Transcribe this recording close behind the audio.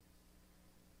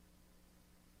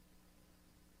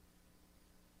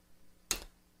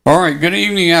All right, good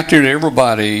evening out there to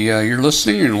everybody. You're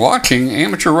listening and watching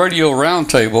Amateur Radio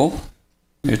Roundtable.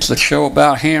 It's the show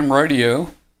about ham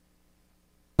radio.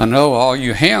 I know all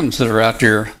you hams that are out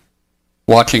there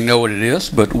watching know what it is,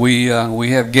 but we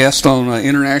have guests on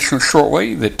International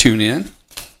Shortwave that tune in.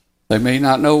 They may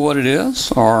not know what it is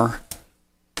or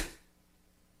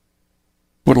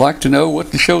would like to know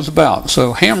what the show's about.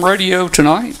 So ham radio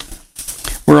tonight.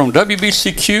 We're on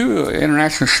WBCQ,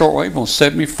 International Shortwave, on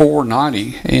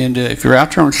 7490. And if you're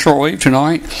out there on shortwave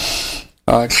tonight,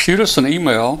 shoot us an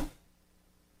email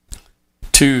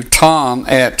to tom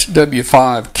at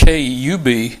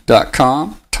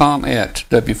w5kub.com, tom at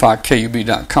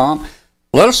w5kub.com.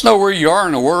 Let us know where you are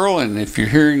in the world and if you're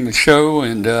hearing the show,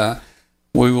 and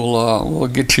we'll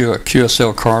get you a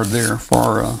QSL card there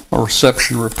for a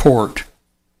reception report.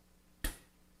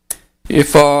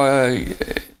 If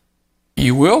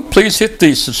you will, please hit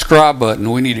the subscribe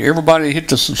button. We need everybody to hit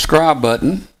the subscribe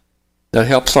button. That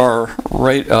helps our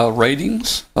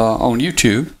ratings on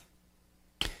YouTube.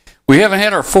 We haven't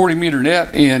had our 40 meter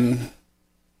net in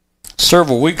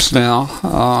several weeks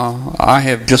now. I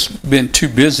have just been too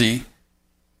busy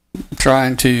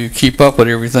trying to keep up with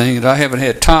everything, and I haven't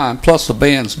had time. Plus, the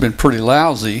band's been pretty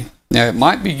lousy. Now, it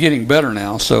might be getting better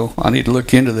now, so I need to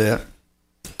look into that.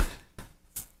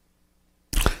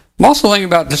 I'm also thinking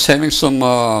about just having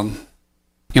some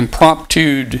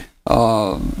impromptu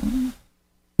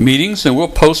meetings, and we'll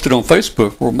post it on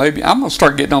Facebook. Or maybe I'm going to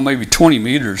start getting on maybe 20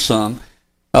 meters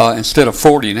instead of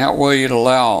 40, and that way it'll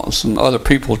allow some other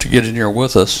people to get in here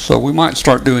with us. So we might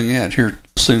start doing that here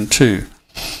soon too.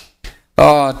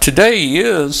 Today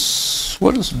is,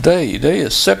 what is the day? Today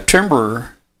is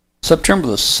September the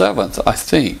 7th, I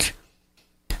think,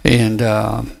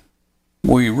 and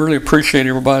we really appreciate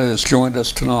everybody that's joined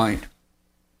us tonight.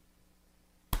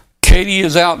 Katie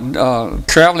is out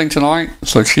traveling tonight,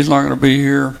 so she's not going to be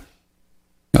here.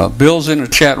 Bill's in the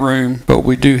chat room, but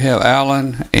we do have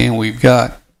Alan and we've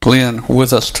got Glenn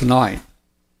with us tonight.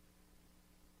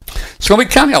 It's going to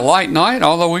be kind of a light night,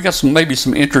 although we got maybe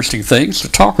some interesting things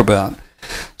to talk about.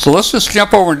 So let's just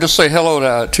jump over and just say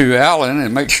hello to Alan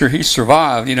and make sure he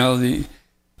survived. You know, the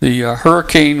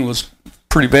hurricane was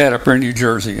pretty bad up here in New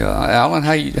Jersey. Alan,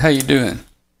 how you doing?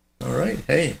 All right.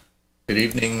 Hey, good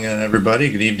evening,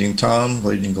 everybody. Good evening, Tom.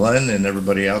 Good evening, Glenn, and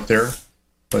everybody out there.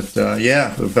 But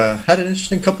yeah, we've had an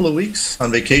interesting couple of weeks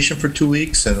on vacation for 2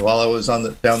 weeks, and while I was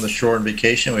down the shore on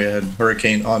vacation, we had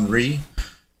Hurricane Henri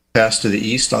pass to the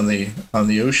east on the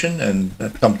ocean, and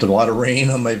that dumped a lot of rain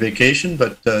on my vacation,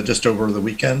 but just over the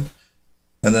weekend.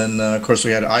 And then, of course, we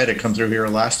had Ida come through here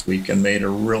last week and made a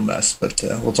real mess, but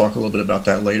we'll talk a little bit about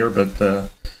that later.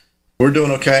 But we're doing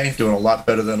okay, doing a lot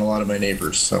better than a lot of my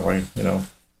neighbors. So I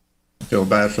feel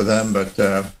bad for them, but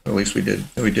at least we did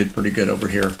pretty good over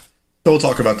here. So we'll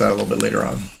talk about that a little bit later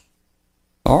on.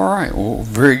 All right, well,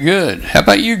 very good. How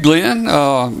about you, Glenn?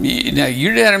 Now,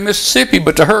 you're down in Mississippi,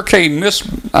 but I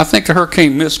think the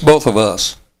hurricane missed both of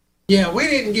us. Yeah, we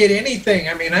didn't get anything.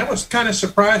 I mean, that was kind of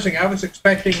surprising. I was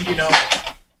expecting,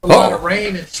 a lot of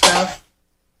rain and stuff.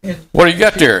 And what do you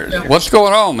got there? What's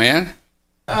going on, man?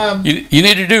 You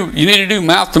need to do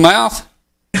mouth to mouth.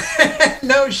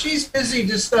 No, she's busy.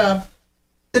 Just the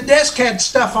desk had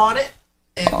stuff on it,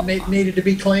 and it needed to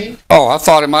be cleaned. Oh, I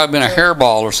thought it might have been a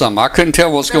hairball or something. I couldn't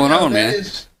tell what's going on, man.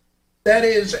 That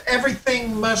is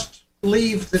everything must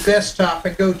leave the desktop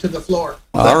and go to the floor.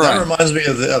 That reminds me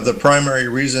of the primary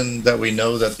reason that we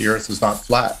know that the Earth is not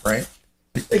flat, right?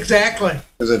 Exactly.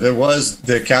 Because if it was,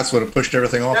 the cats would have pushed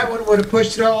everything off. That would have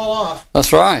pushed it all off.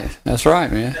 That's right,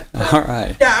 man. All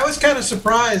right. Yeah, I was kind of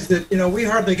surprised that we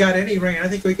hardly got any rain. I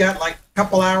think we got like a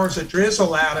couple hours of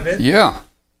drizzle out of it. Yeah.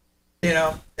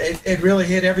 It really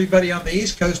hit everybody on the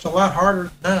East Coast a lot harder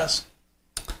than us.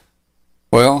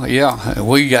 Well, yeah,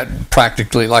 we got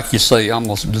practically, like you say,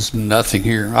 almost just nothing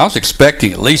here. I was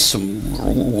expecting at least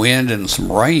some wind and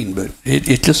some rain, but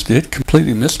it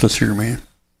completely missed us here, man.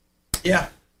 Yeah.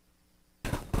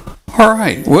 All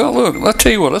right. Well, look, let's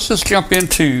tell you what. Let's just jump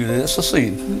into this. Let's see.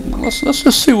 Let's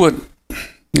just see what.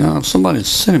 Somebody's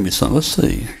sending me something. Let's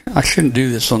see. I shouldn't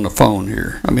do this on the phone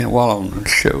here. I mean, while I'm on the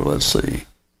show. Let's see.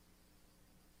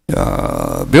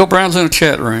 Bill Brown's in the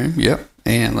chat room. Yep.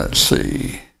 And let's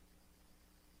see.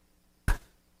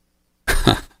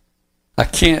 I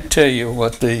can't tell you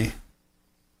what the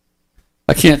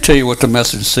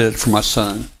message said for my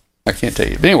son. I can't tell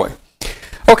you. But anyway.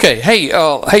 Okay. Hey,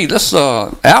 let's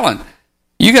Alan,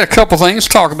 you got a couple things to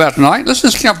talk about tonight. Let's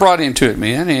just jump right into it,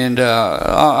 man. And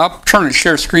I'll turn the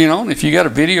share screen on. If you got a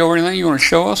video or anything you want to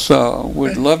show us,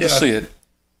 we'd love to see it.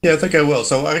 Yeah, I think I will.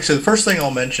 So actually, the first thing I'll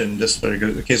mention, just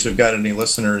in case we've got any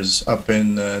listeners up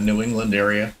in the New England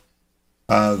area,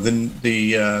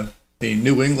 The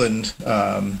New England,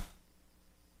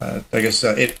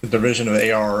 division of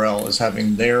ARRL is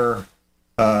having their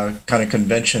kind of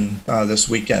convention this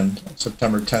weekend,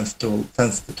 September 10th to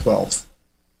 12th.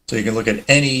 So you can look at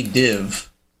any div,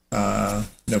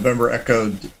 November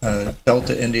Echo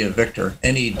Delta India Victor,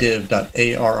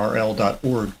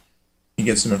 anydiv.arrl.org. You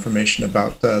get some information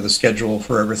about the schedule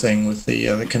for everything with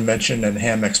the convention and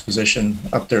ham exposition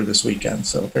up there this weekend.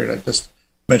 So I figured I'd just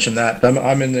mention that.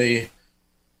 I'm in the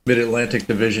Mid-Atlantic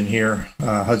division here,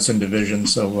 Hudson division,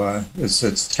 so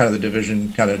it's kind of the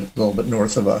division kind of a little bit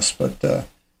north of us, but I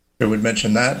would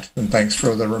mention that, and thanks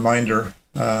for the reminder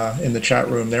in the chat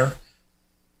room there.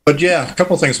 But yeah, a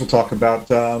couple of things we'll talk about.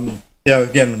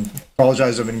 Again,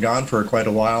 apologize, I've been gone for quite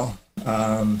a while.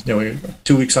 We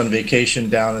 2 weeks on vacation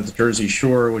down at the Jersey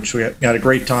Shore, which we had a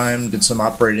great time, did some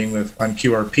operating on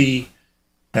QRP,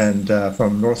 and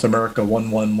from North America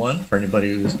 111, for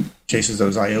anybody who chases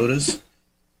those IOTAs.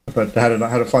 But had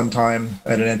a fun time.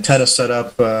 Had an antenna set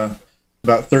up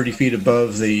about 30 feet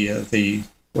above the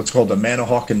what's called the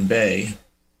Manahawkin Bay,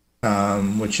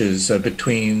 which is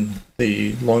between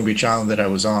the Long Beach Island that I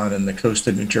was on and the coast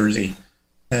of New Jersey.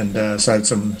 And so I had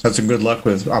some good luck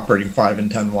with operating 5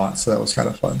 and 10 watts, so that was kind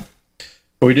of fun.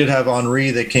 But we did have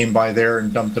Henri that came by there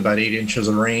and dumped about 8 inches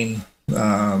of rain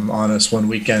on us one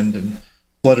weekend and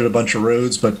flooded a bunch of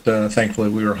roads, but thankfully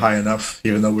we were high enough,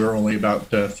 even though we were only about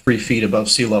 3 feet above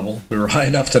sea level. We were high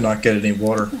enough to not get any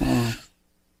water.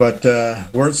 But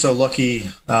weren't so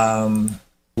lucky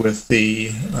with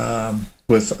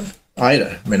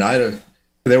Ida. I mean, Ida,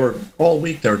 they were all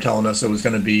week, they were telling us it was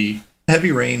going to be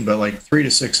heavy rain, but like 3 to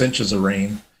 6 inches of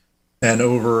rain, and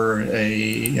over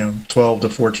a 12 to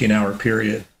 14 hour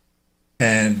period.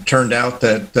 And turned out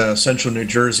that central New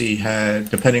Jersey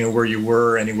had, depending on where you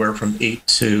were, anywhere from 8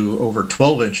 to over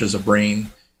 12 inches of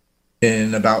rain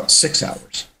in about 6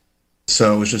 hours.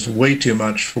 So it was just way too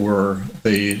much for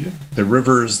the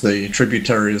rivers, the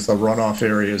tributaries, the runoff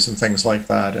areas, and things like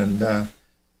that. And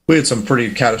we had some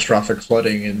pretty catastrophic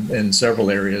flooding in several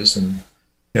areas, and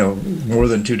more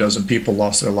than 24 people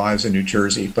lost their lives in New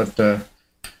Jersey. But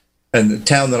and the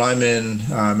town that I'm in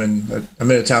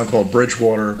a town called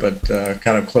Bridgewater, but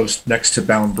kind of close next to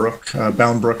Bound Brook.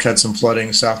 Bound Brook had some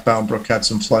flooding. South Bound Brook had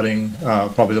some flooding.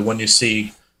 Probably the one you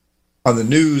see on the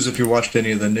news, if you watched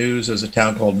any of the news, is a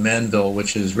town called Manville,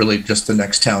 which is really just the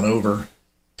next town over.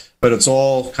 But it's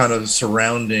all kind of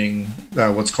surrounding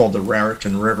what's called the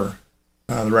Raritan River.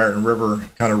 The Raritan River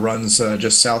kind of runs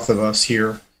just south of us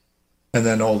here. And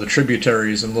then all the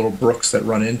tributaries and little brooks that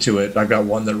run into it. I've got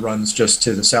one that runs just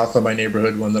to the south of my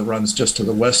neighborhood, one that runs just to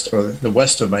the west, or the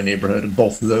west of my neighborhood, and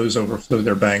both of those overflow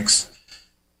their banks.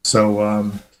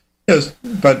 So,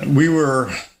 but we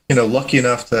were, lucky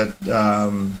enough that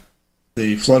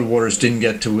the floodwaters didn't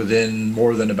get to within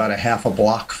more than about a half a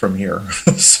block from here.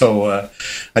 So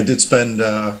I did spend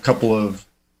a couple of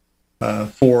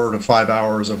 4 to 5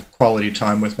 hours of quality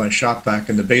time with my shop vac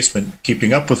in the basement,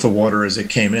 keeping up with the water as it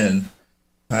came in.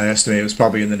 I estimate it was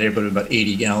probably in the neighborhood of about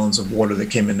 80 gallons of water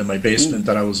that came into my basement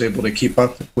that I was able to keep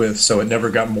up with. So it never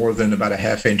got more than about a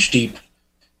half-inch deep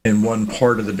in one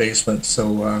part of the basement.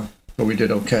 So but we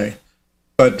did okay.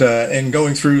 But in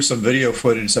going through some video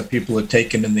footage that people had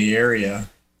taken in the area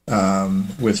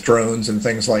with drones and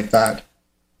things like that,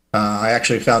 I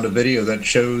actually found a video that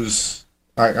shows,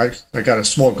 I got a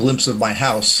small glimpse of my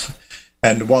house.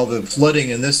 And while the flooding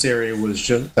in this area was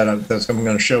just, that I'm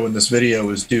going to show in this video,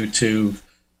 is due to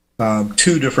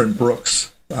 2 different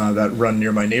brooks that run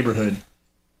near my neighborhood.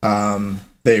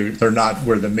 They're not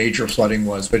where the major flooding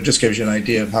was, but it just gives you an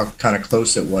idea of how kind of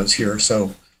close it was here.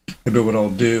 So maybe what I'll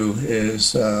do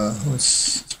is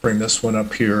let's bring this one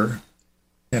up here,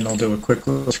 and I'll do a quick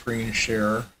little screen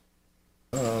share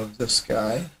of this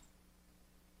guy.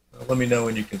 Let me know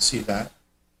when you can see that.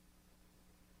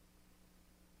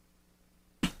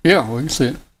 Yeah, we can see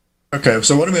it. Okay,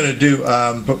 so what I'm going to do,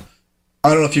 but I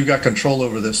don't know if you've got control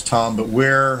over this, Tom, but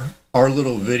where our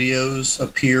little videos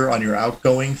appear on your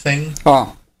outgoing thing,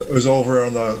 it was over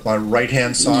on the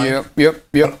right-hand side. Yep.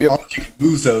 I'll let you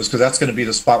move those, because that's going to be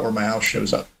the spot where my house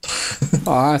shows up.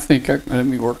 I think let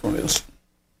me work on this.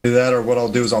 Do that, or what I'll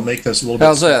do is I'll make this a little bit.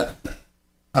 How's that?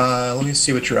 Let me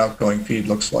see what your outgoing feed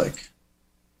looks like.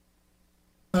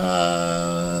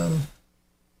 Well,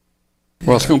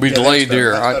 it's going to be delayed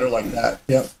there. That's better like that.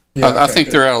 Yep. Yeah, I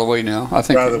think they're out of the way now.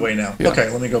 They're out of the way now. Yeah. Okay,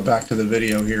 let me go back to the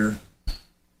video here,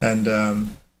 and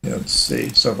let's see.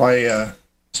 So if I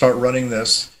start running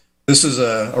this, this is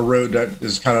a road that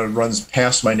is kind of runs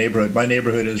past my neighborhood. My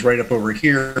neighborhood is right up over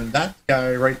here, and that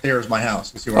guy right there is my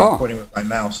house. You see where I'm pointing with my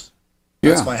mouse?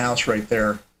 That's my house right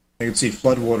there. You can see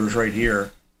floodwaters right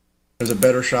here. There's a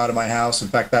better shot of my house. In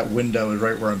fact, that window is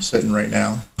right where I'm sitting right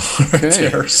now, right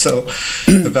there. So,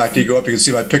 in fact, you go up, you can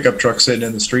see my pickup truck sitting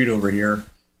in the street over here.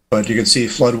 But you can see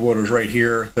floodwaters right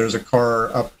here. There's a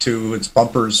car up to its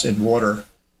bumpers in water.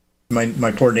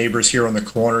 My poor neighbors here on the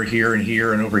corner here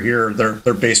and over here,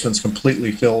 their basement's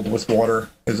completely filled with water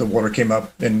as the water came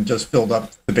up and just filled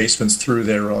up the basements through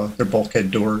their bulkhead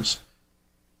doors.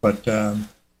 But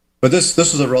this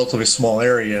was a relatively small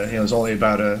area. It was only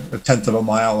about a tenth of a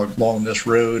mile along this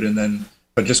road,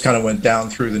 but just kind of went down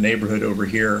through the neighborhood over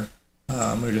here.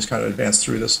 We just kind of advanced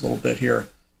through this a little bit here.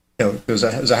 There's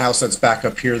a house that's back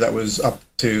up here that was up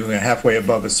to halfway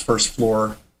above its first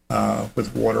floor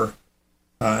with water.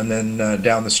 And then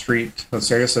down the street, I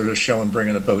guess they're just showing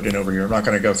bringing the boat in over here. I'm not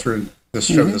going to go through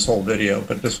this whole video,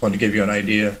 but just wanted to give you an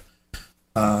idea.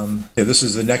 This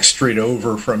is the next street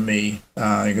over from me.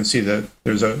 You can see that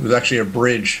there's actually a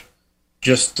bridge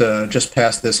just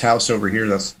past this house over here.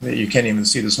 You can't even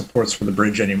see the supports for the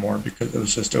bridge anymore because it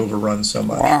was just overrun so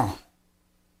much. Wow.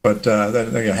 But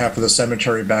then half of the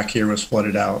cemetery back here was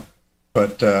flooded out.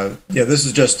 But this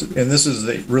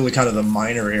is really kind of the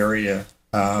minor area.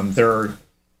 There are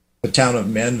the town of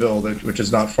Manville, which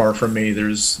is not far from me.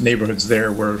 There's neighborhoods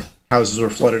there where houses were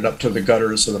flooded up to the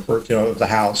gutters of the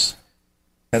house,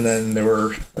 and then there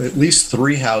were at least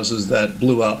 3 houses that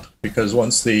blew up because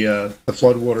once the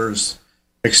floodwaters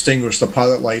extinguished the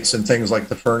pilot lights and things like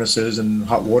the furnaces and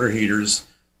hot water heaters,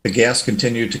 the gas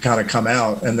continued to kind of come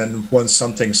out, and then once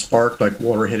something sparked, like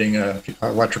water hitting an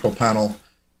electrical panel,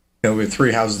 we had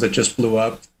 3 houses that just blew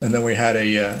up, and then we had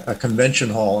a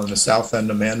convention hall in the south end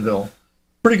of Manville.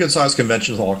 Pretty good sized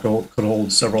convention hall, could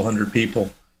hold several hundred people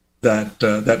that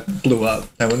blew up.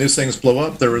 And when these things blow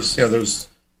up, there was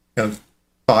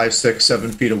 5, 6,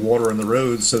 7 feet of water on the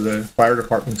road, so the fire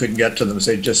department couldn't get to them.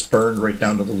 So they just burned right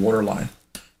down to the water line.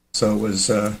 So it was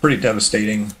a pretty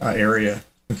devastating area.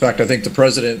 In fact, I think the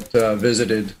president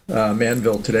visited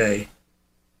Manville today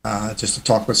just to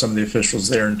talk with some of the officials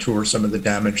there and tour some of the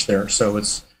damage there. So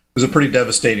it was a pretty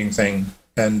devastating thing.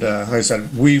 And like I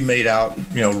said, we made out,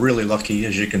 really lucky,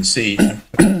 as you can see.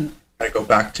 I go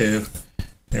back to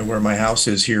where my house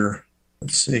is here.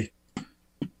 Let's see.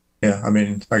 Yeah, I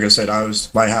mean, like I said,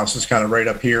 my house is kind of right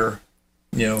up here,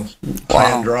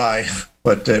 high and dry.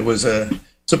 But it's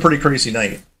a pretty crazy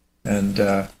night. And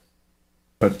so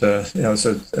I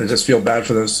just feel bad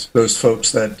for those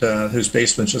folks that whose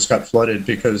basements just got flooded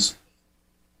because,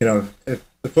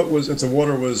 if the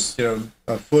water was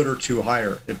a foot or 2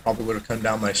 higher, it probably would have come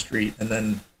down my street. And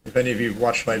then if any of you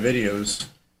watched my videos,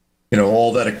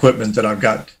 all that equipment that I've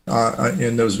got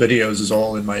in those videos is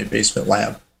all in my basement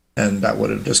lab, and that would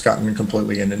have just gotten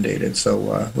completely inundated.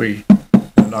 So we,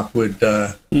 knock wood,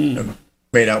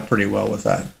 made out pretty well with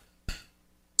that.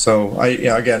 So I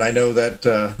know that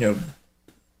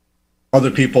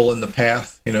other people in the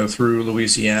path, through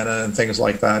Louisiana and things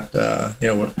like that,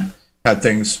 had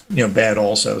things, bad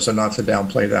also. So not to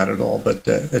downplay that at all, but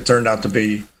it turned out to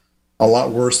be a lot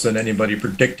worse than anybody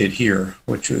predicted here,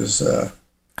 which was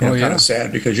kind of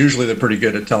sad because usually they're pretty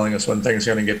good at telling us when things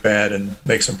are going to get bad and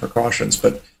make some precautions.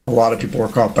 But a lot of people were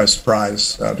caught by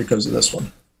surprise because of this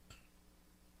one.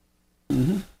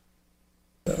 Mm-hmm.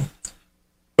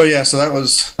 So that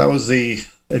was the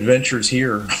adventures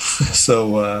here.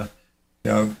 So.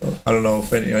 I don't know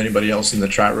if anybody else in the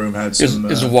chat room had some.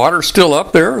 Is the water still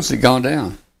up there, or has it gone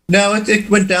down? No, it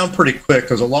went down pretty quick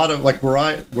because a lot of the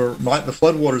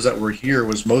floodwaters that were here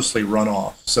was mostly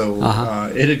runoff. So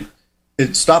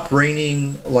it stopped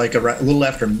raining like a little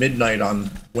after midnight on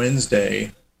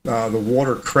Wednesday. The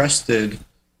water crested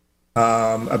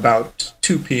about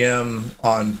 2 p.m.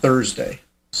 on Thursday.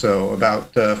 So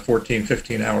about 14,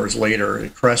 15 hours later,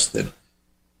 it crested,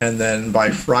 and then by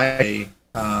Friday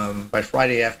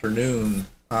afternoon,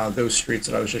 those streets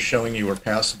that I was just showing you were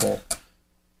passable.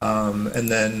 And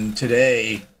then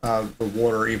today, the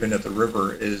water, even at the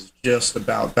river, is just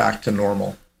about back to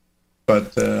normal.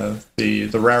 But the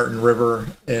Raritan River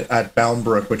at Bound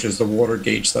Brook, which is the water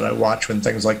gauge that I watch when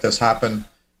things like this happen,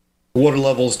 the water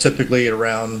level is typically at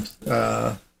around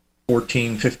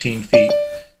 14, 15 feet,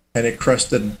 and it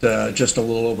crested just a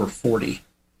little over 40.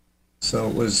 So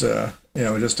it was,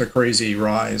 just a crazy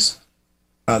rise.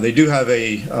 They do have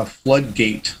a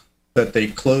floodgate that they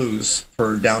close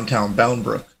for downtown Bound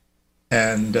Brook,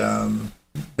 and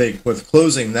with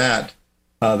closing that,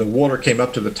 the water came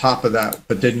up to the top of that,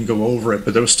 but didn't go over it.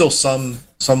 But there was still some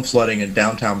flooding in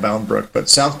downtown Bound Brook. But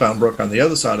South Bound Brook on the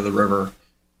other side of the river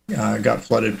got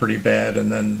flooded pretty bad,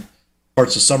 and then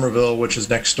parts of Somerville, which is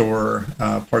next door,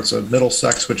 parts of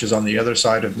Middlesex, which is on the other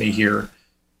side of me here,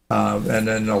 and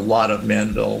then a lot of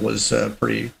Manville was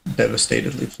pretty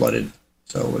devastatedly flooded.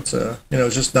 So it's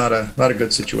it's just not a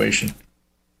good situation.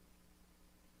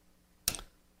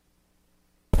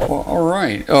 Well, all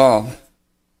right.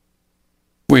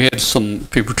 We had some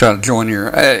people try to join here.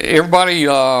 Everybody,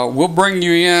 we'll bring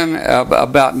you in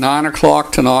about 9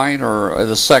 o'clock tonight, or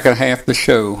the second half of the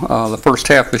show. The first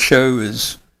half of the show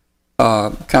is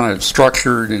kind of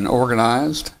structured and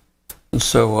organized.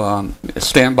 So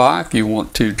stand by if you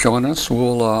want to join us.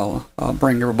 We'll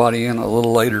bring everybody in a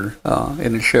little later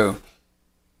in the show.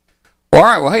 All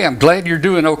right. Well, hey, I'm glad you're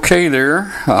doing okay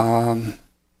there.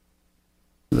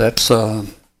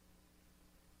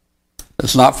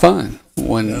 It's not fun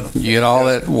when you get all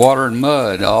that water and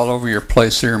mud all over your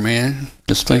place there, man.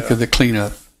 Just think of the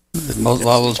cleanup that a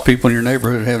lot of those people in your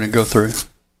neighborhood are having to go through.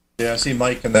 Yeah, I see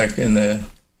Mike in the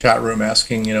chat room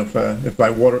asking, if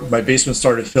my basement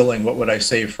started filling, what would I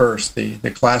save first? The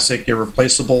classic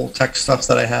irreplaceable tech stuff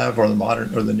that I have, or the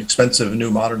modern, or the expensive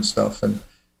new modern stuff? And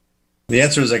the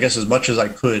answer is, I guess, as much as I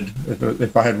could.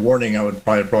 If I had warning, I would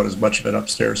probably have brought as much of it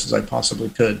upstairs as I possibly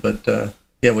could. But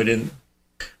we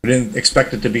didn't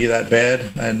expect it to be that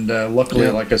bad, and luckily,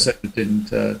 like I said, it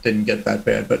didn't get that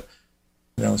bad. But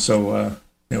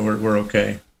we're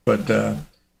okay. But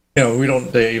we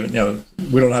don't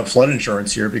we don't have flood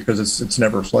insurance here because it's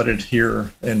never flooded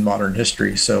here in modern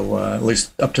history. So at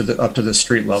least up to the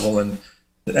street level, and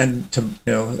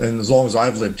as long as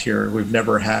I've lived here, we've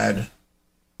never had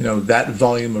that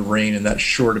volume of rain in that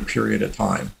short a period of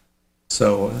time.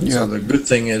 So the good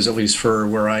thing is, at least for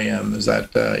where I am, is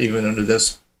that even under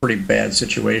this pretty bad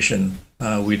situation,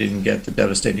 we didn't get the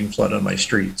devastating flood on my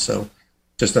street. So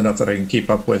just enough that I can keep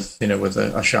up with, with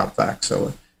a shop vac.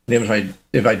 So even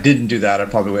if I didn't do that, I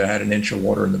probably would have had an inch of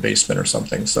water in the basement or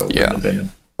something. So it would have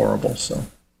been horrible. So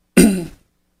well,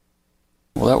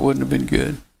 that wouldn't have been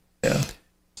good. Yeah.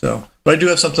 So, but I do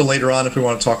have something later on if we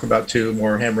want to talk about too,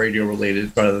 more ham radio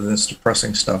related, rather than this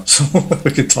depressing stuff. So we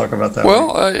could talk about that. Well,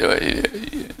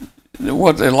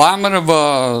 what the alignment of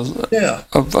well,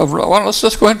 let's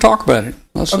just go ahead and talk about it.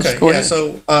 So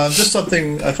just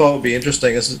something I thought would be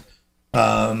interesting is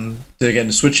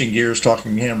again, switching gears,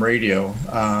 talking ham radio.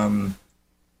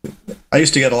 I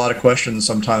used to get a lot of questions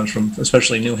sometimes from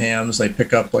especially new hams. They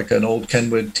pick up like an old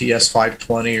Kenwood TS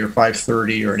 520 or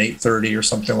 530 or an 830 or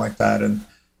something like that, and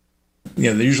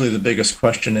usually the biggest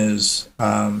question is,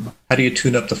 how do you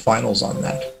tune up the finals on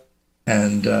that?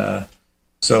 And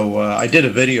so I did a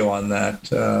video on that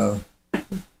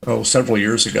several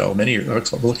years ago, many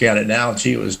years. Looking at it now,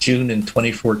 it was June in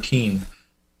 2014.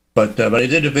 But I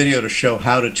did a video to show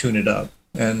how to tune it up.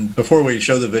 And before we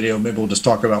show the video, maybe we'll just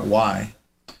talk about why.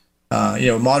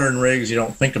 Modern rigs, you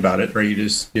don't think about it, right? You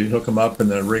hook them up,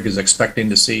 and the rig is expecting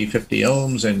to see 50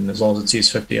 ohms, and as long as it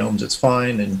sees 50 ohms, it's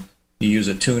fine. And you use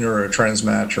a tuner or a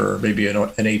transmatch or maybe an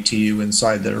ATU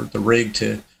inside the rig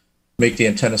to make the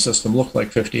antenna system look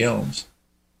like 50 ohms.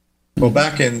 Well,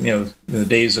 back in the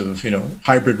days of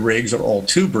hybrid rigs or all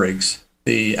tube rigs,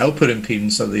 the output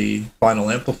impedance of the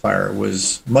final amplifier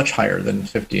was much higher than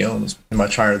 50 ohms, and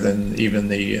much higher than even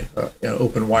the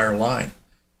open wire line.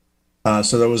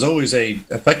 So there was always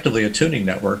effectively a tuning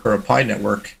network or a pi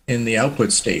network in the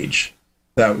output stage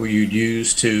that you'd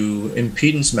use to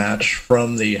impedance match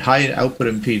from the high output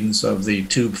impedance of the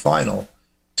tube final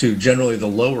to generally the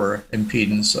lower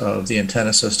impedance of the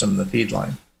antenna system and the feed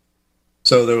line.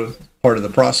 So the part of the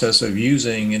process of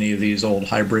using any of these old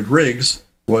hybrid rigs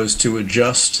was to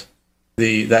adjust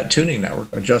that tuning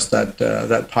network, adjust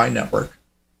that pi network,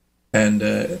 and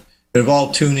it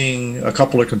involved tuning a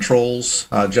couple of controls,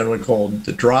 generally called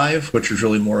the drive, which is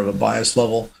really more of a bias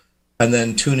level, and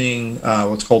then tuning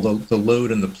what's called the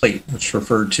load and the plate, which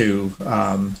referred to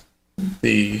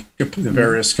the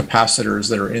various capacitors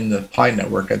that are in the pi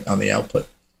network on the output.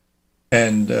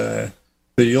 And the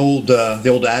old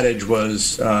adage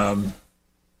was, to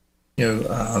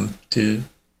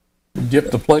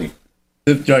dip the plate.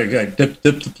 Dip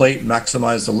the plate,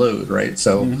 maximize the load, right?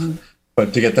 So,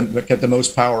 but to get the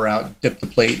most power out, dip the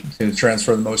plate to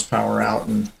transfer the most power out,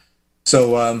 and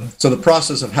so the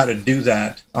process of how to do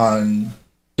that on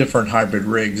different hybrid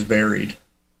rigs varied.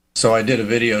 So I did a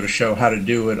video to show how to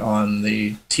do it on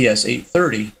the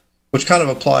TS830, which kind of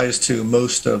applies to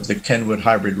most of the Kenwood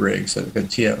hybrid rigs, like a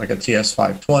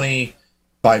TS520,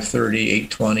 530,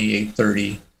 820,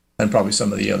 830, and probably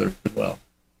some of the others as well.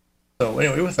 So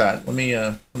anyway, with that, let me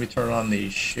turn on the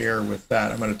share. With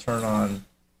that, I'm going to turn on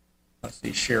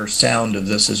share sound of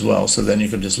this as well, so then you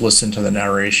can just listen to the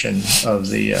narration of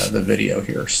the video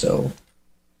here. So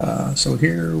so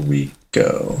here we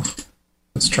go.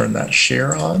 Let's turn that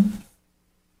share on,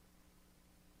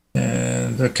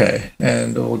 and Okay,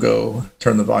 and we'll go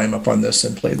turn the volume up on this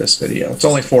and play this video. It's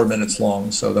only 4 minutes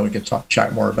long, so then we can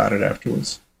chat more about it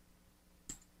afterwards.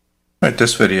 All right,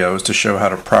 this video is to show how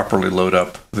to properly load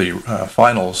up the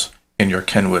finals in your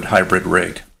Kenwood hybrid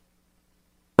rig.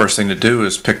 First thing to do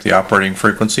is pick the operating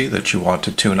frequency that you want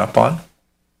to tune up on,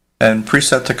 and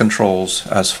preset the controls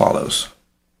as follows.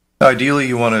 Now, ideally,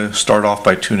 you want to start off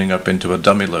by tuning up into a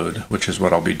dummy load, which is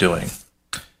what I'll be doing.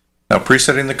 Now,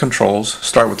 presetting the controls,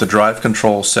 start with the drive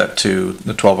control set to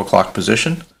the 12 o'clock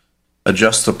position.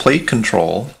 Adjust the plate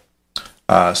control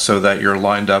so that you're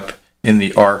lined up in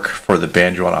the arc for the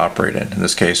band you want to operate in. In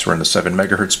this case, we're in the 7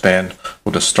 megahertz band.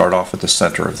 We'll just start off at the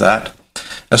center of that.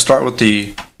 And start with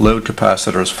the load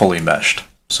capacitors fully meshed.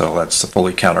 So that's the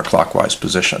fully counterclockwise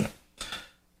position.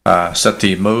 Set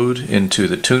the mode into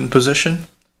the tune position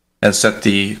and set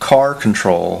the car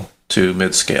control to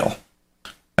mid-scale.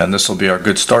 And this will be our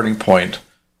good starting point.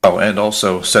 Oh, and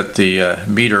also set the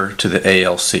meter to the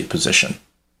ALC position.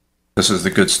 This is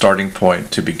the good starting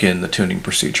point to begin the tuning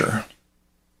procedure.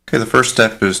 Okay, the first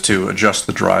step is to adjust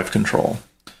the drive control.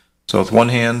 So with one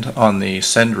hand on the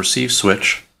send-receive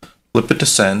switch, flip it to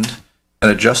send,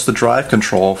 and adjust the drive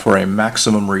control for a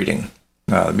maximum reading.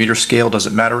 The meter scale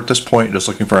doesn't matter at this point, just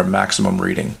looking for a maximum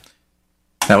reading.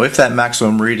 Now, if that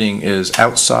maximum reading is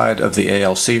outside of the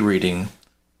ALC reading,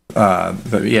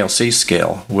 the ALC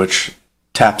scale, which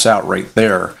taps out right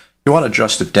there, you want to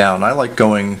adjust it down. I like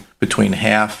going between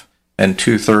half and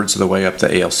 2/3 of the way up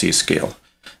the ALC scale.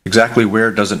 Exactly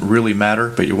where doesn't really matter,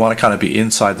 but you want to kind of be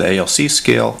inside the ALC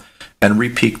scale and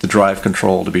re-peak the drive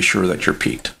control to be sure that you're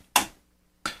peaked.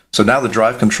 So now the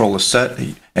drive control is set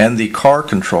and the car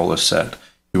control is set.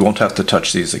 You won't have to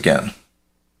touch these again.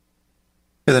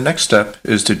 Okay, the next step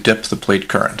is to dip the plate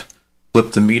current.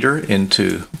 Flip the meter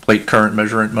into plate current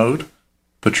measurement mode,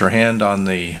 put your hand on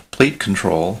the plate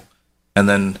control, and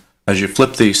then as you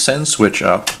flip the send switch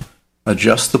up,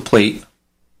 adjust the plate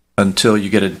until you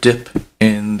get a dip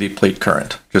in the plate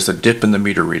current, just a dip in the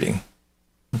meter reading.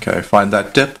 Okay, find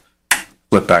that dip,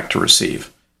 flip back to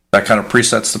receive. That kind of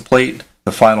presets the plate.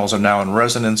 The finals are now in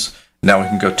resonance. Now we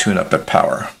can go tune up at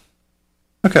power.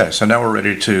 Okay, so now we're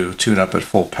ready to tune up at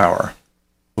full power.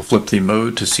 We'll flip the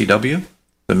mode to CW,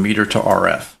 the meter to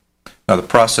RF. Now the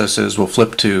process is we'll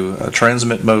flip to a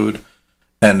transmit mode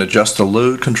and adjust the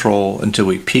load control until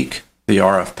we peak the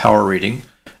RF power reading,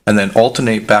 and then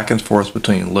alternate back and forth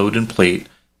between load and plate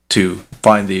to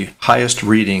find the highest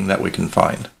reading that we can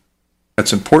find.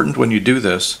 It's important when you do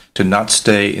this to not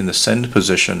stay in the send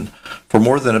position for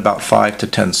more than about 5 to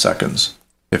 10 seconds.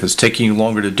 If it's taking you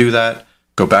longer to do that,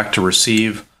 go back to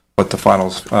receive, let the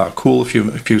finals cool a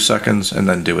few seconds, and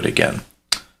then do it again.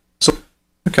 So,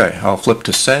 okay, I'll flip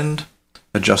to send,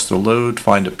 adjust the load,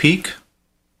 find a peak,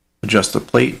 adjust the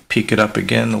plate, peak it up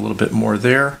again a little bit more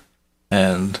there,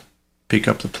 and peak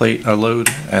up the plate load,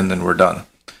 and then we're done.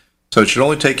 So it should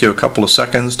only take you a couple of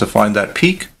seconds to find that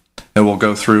peak, and we'll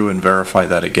go through and verify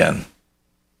that again.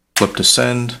 Flip to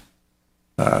send,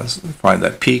 find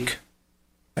that peak,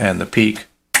 and the peak,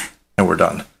 and we're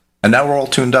done. And now we're all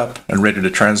tuned up and ready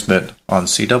to transmit on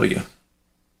CW.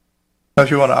 Now if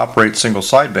you want to operate single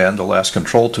sideband, the last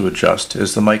control to adjust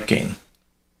is the mic gain.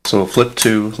 So we'll flip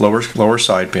to lower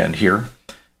sideband here,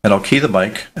 and I'll key the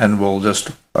mic, and we'll just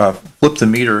flip the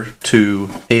meter to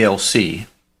ALC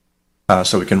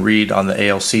so we can read on the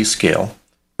ALC scale.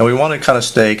 And we want to kind of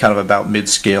stay kind of about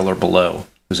mid-scale or below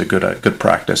is a good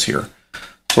practice here.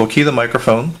 So we'll key the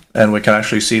microphone, and we can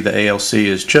actually see the ALC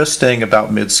is just staying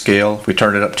about mid-scale. If we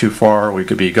turn it up too far, we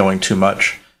could be going too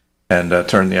much, and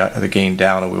turn the gain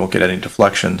down, and we won't get any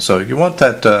deflection. So you want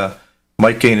that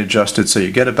mic gain adjusted so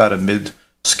you get about a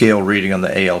mid-scale reading on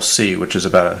the ALC, which is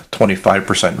about a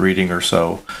 25% reading or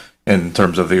so in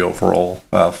terms of the overall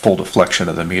full deflection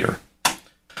of the meter.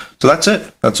 So that's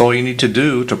it. That's all you need to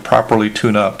do to properly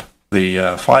tune up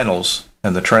the finals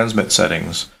and the transmit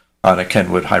settings on a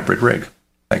Kenwood hybrid rig.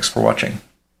 Thanks for watching.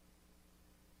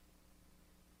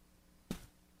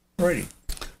 Alrighty.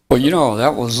 Well, you know,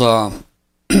 that was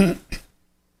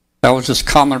that was just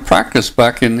common practice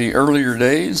back in the earlier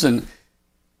days, and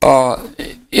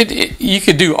you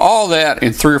could do all that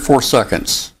in 3 or 4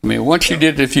 seconds. I mean, once you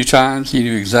did it a few times, you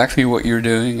knew exactly what you're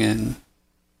doing, and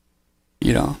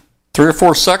 3 or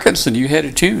 4 seconds, and you had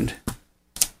it tuned.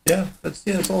 Yeah,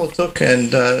 that's all it took,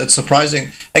 and it's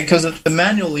surprising because the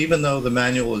manual, even though the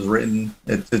manual is written,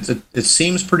 it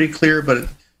seems pretty clear, but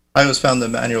I always found the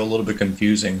manual a little bit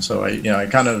confusing. So I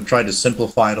kind of tried to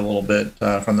simplify it a little bit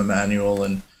from the manual,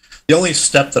 and the only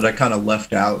step that I kind of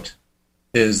left out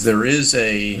is there is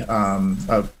a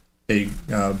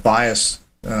bias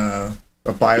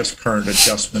a bias current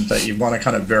adjustment that you want to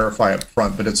kind of verify up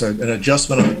front, but it's an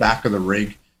adjustment on the back of the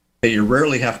rig that you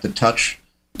rarely have to touch.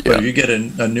 But if you get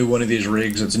a new one of these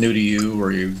rigs that's new to you,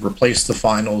 or you replace the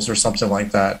finals or something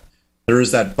like that, there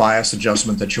is that bias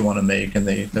adjustment that you want to make, and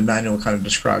the manual kind of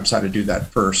describes how to do that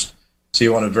first. So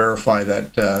you want to verify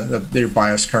that your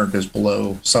bias current is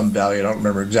below some value. I don't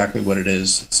remember exactly what it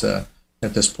is. It's at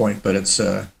this point, but it's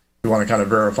you want to kind of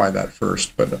verify that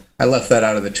first. But I left that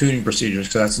out of the tuning procedures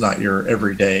because that's not your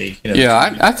everyday.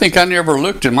 Yeah, I think I never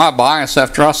looked at my bias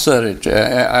after I set it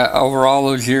over all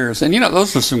those years. And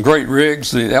those were some great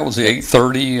rigs. That was the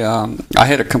 830. I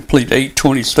had a complete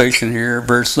 820 station here,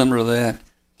 very similar to that.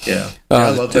 Yeah,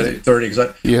 I love that 830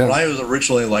 because when I was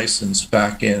originally licensed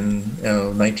back in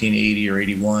 1980 or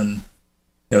 81,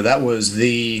 that was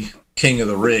the king of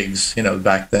the rigs,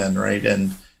 back then, right?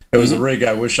 And it was a rig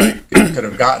I wish I could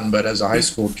have gotten, but as a high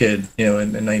school kid,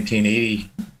 in 1980,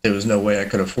 there was no way I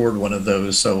could afford one of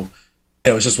those. So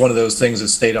it was just one of those things that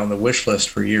stayed on the wish list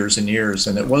for years and years.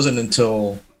 And it wasn't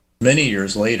until many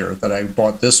years later that I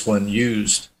bought this one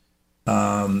used.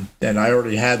 And I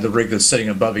already had the rig that's sitting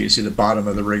above it. You see the bottom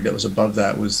of the rig that was above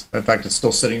that was, in fact, it's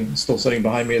still sitting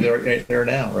behind me there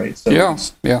now, right? So yeah.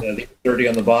 The 830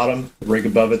 on the bottom, the rig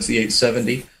above it's the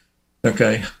 870.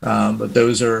 Okay, but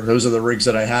those are the rigs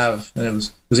that I have, and it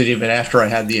was even after I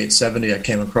had the 870, I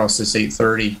came across this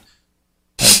 830.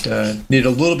 That needed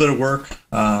a little bit of work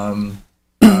on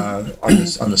the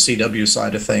CW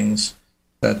side of things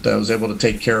that I was able to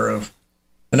take care of,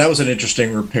 and that was an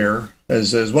interesting repair.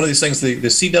 As one of these things, the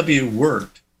CW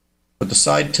worked, but the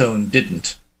side tone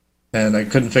didn't, and I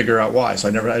couldn't figure out why. So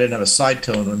I didn't have a side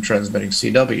tone when transmitting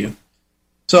CW.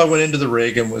 So I went into the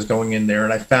rig and was going in there,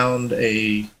 and I found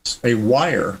a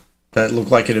wire that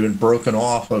looked like it had been broken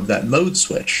off of that mode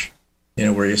switch,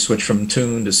 where you switch from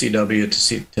tune to CW to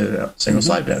single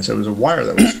sideband. So it was a wire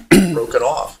that was broken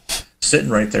off, sitting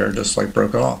right there, just like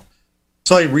broken off.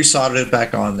 So I resoldered it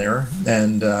back on there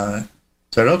and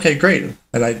said, okay, great.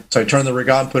 And I turned the rig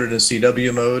on, put it in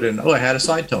CW mode, and I had a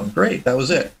side tone. Great, that was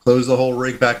it. Closed the whole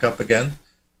rig back up again.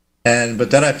 But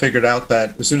then I figured out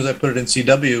that as soon as I put it in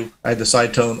CW, I had the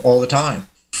side tone all the time.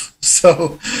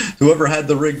 So whoever had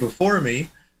the rig before me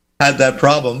had that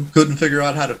problem, couldn't figure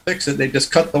out how to fix it. They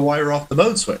just cut the wire off the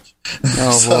mode switch.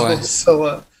 Oh, boy.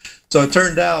 So it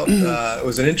turned out it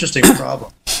was an interesting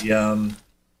problem. The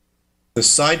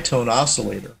side tone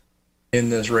oscillator in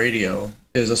this radio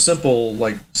is a simple,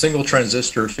 single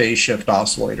transistor phase shift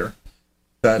oscillator.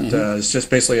 That is just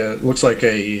basically looks like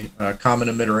a common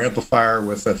emitter amplifier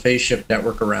with a phase shift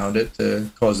network around it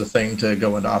to cause the thing to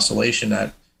go into oscillation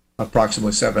at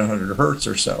approximately 700 hertz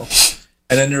or so.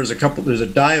 And then there's a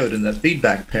diode in that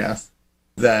feedback path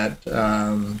that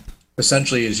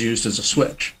essentially is used as a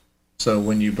switch.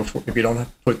 So if you don't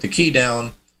put the key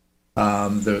down,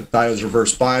 the diode's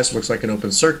reverse bias looks like an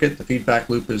open circuit. The feedback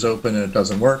loop is open and it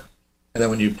doesn't work. And then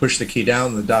when you push the key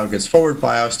down, the diode gets forward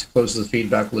biased, closes the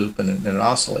feedback loop, and it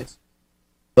oscillates.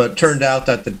 But it turned out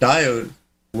that the diode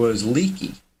was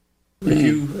leaky.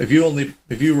 If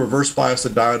you reverse bias the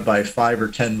diode by 5 or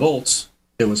 10 volts,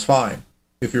 it was fine.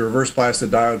 If you reverse bias the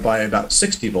diode by about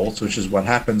 60 volts, which is what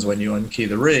happens when you unkey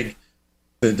the rig,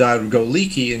 the diode would go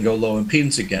leaky and go low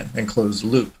impedance again and close the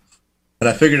loop. And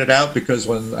I figured it out because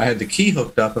when I had the key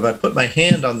hooked up, if I put my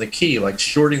hand on the key, like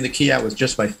shorting the key out with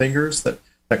just my fingers, that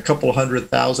couple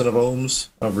 100,000 of ohms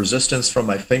of resistance from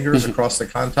my fingers across the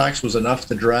contacts was enough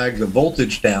to drag the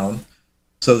voltage down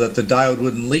so that the diode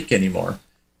wouldn't leak anymore.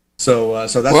 So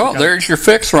that's there's your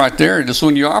fix right there. Just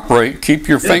when you operate, keep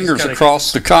your fingers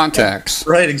across the contacts.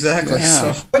 Right, exactly.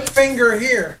 Yeah. So, Put finger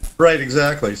here. right,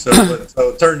 exactly. So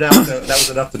it turned out that was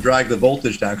enough to drag the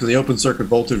voltage down because the open circuit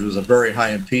voltage was a very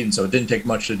high impedance, so it didn't take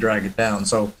much to drag it down.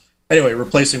 So anyway,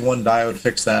 replacing one diode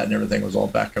fixed that, and everything was all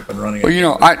back up and running.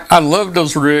 Well, I love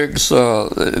those rigs.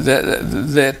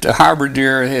 That hybrid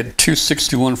there had two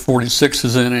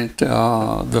 6146s in it.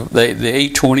 The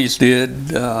 820s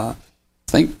did. I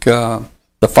think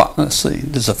let's see,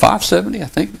 there's a 570. I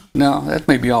think no, that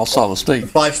may be all solid state.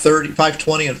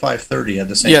 520, and 530 had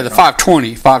the same. Yeah, the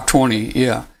 520.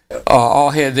 Yeah. All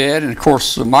had that, and of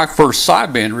course, my first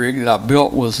sideband rig that I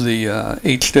built was the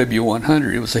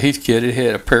HW100. It was a Heath kit. It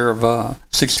had a pair of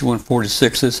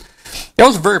 6146s. That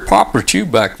was a very popular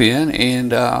tube back then,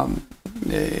 and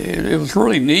it was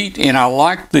really neat. And I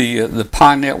liked the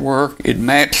Pi network. It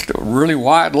matched really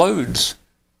wide loads.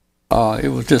 It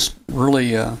was just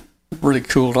really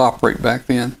cool to operate back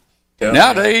then. Yeah.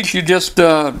 Nowadays, you just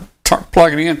plug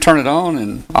it in, turn it on,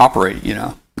 and operate.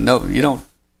 No, you don't.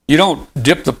 You don't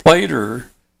dip the plate or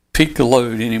peak the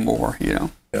load anymore, Yeah.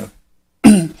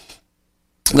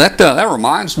 That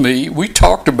reminds me, we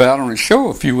talked about on a show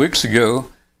a few weeks ago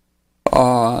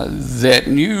that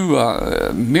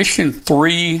new Mission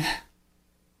 3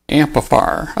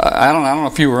 amplifier. I don't know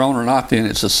if you were on or not then.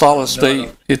 It's a solid state.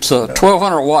 No. It's a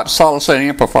 1200 watt solid state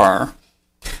amplifier.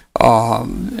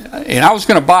 And I was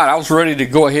going to buy it. I was ready to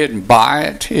go ahead and buy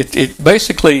it. It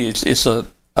basically it's a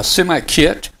semi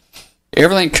kit.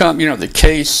 Everything comes, the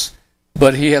case,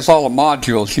 but he has all the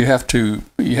modules. You have to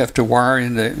wire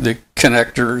in the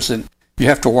connectors, and you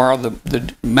have to wire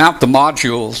mount the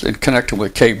modules and connect them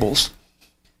with cables.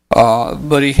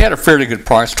 But he had a fairly good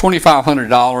price,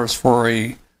 $2,500 for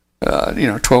a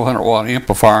 1200 watt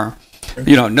amplifier.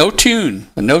 No tune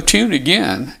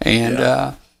again, and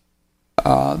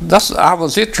I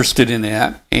was interested in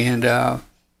that, and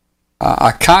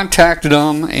I contacted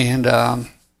them, and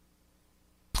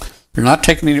they're not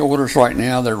taking any orders right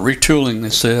now. They're retooling, they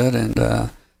said, and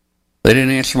they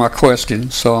didn't answer my question.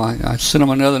 So I sent them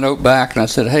another note back, and I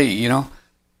said, hey,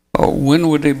 when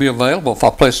would they be available if I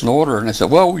place an order? And they said,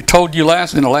 well, we told you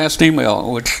in the last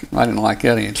email, which I didn't like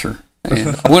that answer.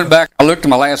 And I went back, I looked at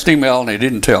my last email, and they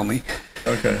didn't tell me.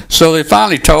 Okay. So they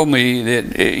finally told me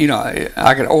that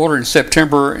I could order in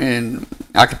September, and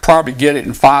I could probably get it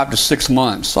in 5 to 6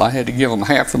 months. So I had to give them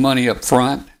half the money up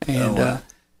front, and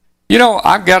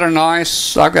I've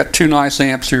got two nice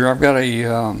amps here. I've got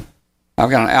an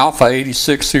Alpha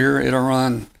 86 here. It'll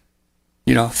run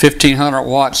 1,500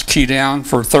 watts key down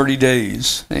for 30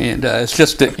 days, and it's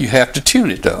just that you have to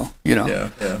tune it though. You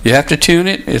have to tune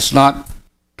it. It's not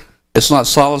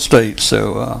solid state.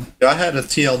 So I had a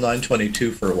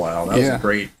TL922 for a while. That was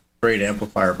a great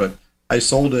amplifier, but I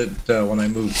sold it when I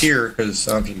moved here because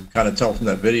you can kind of tell from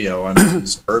that video I'm in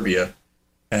suburbia,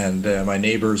 and my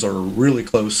neighbors are really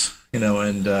close. And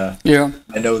I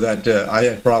know that I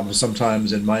had problems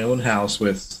sometimes in my own house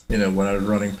with when I was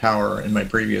running power in my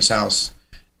previous house,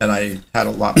 and I had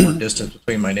a lot more distance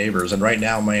between my neighbors. And right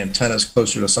now my antenna is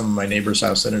closer to some of my neighbors'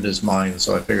 house than it is mine,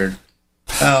 so I figured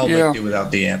I'll make do without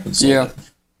the amp and sold it.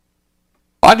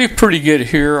 I do pretty good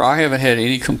here. I haven't had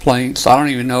any complaints. I don't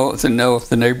even know if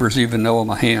the neighbors even know I'm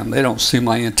a ham. They don't see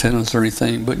my antennas or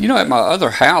anything. But at my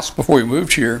other house before we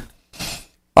moved here,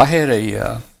 I had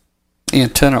a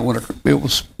antenna when it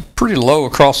was pretty low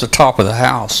across the top of the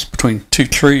house between two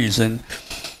trees, and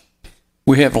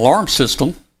we have an alarm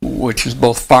system which is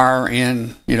both fire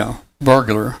and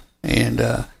burglar,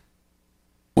 and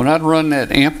when I'd run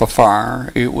that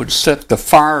amplifier, it would set the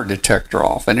fire detector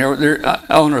off. And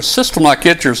on a system like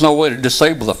it, there's no way to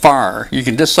disable the fire. You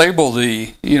can disable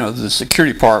the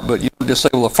security part, but you don't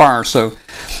disable the fire. So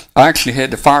I actually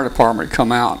had the fire department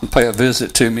come out and pay a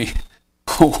visit to me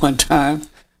one time.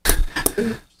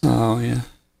 Oh yeah.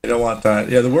 You don't want that.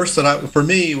 Yeah, the worst for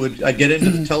me I'd get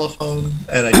into the telephone,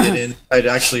 and I'd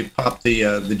actually pop the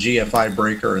GFI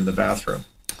breaker in the bathroom.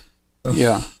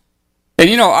 Yeah. And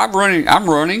I'm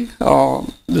running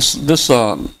this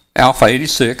Alpha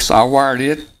 86. I wired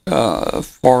it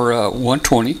for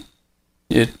 120.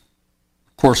 It of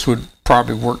course would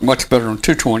probably work much better on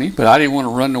 220, but I didn't want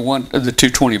to run the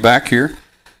 220 back here.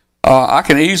 I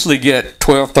can easily get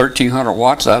 1,300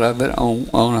 watts out of it on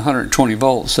 120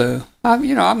 volts. So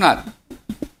I'm not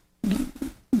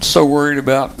so worried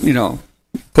about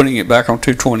putting it back on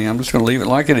 220. I'm just going to leave it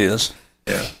like it is.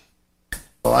 Yeah.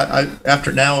 Well, I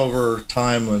after now over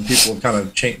time when people have kind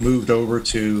of moved over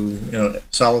to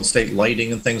solid state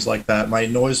lighting and things like that, my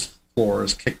noise floor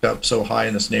is kicked up so high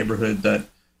in this neighborhood that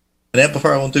an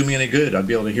amplifier won't do me any good. I'd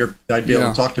be able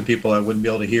to talk to people I wouldn't be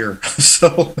able to hear.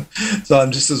 so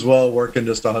I'm just as well working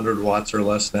just 100 watts or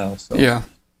less now. So. Yeah.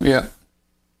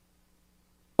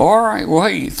 All right. Well,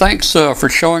 hey, thanks for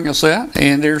showing us that.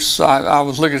 And I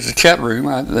was looking at the chat room.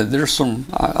 There's some,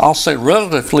 I'll say,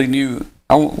 relatively new.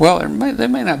 Well, they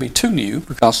may not be too new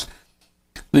because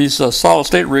these solid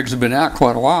state rigs have been out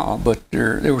quite a while. But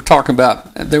they were talking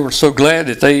about they were so glad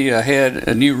that they had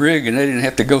a new rig and they didn't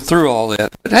have to go through all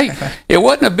that. But hey, it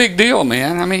wasn't a big deal,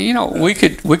 man. I mean, we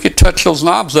could touch those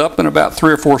knobs up in about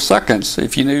 3 or 4 seconds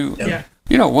if you knew. Yeah.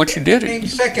 Once you did it. It became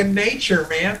second nature,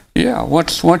 man. Yeah.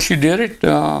 Once you did it.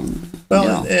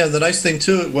 The nice thing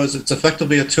too was it's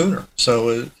effectively a tuner.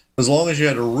 So as long as you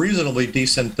had a reasonably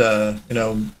decent,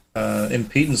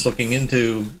 impedance looking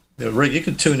into the rig, you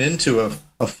could tune into a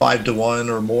 5-to-1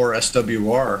 or more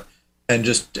SWR and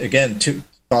just again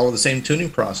follow the same tuning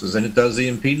process, and it does the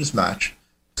impedance match.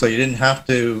 So you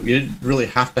didn't really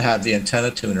have to have the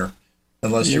antenna tuner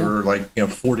unless you were like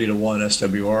 40-to-1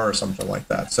 SWR or something like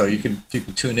that. So you could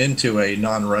tune into a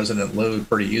non-resonant load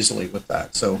pretty easily with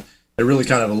that. So it really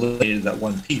kind of eliminated that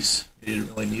one piece. You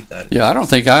didn't really need that. Yeah, I don't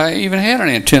think I even had an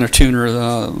antenna tuner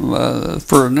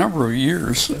for a number of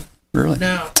years. Really?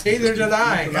 No, neither did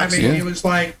I. I mean, Yeah. it was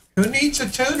like, who needs a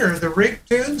tuner? The rig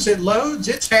tunes, it loads,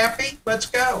 it's happy, let's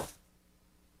go.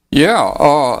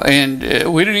 Yeah, and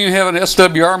we didn't even have an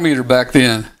SWR meter back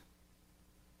then.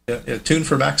 Yeah, tune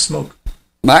for max smoke.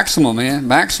 Maximum, man,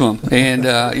 maximum. And,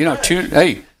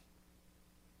 hey,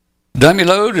 dummy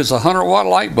load is a 100-watt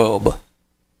light bulb.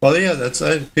 Well, yeah, that's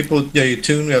people. Yeah, you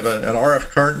tune. We have an RF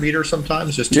current meter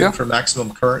sometimes, just tune Yeah. for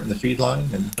maximum current in the feed line,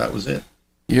 and that was it.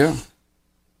 Yeah.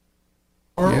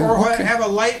 Or, Yeah, or okay. have a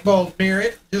light bulb near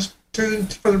it, just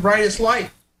tuned for the brightest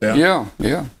light. Yeah.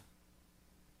 Yeah.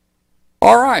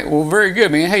 All right. Well, very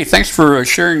good, man. Hey, thanks for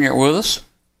sharing it with us.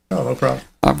 Oh, no problem.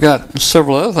 I've got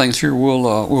several other things here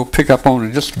we'll pick up on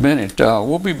in just a minute.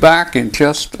 We'll be back in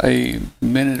just a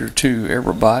minute or two,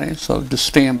 everybody. So just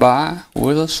stand by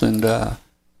with us and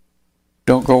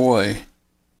don't go away.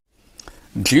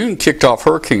 June kicked off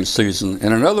hurricane season,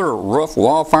 and another rough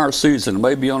wildfire season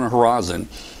may be on the horizon.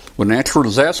 When natural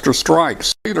disaster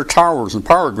strikes, cellular towers and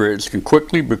power grids can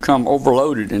quickly become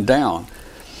overloaded and down.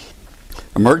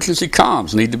 Emergency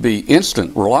comms need to be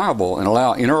instant, reliable, and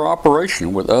allow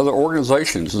interoperation with other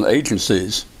organizations and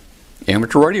agencies.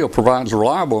 Amateur radio provides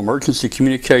reliable emergency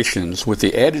communications with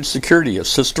the added security of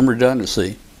system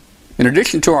redundancy. In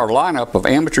addition to our lineup of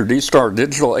amateur D-Star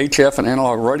digital HF and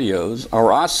analog radios,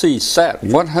 our IC SAT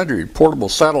 100 portable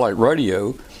satellite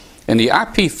radio and the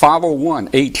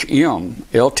IP501HM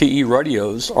LTE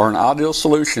radios are an ideal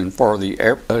solution for the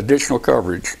additional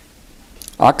coverage.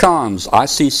 ICOM's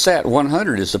IC SAT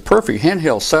 100 is the perfect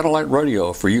handheld satellite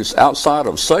radio for use outside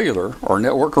of cellular or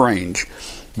network range.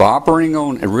 By operating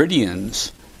on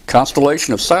Iridium's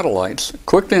constellation of satellites,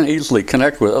 quickly and easily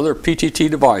connect with other PTT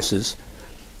devices,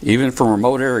 even from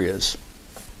remote areas.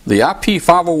 The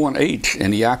IP501H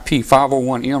and the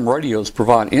IP501M radios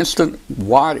provide instant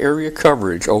wide area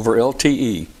coverage over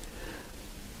LTE.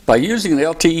 By using an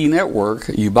LTE network,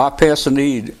 you bypass the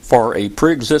need for a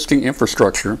pre-existing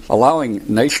infrastructure, allowing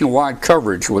nationwide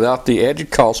coverage without the added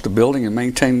cost of building and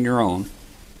maintaining your own.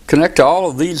 Connect to all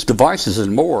of these devices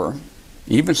and more,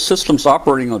 even systems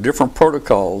operating on different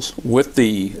protocols, with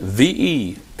the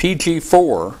VE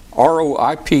PG4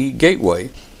 ROIP gateway.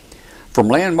 From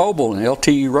land mobile and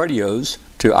LTE radios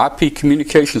to IP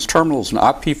communications terminals and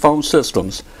IP phone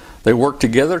systems, they work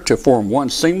together to form one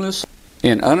seamless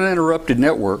and uninterrupted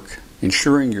network,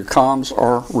 ensuring your comms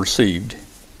are received.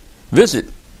 Visit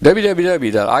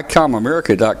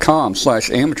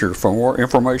www.icomamerica.com/amateur for more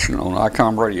information on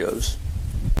ICOM radios.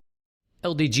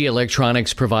 LDG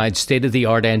Electronics provides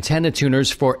state-of-the-art antenna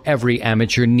tuners for every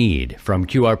amateur need. From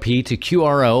QRP to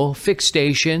QRO, fixed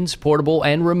stations, portable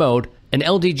and remote, an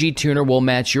LDG tuner will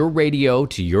match your radio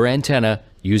to your antenna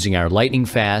using our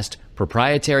lightning-fast,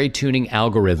 proprietary tuning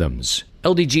algorithms.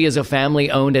 LDG is a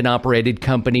family-owned and operated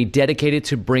company dedicated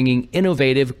to bringing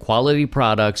innovative, quality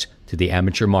products to the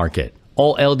amateur market.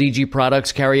 All LDG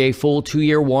products carry a full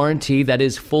 2-year warranty that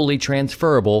is fully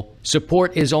transferable.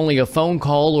 Support is only a phone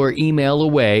call or email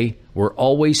away. We're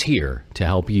always here to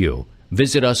help you.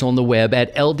 Visit us on the web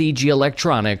at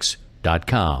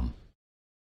ldgelectronics.com.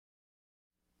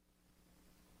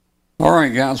 All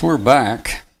right, guys, we're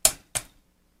back.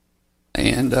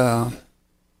 And so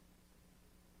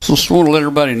just want to let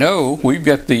everybody know we've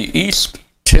got the East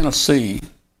Tennessee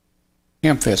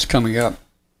Hamfest coming up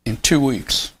in 2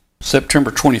 weeks. September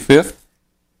 25th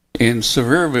in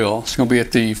Sevierville. It's going to be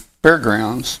at the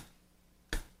fairgrounds.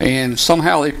 And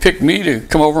somehow they picked me to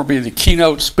come over and be the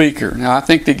keynote speaker. Now, I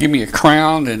think they give me a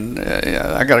crown, and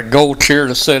I got a gold chair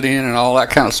to sit in and all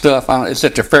that kind of stuff. It's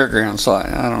at the fairgrounds, so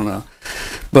I don't know.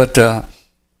 But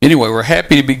anyway, we're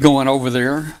happy to be going over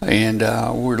there, and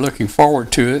we're looking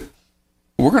forward to it.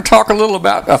 We're going to talk a little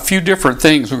about a few different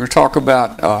things. We're going to talk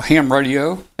about ham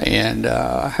radio and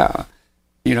how,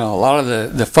 a lot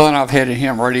of the fun I've had in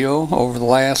ham radio over the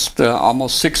last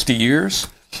almost 60 years.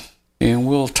 And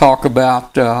we'll talk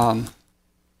about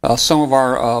some of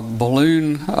our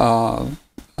balloon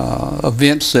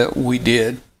events that we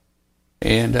did.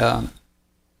 And I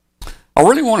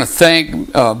really want to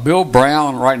thank Bill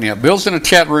Brown right now. Bill's in the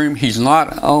chat room. He's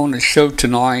not on the show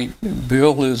tonight.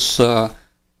 Bill is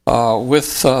with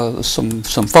some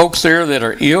folks there that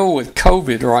are ill with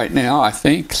COVID right now, I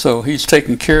think. So he's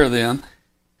taking care of them.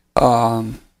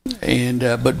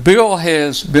 But Bill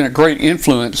has been a great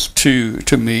influence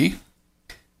to me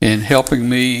in helping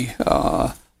me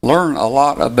learn a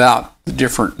lot about the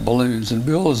different balloons. And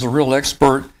Bill is a real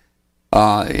expert.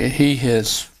 He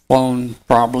has flown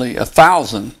probably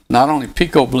 1,000, not only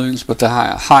Pico balloons, but the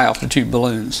high altitude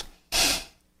balloons.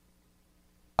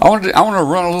 I want to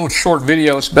run a little short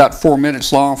video. It's about 4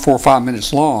 minutes long, 4 or 5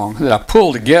 minutes long, that I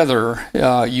pulled together.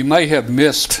 You may have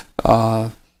missed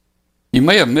you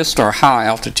may have missed our high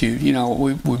altitude. You know,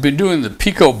 we've been doing the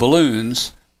Pico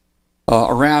balloons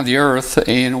around the Earth,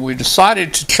 and we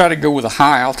decided to try to go with a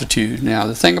high altitude. Now,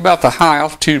 the thing about the high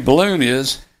altitude balloon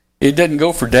is it doesn't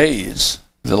go for days.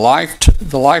 The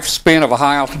lifespan of a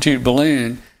high altitude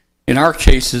balloon, in our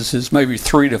cases, is maybe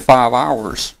 3 to 5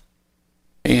 hours.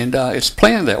 And it's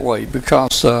planned that way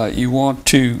because you want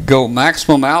to go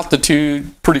maximum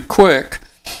altitude pretty quick,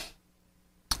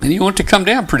 and you want to come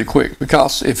down pretty quick,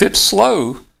 because if it's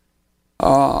slow,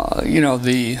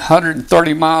 the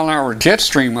 130 mile an hour jet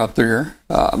stream up there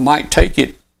might take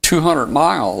it 200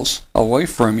 miles away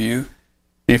from you.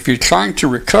 If you're trying to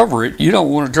recover it, you don't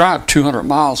want to drive 200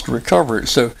 miles to recover it.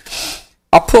 So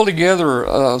I pulled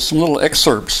together some little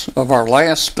excerpts of our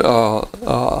last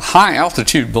high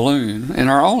altitude balloon,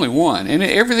 and our only one, and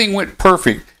everything went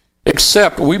perfect,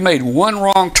 except we made one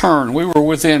wrong turn. We were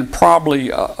within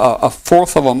probably a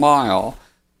fourth of a mile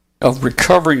of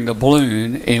recovering the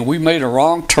balloon, and we made a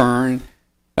wrong turn,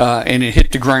 and it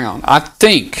hit the ground. I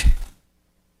think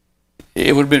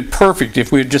it would have been perfect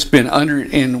if we had just been under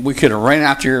it, and we could have ran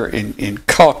out there and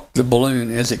caught the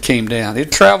balloon as it came down.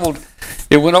 It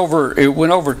went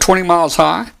over 20 miles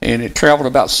high, and it traveled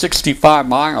about 65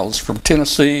 miles from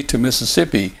Tennessee to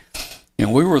Mississippi.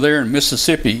 And we were there in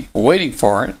Mississippi waiting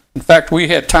for it. In fact, we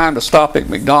had time to stop at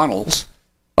McDonald's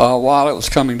while it was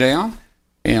coming down,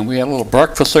 and we had a little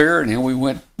breakfast there, and then we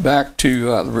went back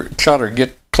to try to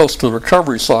get close to the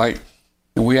recovery site,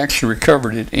 and we actually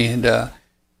recovered it. And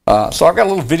so I've got a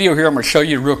little video here I'm going to show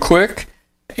you real quick,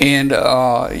 and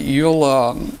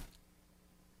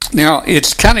now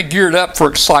it's kind of geared up for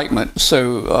excitement,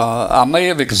 so I may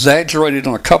have exaggerated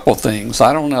on a couple of things.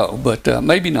 I don't know, but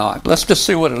maybe not. Let's just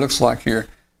see what it looks like here.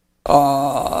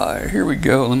 Here we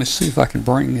go. Let me see if I can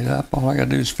bring it up. All I got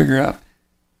to do is figure out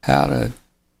how to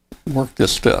work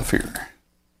this stuff here.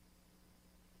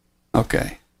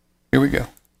 Okay, here we go.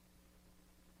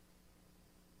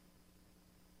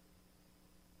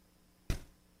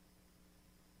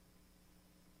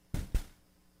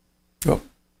 Oh,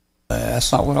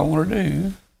 that's not what I want to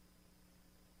do.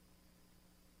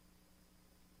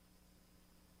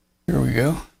 Here we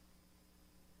go.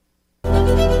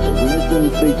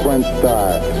 Ignition sequence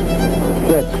start.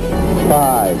 6,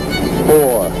 5,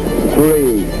 4,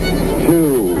 3,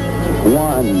 2,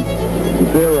 1,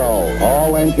 0.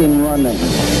 All engine running.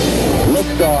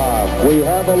 Liftoff. We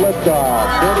have a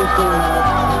liftoff. 32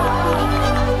 miles.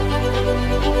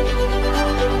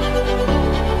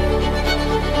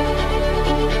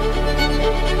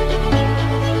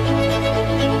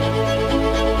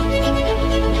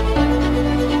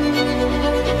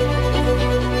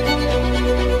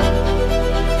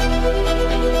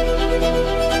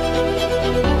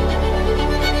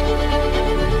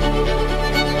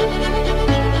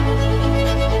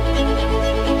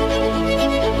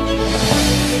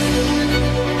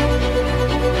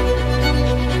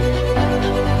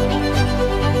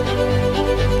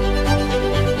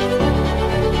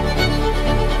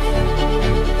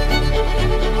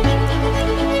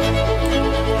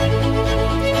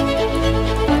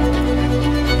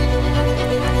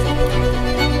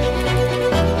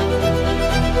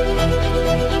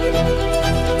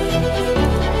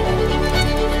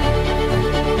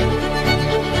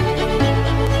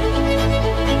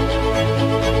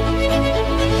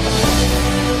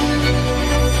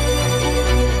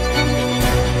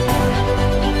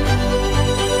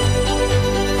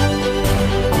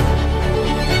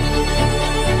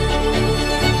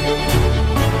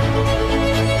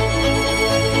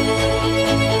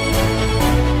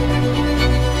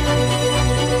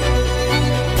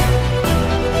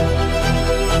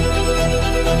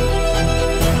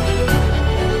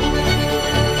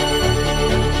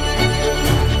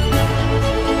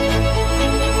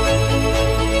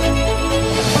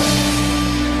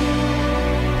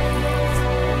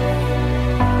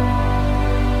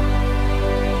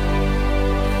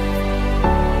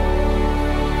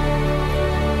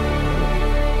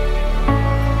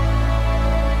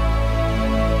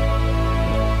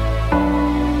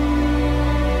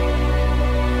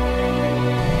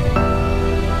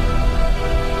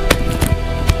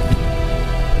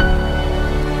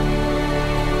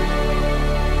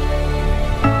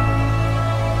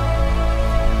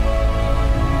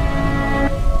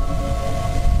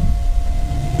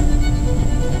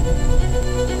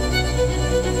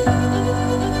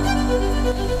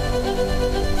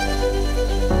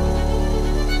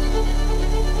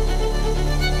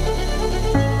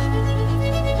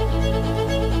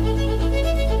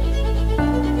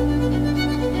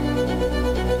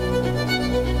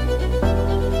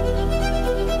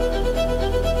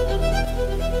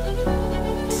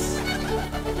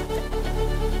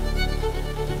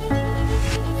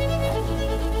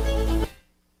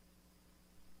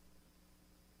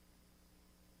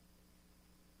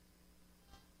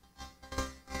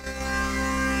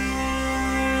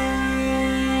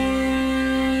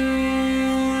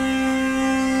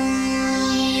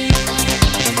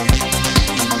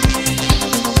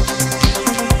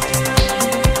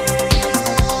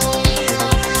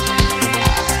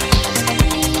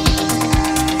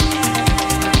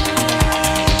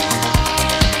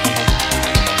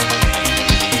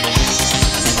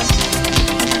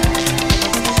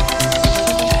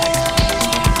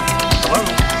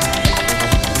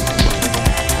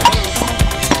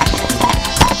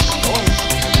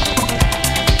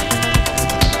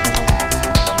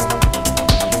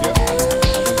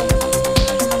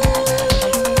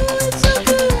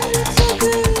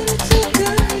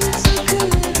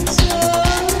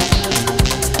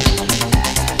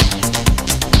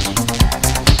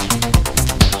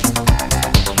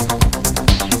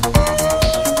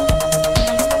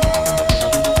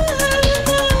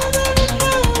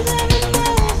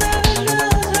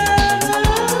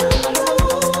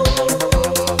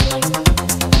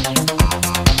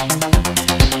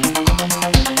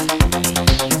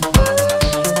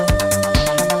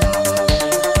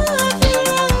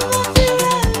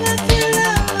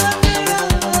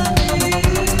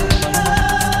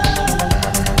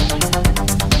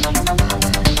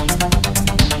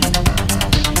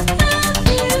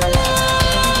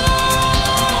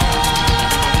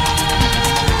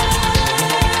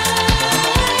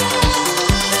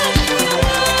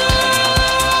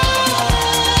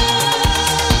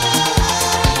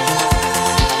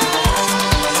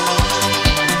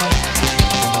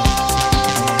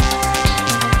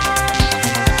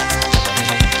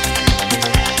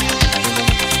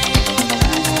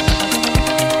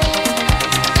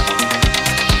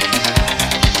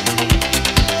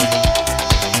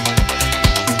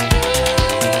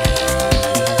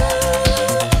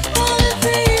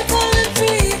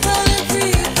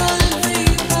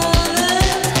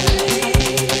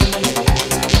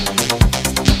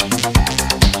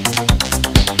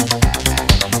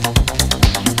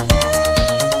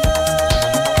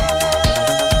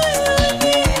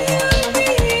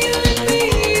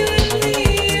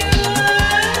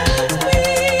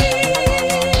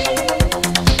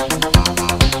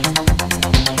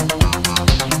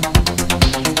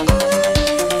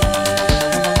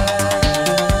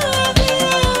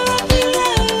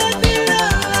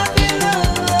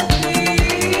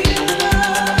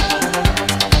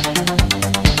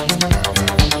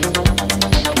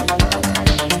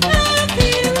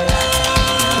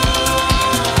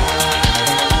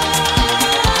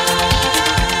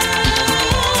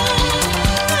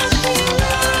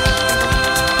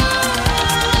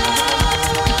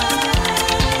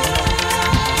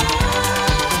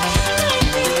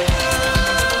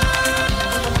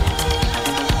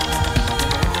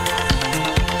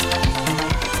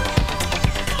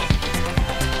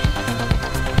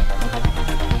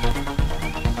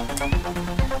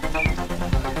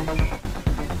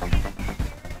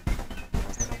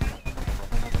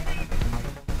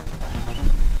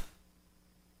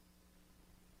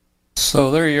 So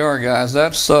there you are, guys.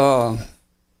 That's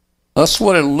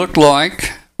what it looked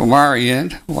like from our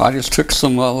end. Well, I just took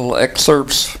some little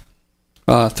excerpts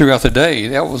throughout the day.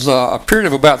 That was a period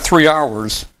of about 3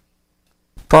 hours,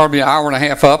 probably an hour and a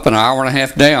half up and an hour and a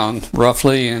half down,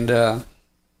 roughly, and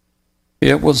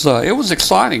it was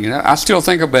exciting. I still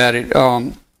think about it.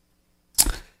 I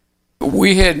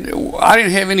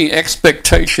didn't have any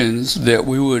expectations that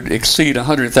we would exceed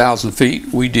 100,000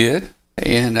 feet. We did.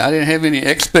 And I didn't have any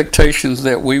expectations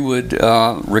that we would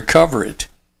recover it.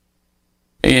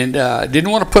 And didn't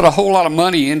want to put a whole lot of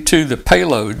money into the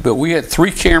payload, but we had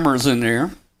 3 cameras in there.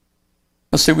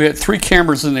 Let's see, we had 3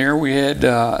 cameras in there. We had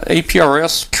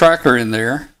APRS tracker in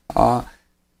there.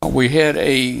 We had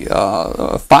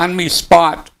a Find Me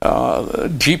Spot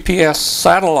GPS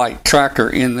satellite tracker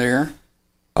in there.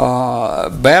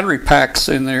 Battery packs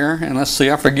in there. And let's see,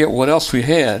 I forget what else we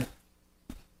had.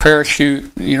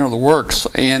 Parachute, the works.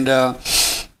 And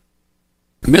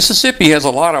Mississippi has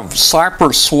a lot of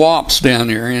cypress swamps down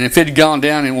there, and if it had gone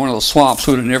down in one of the swamps,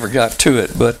 we would have never got to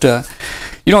it. But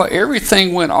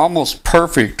everything went almost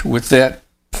perfect with that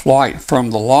flight,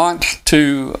 from the launch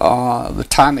to the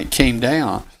time it came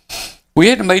down. We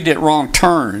hadn't made that wrong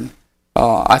turn.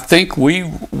 I think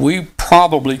we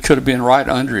probably could have been right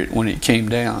under it when it came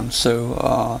down.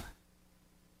 So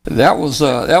that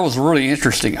was really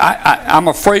interesting. I'm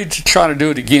afraid to try to do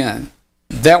it again.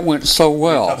 That went so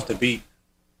well. Tough to beat.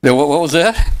 What was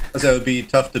that? That would be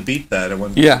tough to beat that. That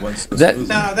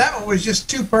one was just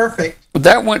too perfect.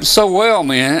 That went so well,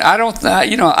 man. I don't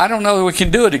know that we can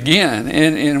do it again,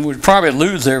 and we'd probably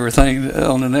lose everything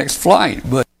on the next flight.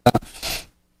 But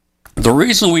the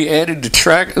reason we added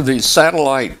the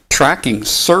satellite tracking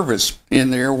service in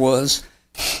there was,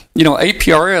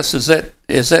 APRS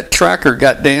as that tracker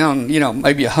got down,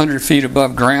 maybe 100 feet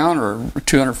above ground or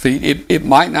 200 feet, it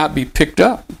might not be picked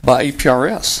up by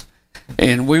APRS.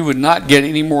 And we would not get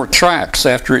any more tracks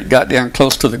after it got down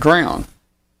close to the ground.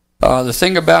 The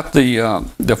thing about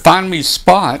the Find Me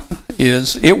Spot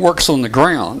is it works on the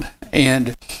ground.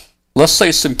 And let's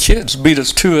say some kids beat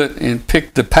us to it and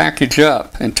picked the package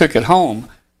up and took it home.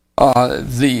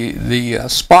 The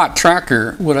spot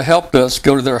tracker would have helped us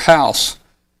go to their house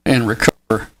and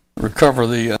recover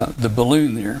the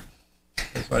balloon there.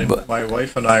 My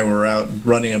wife and I were out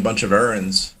running a bunch of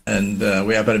errands, and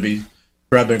we happened to be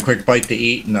grabbing a quick bite to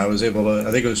eat, and I was able to,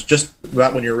 I think it was just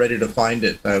about when you're ready to find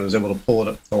it, I was able to pull it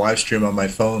up, the live stream on my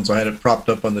phone, so I had it propped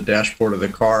up on the dashboard of the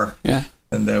car. Yeah.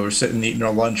 And we're sitting eating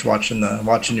our lunch, watching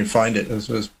you find it. It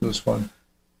was fun.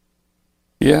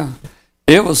 Yeah.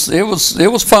 It was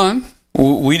fun.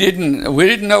 We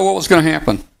didn't know what was going to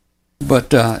happen,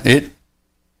 but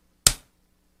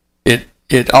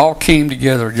it all came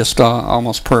together just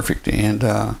almost perfect,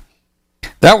 and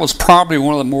that was probably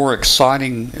one of the more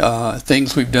exciting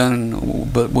things we've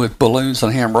done with balloons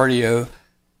and ham radio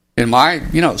in my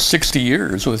 60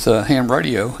 years with ham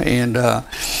radio. And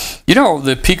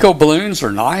the Pico balloons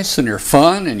are nice and they're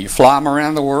fun, and you fly them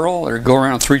around the world or go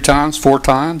around 3 times, 4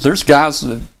 times. There's guys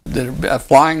that are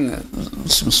flying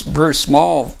some very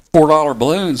small $4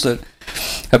 balloons that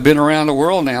have been around the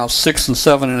world now 6 and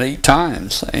 7 and 8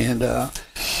 times. And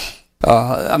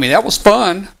that was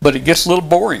fun, but it gets a little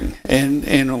boring.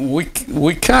 And we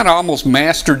kind of almost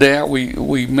mastered that.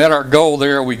 We met our goal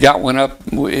there. We got one up.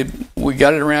 We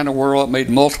got it around the world. It made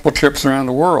multiple trips around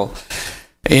the world.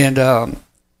 And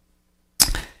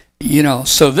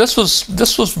so this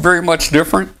was very much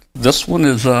different. This one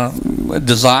is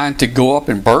designed to go up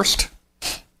and burst,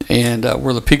 and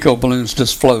where the Pico balloons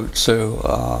just float.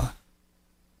 So.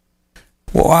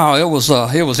 Wow, it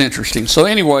was interesting. So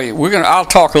anyway, I'll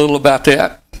talk a little about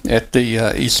that at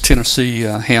the East Tennessee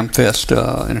Ham Fest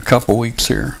in a couple of weeks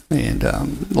here, and a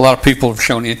lot of people have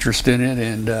shown interest in it,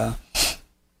 and I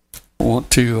want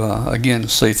to again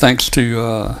say thanks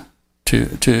to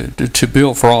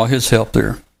Bill for all his help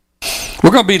there.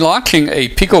 We're going to be launching a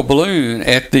Pico balloon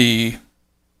at the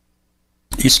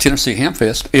East Tennessee Ham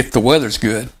Fest if the weather's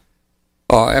good.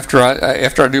 After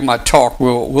I do my talk,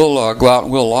 we'll go out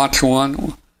and we'll launch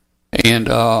one, and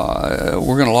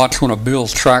we're going to launch one of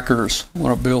Bill's trackers,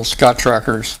 one of Bill's Sky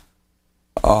trackers,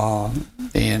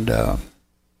 and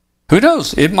who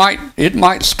knows? It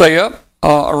might stay up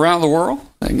around the world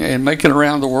and make it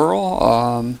around the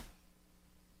world.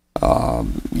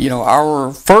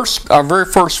 Our very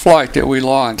first flight that we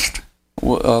launched,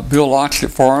 Bill launched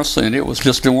it for us, and it was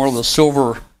just in one of the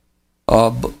silver.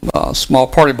 Small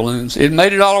party balloons. It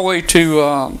made it all the way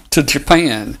to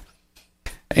Japan,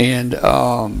 and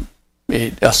a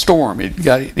storm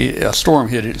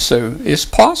hit it. So it's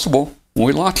possible when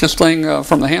we launch this thing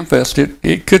from the Hamfest,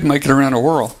 it could make it around the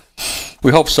world.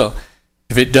 We hope so.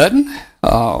 If it doesn't,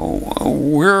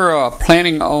 we're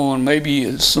planning on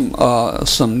maybe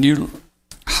some new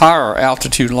higher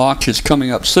altitude launches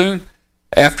coming up soon.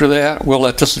 After that, we'll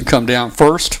let this one come down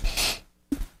first.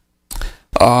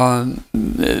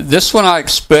 This one I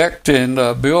expect, and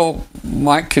Bill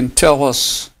Mike can tell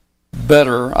us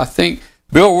better. I think,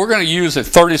 Bill, we're going to use a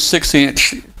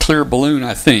 36-inch clear balloon.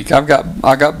 I think I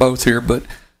got both here, but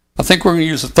I think we're going to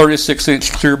use a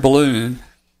 36-inch clear balloon.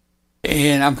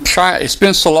 And I'm trying. It's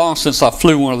been so long since I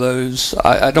flew one of those.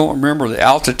 I don't remember the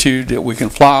altitude that we can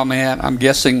fly them at. I'm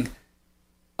guessing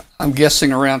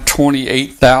around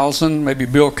 28,000. Maybe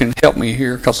Bill can help me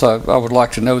here because I would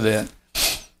like to know that.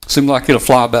 Seems like it'll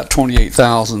fly about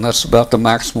 28,000. That's about the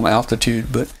maximum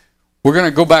altitude. But we're going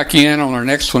to go back in on our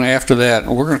next one after that,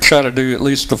 and we're going to try to do at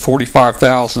least the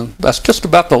 45,000. That's just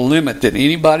about the limit that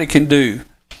anybody can do.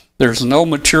 There's no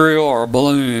material or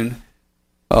balloon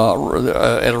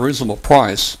at a reasonable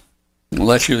price,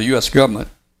 unless you're the U.S. government,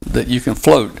 that you can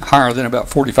float higher than about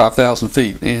 45,000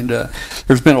 feet. And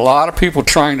there's been a lot of people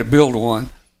trying to build one.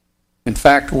 In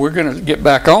fact, we're going to get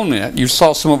back on that. You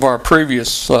saw some of our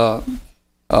previous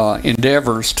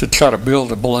endeavors to try to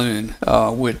build a balloon,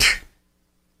 which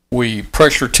we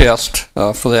pressure test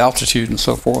for the altitude and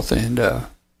so forth. And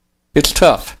it's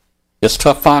tough. It's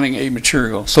tough finding a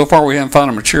material. So far, we haven't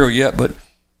found a material yet, but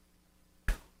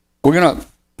we're gonna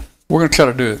try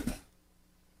to do it.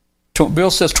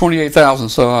 Bill says 28,000,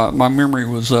 so my memory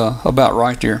was about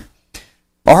right there.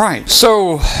 All right,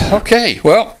 so, okay,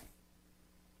 well,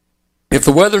 if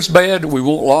the weather's bad, we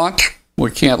won't launch.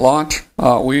 We can't launch.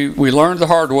 We learned the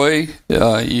hard way.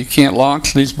 You can't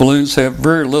launch. These balloons have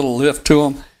very little lift to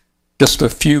them, just a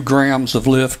few grams of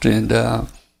lift, and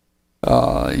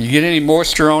you get any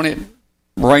moisture on it,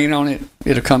 rain on it,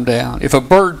 it'll come down. If a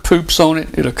bird poops on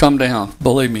it, it'll come down,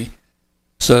 believe me.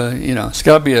 So, it's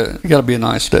got to be a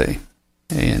nice day.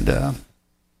 And but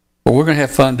we're going to have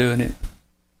fun doing it.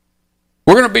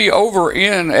 We're going to be over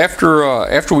in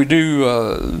after we do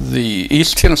the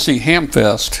East Tennessee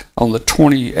Hamfest on the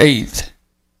 28th.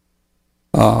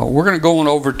 We're going to go on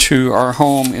over to our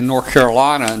home in North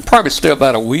Carolina and probably stay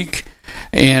about a week,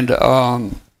 and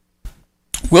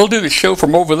we'll do the show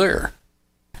from over there.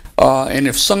 And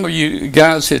if some of you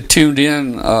guys had tuned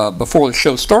in before the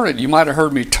show started, you might have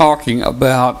heard me talking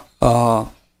about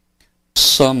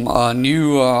some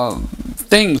new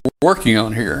things we're working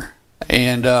on here.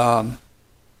 And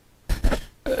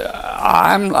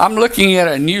I'm looking at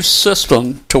a new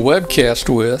system to webcast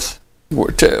with.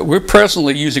 We're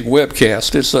presently using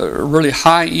Webcast. It's a really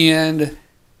high-end,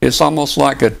 it's almost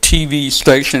like a TV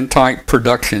station type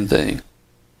production thing.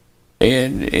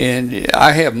 And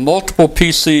I have multiple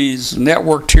PCs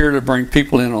networked here to bring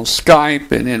people in on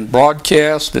Skype and in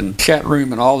broadcast and chat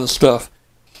room and all this stuff.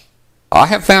 I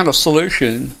have found a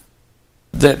solution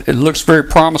that it looks very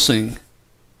promising,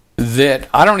 that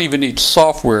I don't even need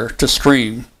software to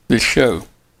stream this show.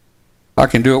 I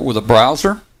can do it with a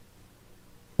browser,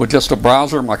 with just a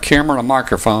browser, my camera, and a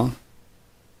microphone.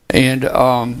 And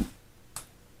I've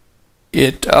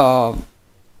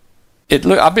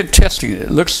been testing it.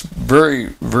 It looks very,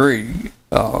 very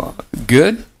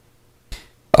good.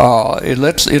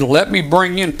 It'll let me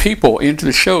bring in people into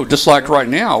the show, just like right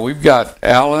now. We've got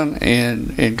Alan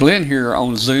and Glenn here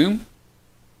on Zoom.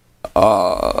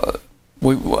 I'm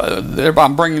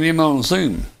bringing them on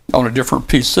Zoom on a different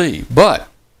PC. But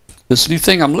this new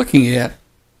thing I'm looking at,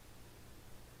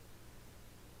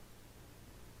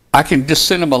 I can just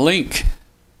send them a link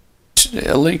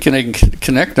and they can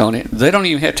connect on it. They don't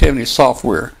even have to have any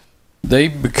software. They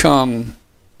become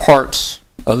parts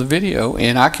of the video,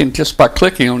 and I can, just by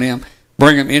clicking on them,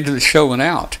 bring them into the show and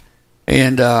out.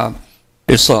 And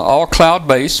it's all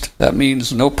cloud-based. That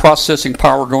means no processing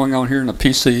power going on here in the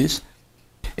PCs.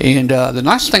 And the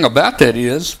nice thing about that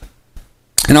is,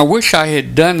 and I wish I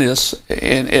had done this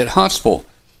at Huntsville,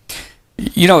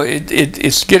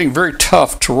 it's getting very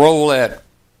tough to roll that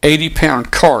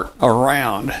 80-pound cart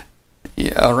around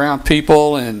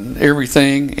people and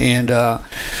everything. And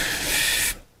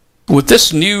with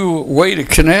this new way to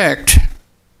connect,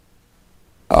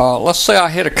 let's say I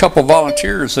had a couple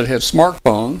volunteers that had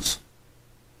smartphones.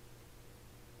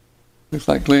 Looks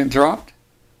like Glenn dropped.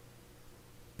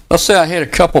 Let's say I had a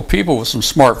couple people with some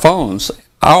smartphones.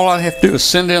 All I have to do is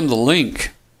send them the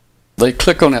link. They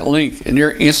click on that link and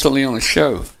they're instantly on the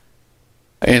show.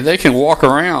 And they can walk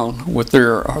around with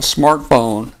their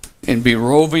smartphone and be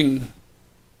roving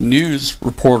news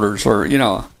reporters, or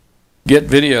get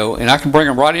video, and I can bring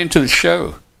them right into the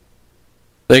show.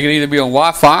 They can either be on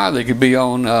Wi-Fi, they could be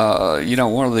on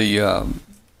one of the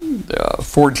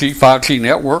 4G, 5G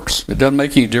networks. It doesn't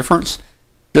make any difference.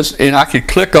 and I could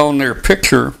click on their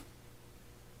picture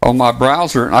on my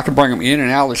browser, and I could bring them in and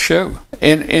out of the show,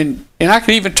 and I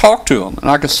could even talk to them, and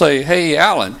I could say, "Hey,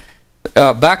 Alan,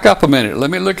 back up a minute. Let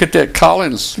me look at that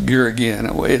Collins gear again."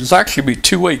 It's actually be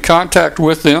two-way contact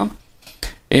with them,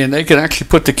 and they could actually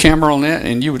put the camera on that,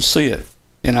 and you would see it.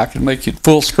 And I could make it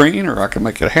full screen, or I could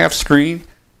make it half screen,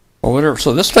 or whatever.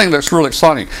 So this thing looks really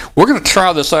exciting. We're going to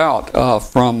try this out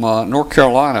from North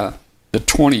Carolina the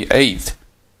 28th.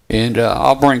 And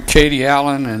I'll bring Katie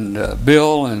Allen and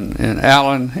Bill and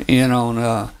Alan in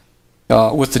on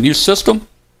with the new system,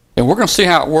 and we're going to see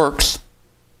how it works.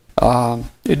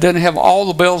 It doesn't have all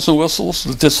the bells and whistles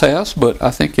that this has, but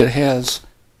I think it has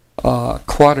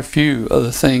quite a few of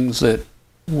the things that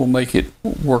will make it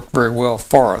work very well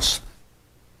for us.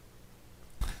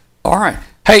 All right.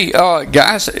 Hey,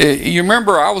 guys, you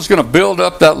remember I was going to build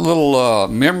up that little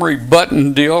memory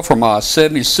button deal for my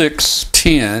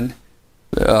 7610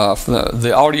 for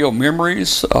the audio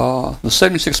memories. The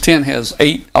 7610 has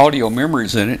 8 audio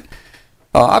memories in it.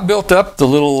 I built up the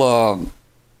little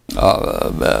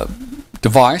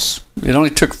device. It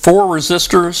only took 4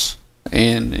 resistors,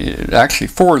 and actually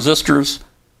 4 resistors,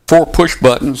 4 push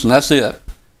buttons, and that's it.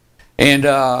 And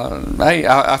hey,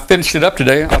 I finished it up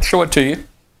today. I'll show it to you.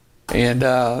 And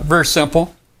very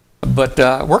simple, but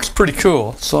works pretty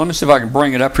cool. So let me see if I can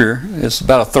bring it up here. It's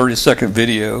about a 30-second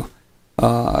video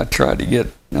I tried to get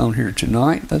on here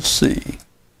tonight. Let's see.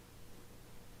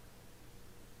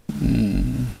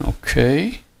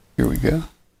 Okay, here we go.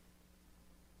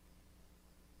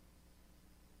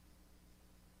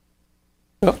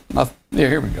 Oh, yeah,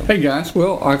 here we go. Hey guys,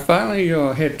 well, I finally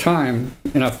had time,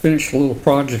 and I finished a little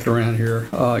project around here.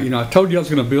 I told you I was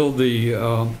going to build the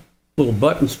little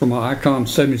buttons for my ICOM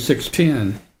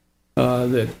 7610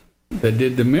 that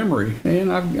did the memory,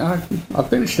 and I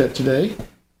finished that today,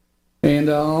 and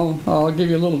I'll give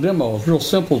you a little demo. It's real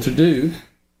simple to do.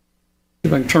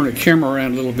 If I can turn the camera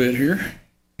around a little bit here.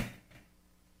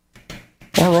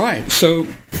 All right, so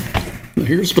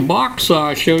here's the box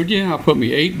I showed you. I put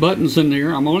me 8 buttons in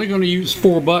there. I'm only going to use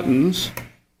 4 buttons.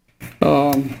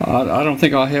 I don't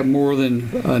think I'll have more than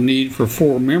a need for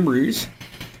 4 memories.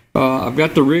 I've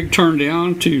got the rig turned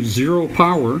down to 0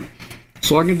 power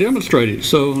so I can demonstrate it.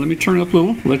 So let me turn it up a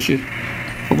little.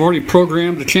 I've already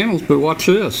programmed the channels, but watch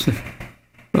this.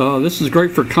 This is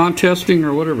great for contesting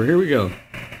or whatever. Here we go.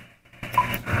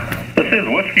 This is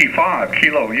Whiskey 5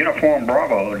 Kilo Uniform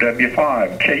Bravo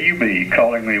W5 KUB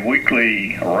calling the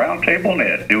weekly Roundtable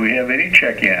Net. Do we have any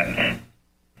check-ins?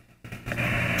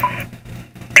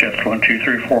 Test 1 2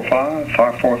 3 4 5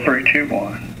 5 4 3 2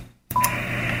 1.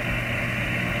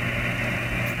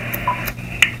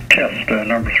 Test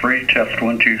number 3, test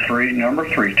 1 2 3, number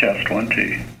 3, test 1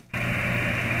 2.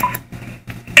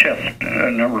 Test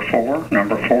number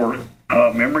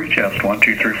 4, memory test 1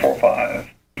 2 3 4 5.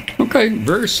 Okay,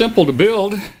 very simple to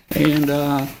build, and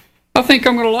I think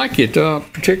I'm going to like it,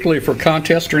 particularly for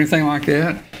contests or anything like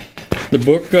that. The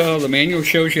book, the manual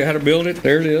shows you how to build it.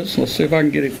 There it is. Let's see if I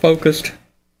can get it focused.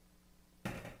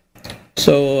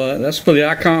 So that's for the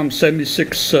ICOM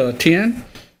 7610.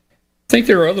 I think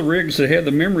there are other rigs that have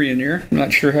the memory in there. I'm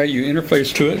not sure how you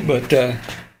interface to it, but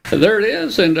there it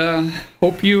is, and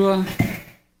hope you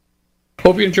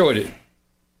enjoyed it.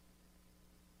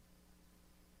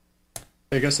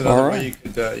 I guess another way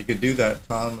you could do that,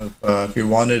 Tom, if you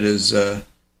wanted, is you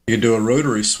could do a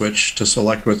rotary switch to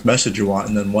select what message you want,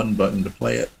 and then 1 button to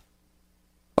play it.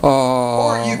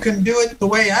 Or you can do it the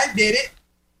way I did it.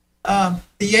 The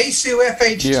Yaesu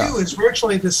FH2 is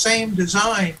virtually the same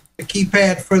design, the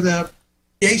keypad for the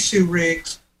Yaesu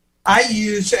rigs. I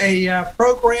use a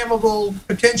programmable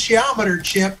potentiometer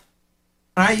chip.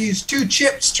 I use 2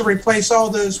 chips to replace all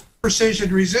those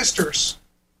precision resistors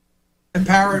and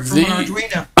power it from an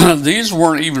Arduino. These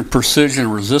weren't even precision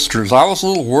resistors. I was a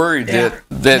little worried that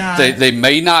they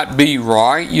may not be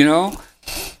right,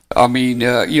 I mean,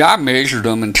 I measured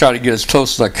them and tried to get as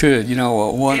close as I could. The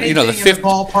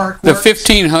ballpark the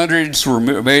 1500s were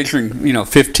measuring,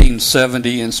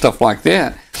 1570 and stuff like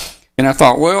that. And I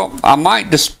thought, well, I might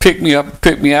just pick me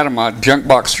out of my junk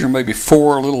box here, maybe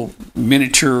 4 little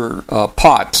miniature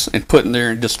pots and put in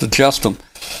there and just adjust them.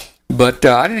 But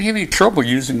I didn't have any trouble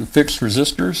using the fixed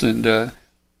resistors, and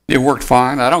it worked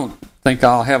fine. I don't think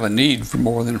I'll have a need for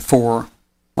more than 4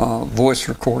 voice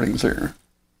recordings there.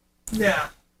 Yeah.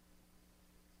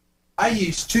 I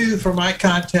use 2 for my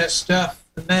contest stuff,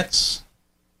 and that's,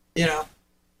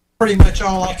 pretty much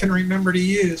all I can remember to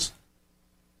use.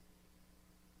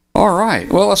 All right.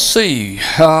 Well, let's see.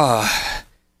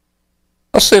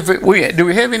 Let's see if do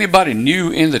we have anybody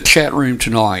new in the chat room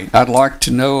tonight? I'd like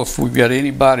to know if we've got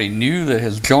anybody new that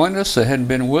has joined us that hadn't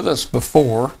been with us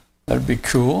before. That'd be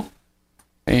cool.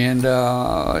 And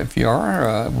if you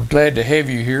are, we're glad to have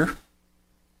you here.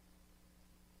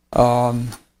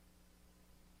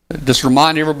 Just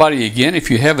remind everybody again,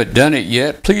 if you haven't done it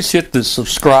yet, please hit the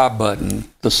subscribe button.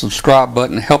 The subscribe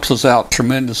button helps us out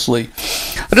tremendously.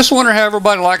 I just wonder how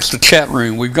everybody likes the chat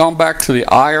room. We've gone back to the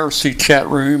IRC chat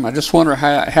room. I just wonder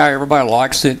how everybody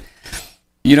likes it.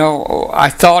 You know, I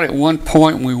thought at one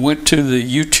point when we went to the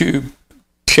YouTube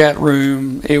chat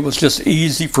room, it was just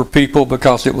easy for people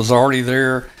because it was already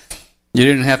there. You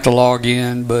didn't have to log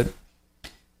in, but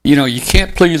you know, you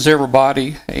can't please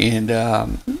everybody, and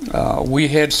we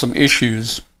had some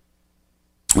issues.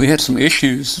 We had some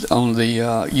issues on the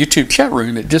YouTube chat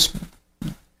room. It just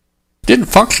didn't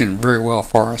function very well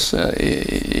for us.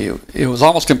 It was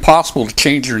almost impossible to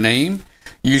change your name,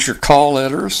 use your call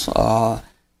letters.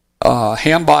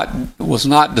 Hambot was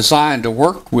not designed to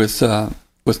work with the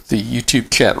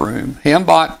YouTube chat room.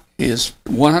 Hambot is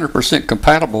 100%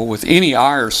 compatible with any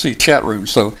IRC chat room.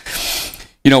 So,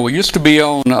 you know, we used to be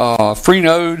on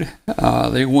Freenode.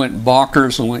 They went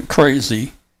bonkers and went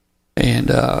crazy. And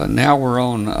now we're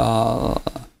on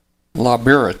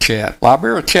Libera Chat.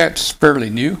 Libera Chat's fairly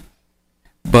new,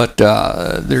 but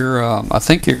I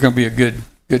think they're going to be a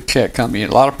good chat company.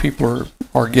 A lot of people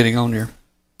are getting on there.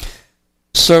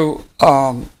 So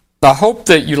I hope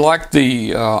that you like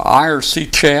the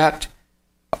IRC chat.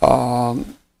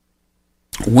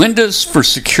 Windows, for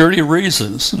security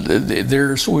reasons,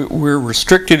 we're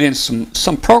restricted in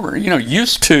some program. You know,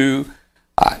 used to,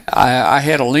 I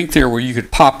had a link there where you could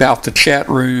pop out the chat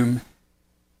room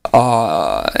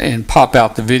and pop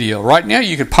out the video. Right now,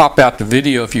 you could pop out the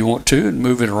video if you want to and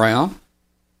move it around.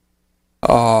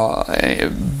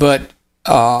 But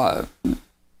the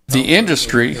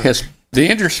industry has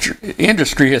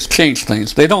changed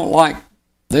things. They don't like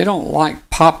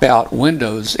pop out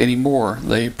windows anymore.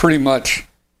 They pretty much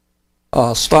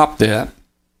stopped that.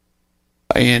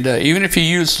 And even if you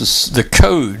use the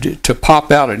code to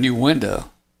pop out a new window,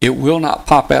 it will not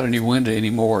pop out a new window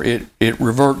anymore. It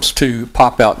reverts to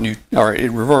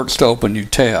it reverts to open new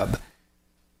tab.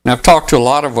 And I've talked to a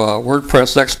lot of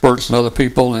WordPress experts and other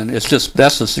people, and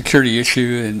that's a security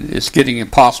issue, and it's getting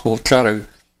impossible to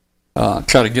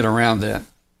try to get around that.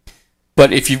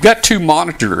 But if you've got two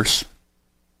monitors,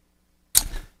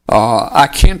 I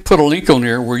can put a link on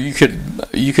there where you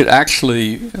could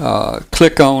actually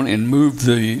click on and move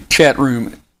the chat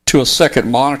room to a second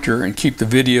monitor and keep the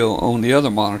video on the other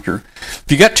monitor. If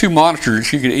you got two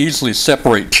monitors, you can easily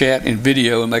separate chat and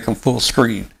video and make them full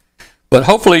screen. But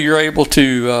hopefully you're able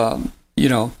to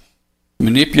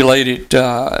manipulate it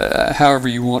however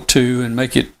you want to and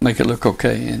make it look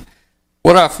okay. And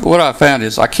what I found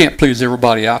is I can't please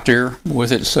everybody out there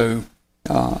with it. So,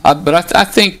 I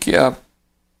think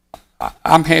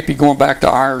I'm happy going back to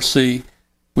IRC.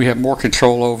 We have more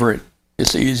control over it.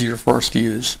 It's easier for us to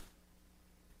use.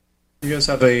 Do you guys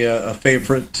have a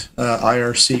favorite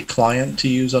IRC client to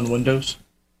use on Windows?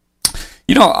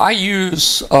 You know, I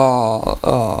use, and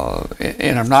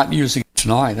I'm not using it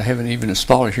tonight. I haven't even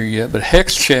installed it here yet, but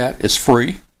HexChat is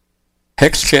free.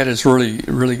 HexChat is really,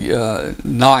 really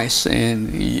nice,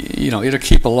 and you know, it'll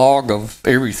keep a log of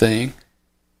everything.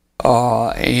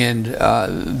 And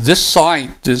this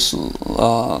site, this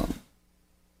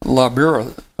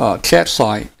Libera chat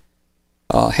site,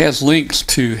 has links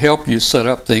to help you set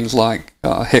up things like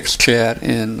HexChat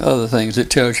and other things. It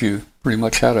tells you pretty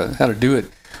much how to do it.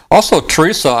 Also,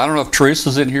 Teresa, I don't know if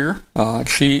Teresa's in here.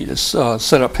 She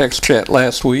set up HexChat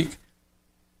last week.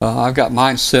 I've got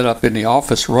mine set up in the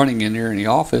office, running in there in the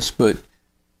office, but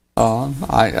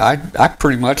I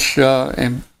pretty much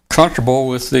am comfortable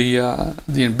with the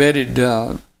embedded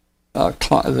the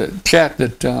chat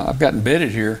that I've got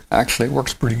embedded here. Actually, it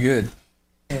works pretty good.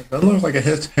 It doesn't look like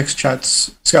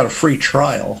HexChat's got a free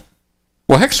trial.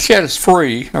 Well, HexChat is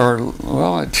free,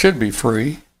 it should be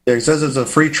free. Yeah, it says it's a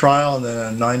free trial and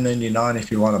then a $9.99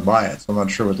 if you want to buy it. So I'm not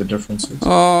sure what the difference is.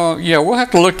 Yeah, we'll have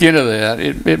to look into that.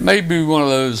 It may be one of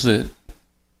those that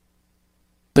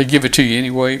they give it to you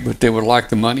anyway, but they would like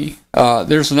the money.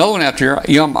 There's another one out there.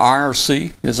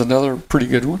 IRC is another pretty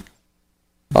good one.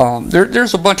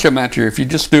 There's a bunch of them out there. If you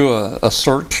just do a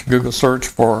search, Google search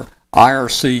for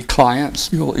IRC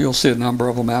clients, you'll see a number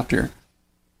of them out there.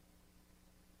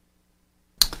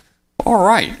 All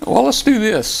right. Well, let's do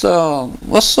this.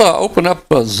 Let's open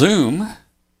up Zoom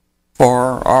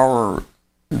for our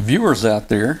viewers out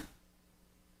there.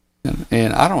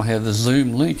 And I don't have the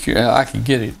Zoom link here. I can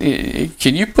get it.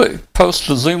 Can you post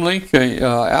the Zoom link,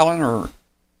 Alan, or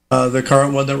The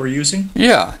current one that we're using?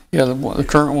 Yeah, the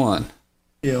current one.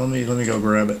 Yeah, let me go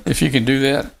grab it. If you can do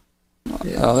that,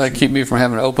 that'd keep me from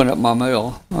having to open up my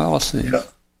mail. Well, let's see.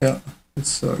 Yeah.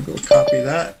 Let's go copy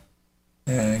that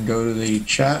and go to the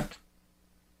chat.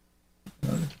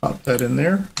 Pop that in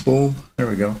there. Boom. There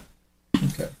we go.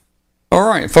 Okay. All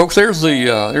right, folks. There's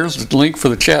the link for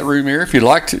the chat room here. If you'd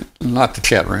like to, not the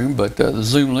chat room, but the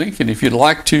Zoom link. And if you'd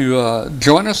like to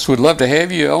join us, we'd love to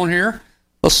have you on here.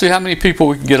 Let's see how many people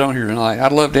we can get on here tonight.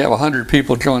 I'd love to have 100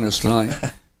 people join us tonight.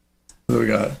 So we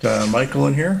got Michael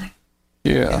in here.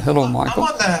 Yeah. Hello, Michael.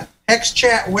 I'm on the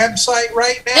XChat website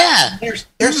right now. Yeah.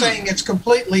 They're saying it's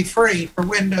completely free for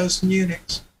Windows and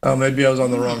Unix. Oh, maybe I was on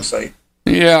the wrong site.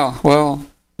 Yeah. Well,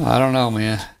 I don't know,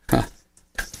 man.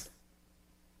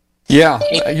 Yeah,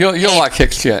 you'll like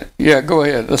XChat. Yeah, go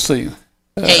ahead. Let's see.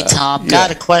 Hey, Tom,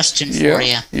 got a question for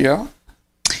you. Yeah.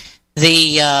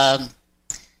 The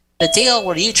deal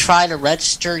where you try to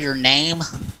register your name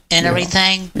and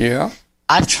everything. Yeah.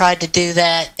 I've tried to do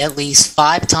that at least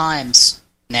 5 times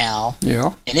now.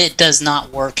 Yeah. And it does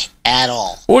not work at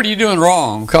all. What are you doing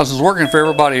wrong? Because it's working for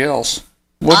everybody else.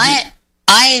 I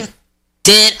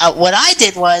did. What I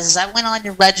did was I went on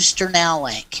your Register Now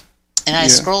link. And I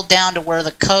scrolled down to where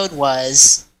the code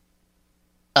was,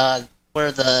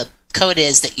 where the code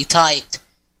is that you typed.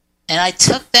 And I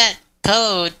took that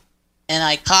code and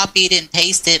I copied and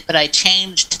pasted it, but I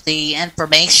changed the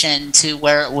information to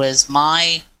where it was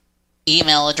my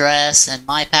email address and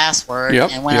my password.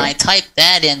 And when I typed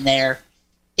that in there,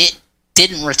 it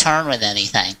didn't return with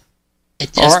anything.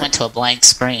 It just went to a blank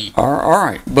screen. All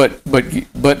right. But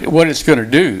what it's going to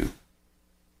do,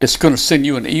 it's going to send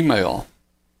you an email.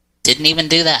 Didn't even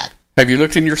do that. Have you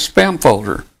looked in your spam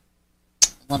folder?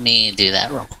 Let me do that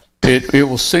real quick. It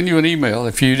will send you an email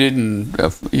if you didn't,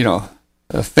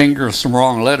 finger some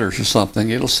wrong letters or something.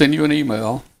 It'll send you an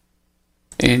email,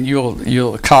 and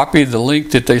you'll copy the link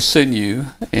that they send you,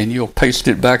 and you'll paste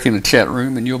it back in the chat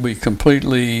room, and you'll be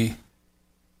completely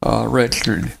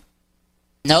registered.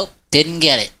 Nope, didn't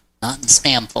get it. Not in the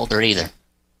spam folder either.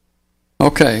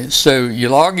 Okay, so you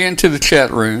log into the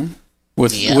chat room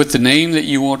with the name that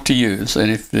you want to use,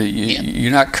 and if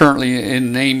you're not currently in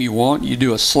the name you want, you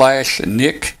do a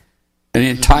 /Nick, and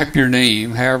then type your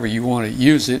name however you want to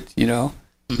use it. Your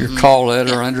call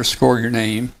letter underscore your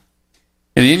name,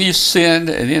 and then you send.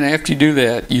 And then after you do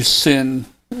that, you send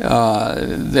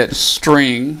that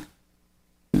string.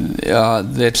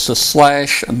 That's a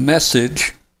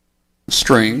 /message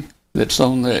string that's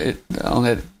on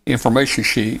that information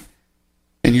sheet.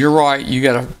 And you're right. You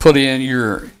got to put in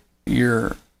your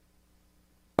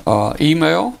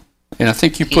email, and I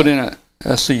think you put in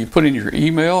you put in your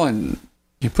email and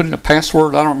you put in a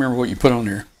password. I don't remember what you put on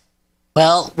there.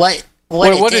 Well, what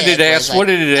did it ask? What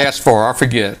did it ask for? I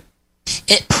forget.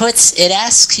 It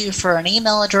asks you for an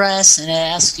email address and it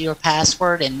asks you your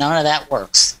password, and none of that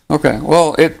works. Okay,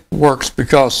 well, it works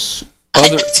because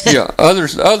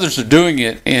others are doing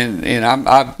it, and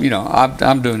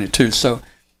I'm doing it too. So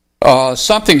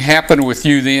something happened with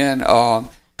you then.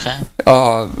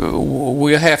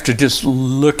 We'll have to just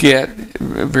look at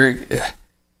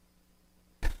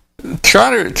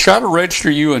try to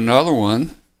register you another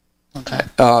one. Okay.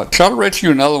 Try to register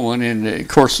you another one, and of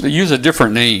course use a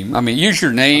different name. I mean, use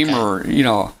your name or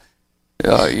your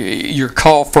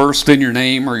call first, then your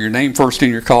name, or your name first,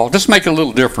 then your call. Just make it a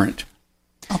little different.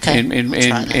 Okay.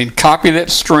 And copy that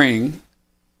string,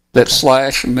 that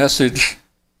 /message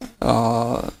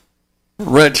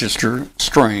register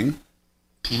string.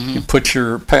 You put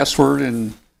your password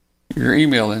and your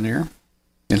email in there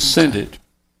and send it.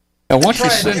 Now, once you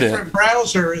send a different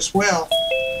browser as well.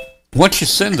 Once you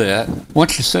send that,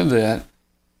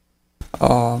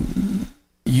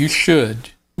 you should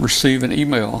receive an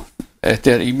email at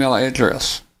that email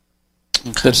address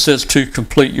that says to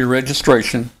complete your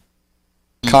registration.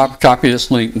 Copy this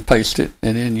link and paste it,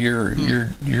 and then you're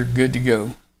good to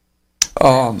go.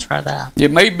 Try that.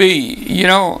 It may be,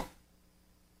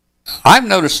 I've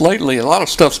noticed lately a lot of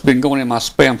stuff's been going in my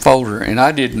spam folder, and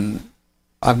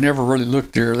I've never really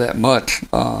looked there that much.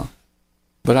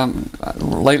 But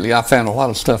lately I found a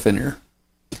lot of stuff in here.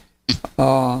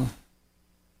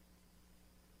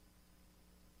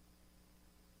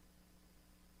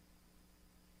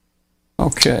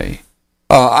 Okay.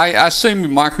 I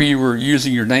assume, Michael, you were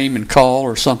using your name and call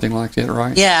or something like that,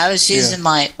 right? Yeah, I was using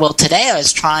today I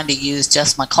was trying to use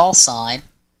just my call sign,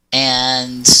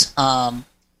 and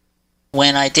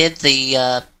when I did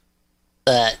the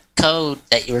code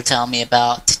that you were telling me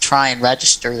about to try and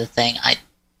register the thing,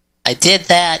 I did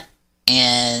that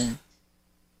and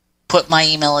put my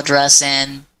email address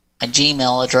in, my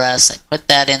Gmail address, I put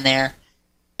that in there,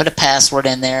 put a password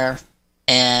in there,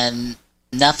 and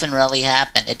nothing really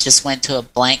happened. It just went to a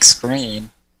blank screen.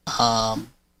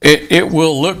 It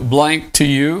will look blank to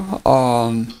you.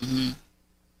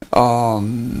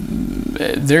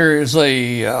 There is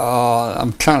a.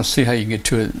 I'm trying to see how you get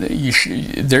to it.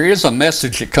 There is a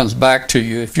message that comes back to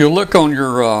you. If you look on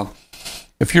your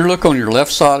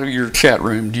left side of your chat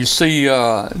room, do you see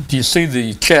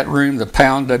the chat room, the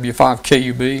pound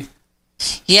W5KUB?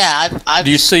 Yeah, I've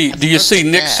do you see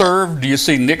Nick Serve? Do you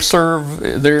see Nick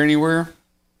Serve there anywhere?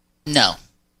 No.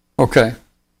 Okay.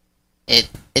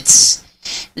 It's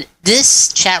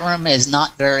this chat room is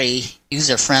not very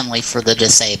user friendly for the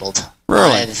disabled.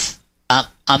 Really?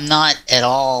 I'm not at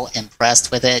all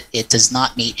impressed with it. It does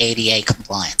not meet ADA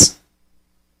compliance.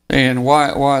 And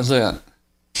why is that?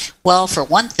 Well, for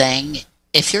one thing,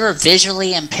 if you're a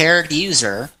visually impaired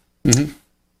user,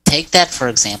 take that for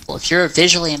example. If you're a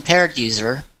visually impaired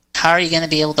user, how are you going to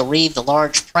be able to read the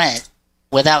large print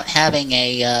without having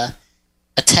a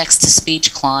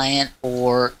text-to-speech client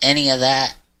or any of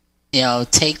that? You know,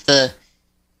 take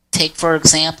for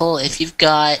example, if you've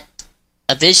got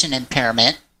a vision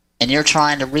impairment and you're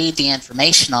trying to read the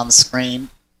information on the screen,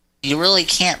 you really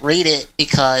can't read it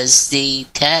because the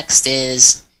text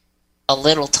is a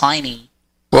little tiny.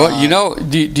 Well, do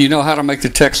you know how to make the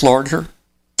text larger?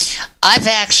 I've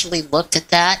actually looked at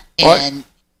that, and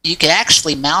you can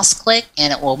actually mouse click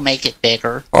and it will make it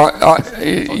bigger.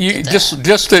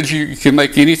 Just as you can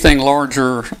make anything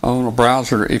larger on a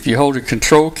browser, if you hold the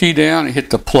control key down and hit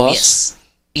the plus,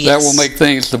 that will make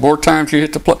things. The more times you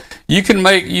hit the plus, you can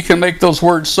make those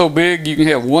words so big you can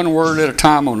have one word at a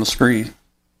time on the screen.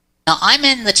 Now I'm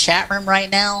in the chat room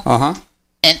right now.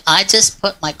 And I just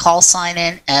put my call sign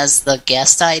in as the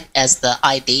guest as the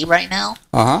ID right now.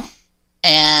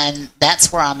 And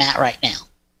that's where I'm at right now.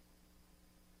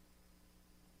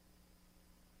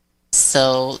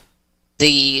 So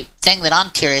the thing that I'm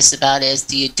curious about is,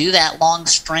 do you do that long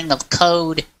string of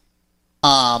code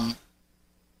after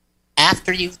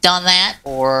you've done that,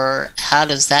 or how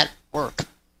does that work?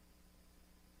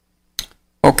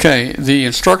 Okay, the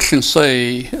instructions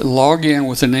say log in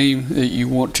with the name that you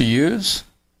want to use.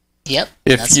 Yep.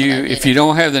 If you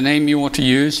don't have the name you want to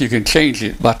use, you can change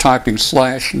it by typing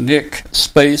 /Nick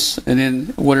space and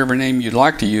then whatever name you'd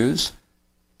like to use.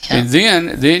 Okay. And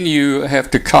then you have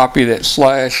to copy that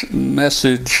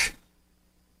 /message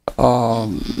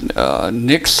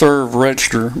Nick Serve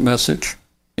register message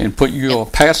and put your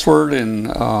password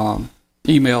and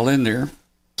email in there.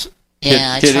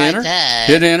 Yeah, hit I tried enter, that.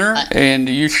 Hit enter, and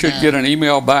you should get an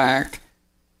email back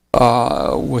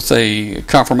with a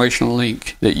confirmation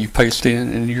link that you paste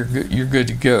in, and you're good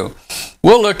to go.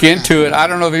 We'll look into it. I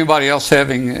don't know if anybody else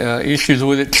having issues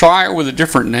with it. Try it with a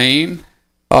different name.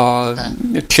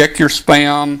 Check your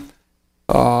spam.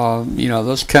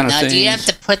 Those kind of things. Do you have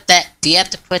to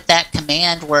put that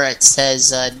command where it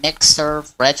says Nick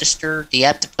Serve register? Do you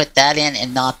have to put that in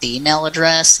and not the email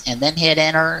address, and then hit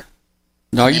enter?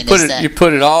 No, you put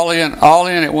it all in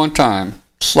at one time.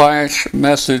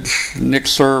 /message Nick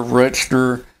Serve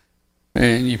register,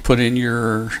 and you put in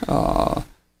your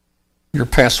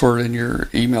password and your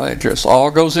email address. All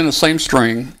goes in the same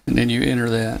string, and then you enter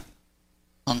that.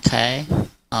 Okay.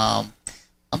 Let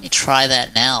me try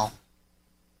that now.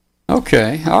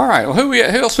 Okay. All right. Well, who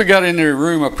else we got in the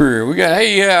room up here? We got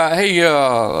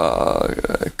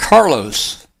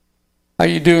Carlos. How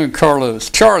you doing, Carlos?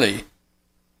 Charlie.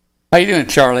 How you doing,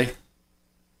 Charlie?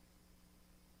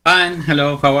 Fine.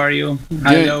 Hello. How are you?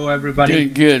 Hello, everybody.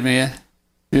 Doing good, man.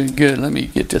 Doing good. Let me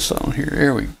get this on here.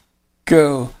 There we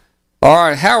go. All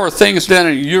right. How are things down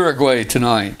in Uruguay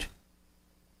tonight?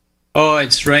 Oh,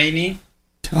 it's rainy.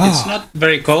 Oh. It's not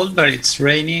very cold, but it's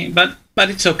rainy. But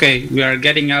it's okay. We are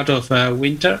getting out of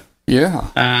winter.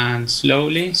 Yeah. And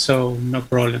slowly, so no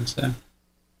problems there.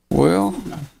 Well,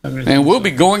 and we'll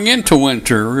be going into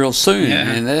winter real soon,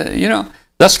 and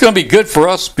that's going to be good for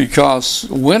us because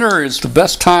winter is the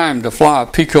best time to fly a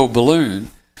Pico balloon.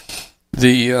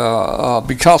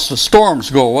 Because the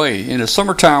storms go away. In the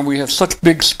summertime, we have such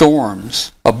big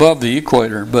storms above the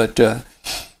equator, but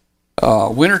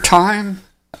wintertime,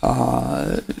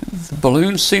 the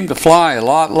balloons seem to fly a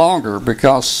lot longer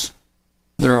because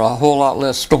there are a whole lot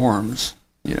less storms.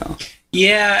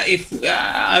 Yeah,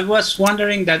 I was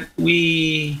wondering that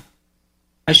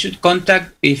I should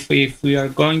contact if we are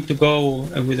going to go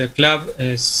with the club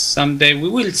someday. We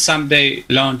will someday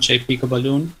launch a Pico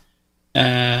balloon,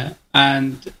 and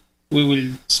we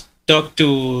will talk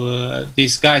to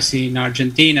these guys in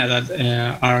Argentina that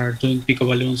are doing Pico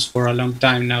balloons for a long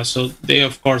time now. So they,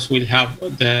 of course, will have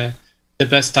the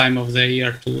best time of the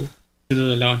year to do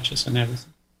the launches and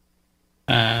everything.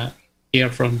 here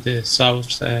from the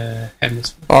South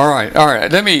Hemisphere. All right.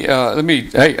 Let me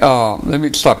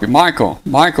stop you, Michael.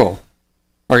 Michael,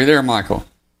 are you there, Michael?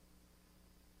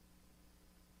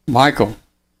 Michael.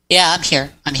 Yeah, I'm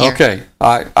here. Okay.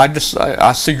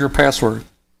 I see your password.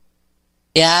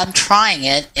 Yeah, I'm trying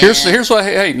it. Here's what.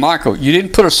 Hey, Michael, you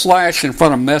didn't put a slash in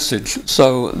front of message,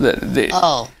 so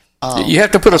you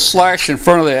have to put a slash in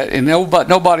front of that, and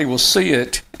nobody will see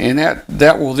it, and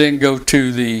that will then go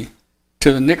to the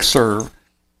NixServe.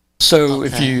 So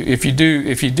okay. if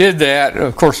you did that,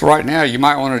 of course, right now you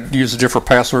might want to use a different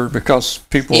password because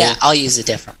people. Yeah, I'll use a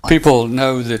different one. People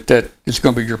know that is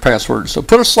going to be your password. So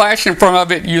put a slash in front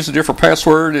of it, use a different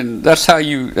password, and that's how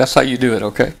you do it.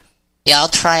 Okay. Yeah, I'll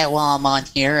try it while I'm on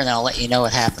here, and I'll let you know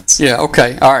what happens. Yeah.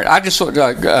 Okay. All right. I just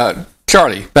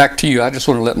Charlie, back to you. I just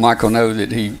want to let Michael know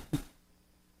that he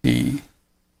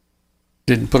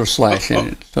didn't put a slash in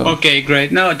it. So. Okay,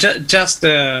 great. No, just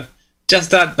that.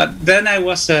 But then I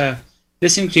was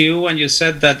listening to you when you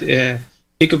said that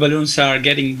Pico balloons are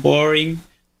getting boring.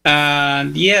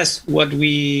 And yes, what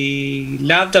we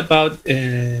loved about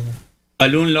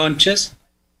balloon launches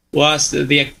was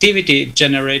the activity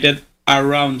generated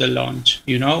around the launch.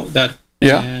 You know that.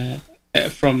 Yeah.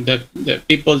 From the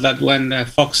people that went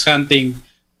fox hunting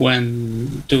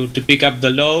when to pick up the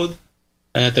load,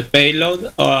 the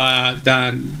payload, or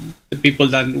then the people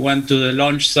that went to the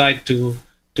launch site to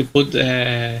put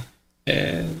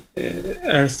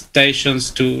Earth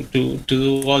stations to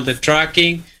do all the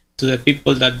tracking, to the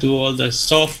people that do all the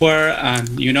software,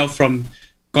 and from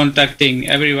contacting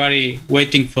everybody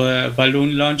waiting for a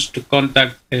balloon launch to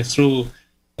contact through.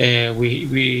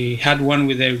 We had one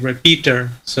with a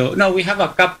repeater. So no, we have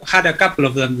had a couple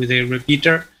of them with a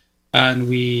repeater, and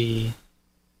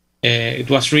it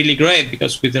was really great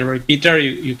because with the repeater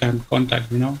you can contact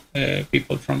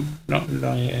people from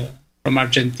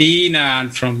Argentina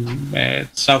and from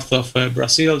south of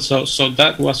Brazil. So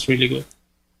that was really good.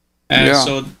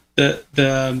 So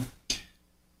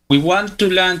we want to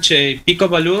launch a Pico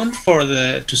balloon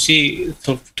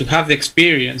to have the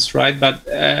experience, right? But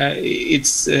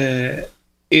it's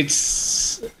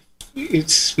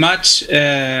much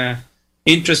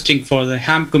interesting for the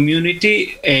ham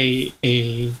community a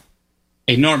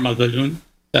normal balloon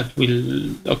that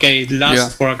will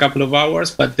last for a couple of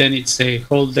hours, but then it's a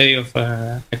whole day of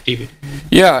activity.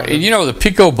 Yeah, and the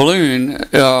Pico balloon,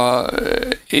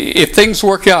 if things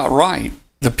work out right,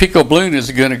 the Pico balloon is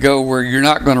going to go where you're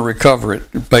not going to recover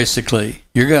it. Basically,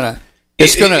 you're going to.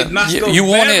 It must go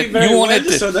very well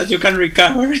so that you can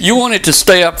recover. You want it to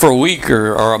stay up for a week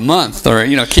or a month, or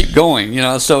keep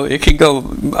going. So it can go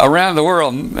around the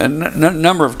world a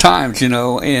number of times.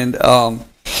 And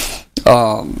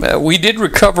we did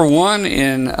recover one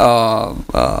in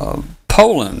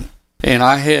Poland, and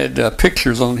I had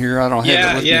pictures on here. I don't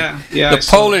have it with me. The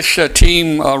Polish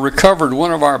team recovered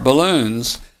one of our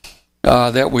balloons.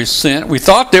 That we sent. We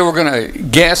thought they were going to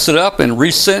gas it up and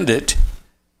resend it,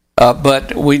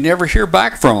 but we never hear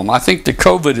back from them. I think the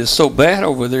COVID is so bad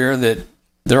over there that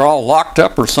they're all locked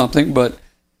up or something, but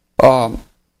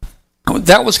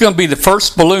that was going to be the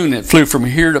first balloon that flew from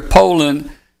here to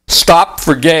Poland, stopped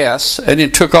for gas, and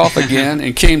then took off again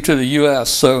and came to the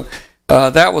U.S., so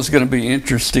that was going to be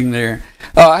interesting there.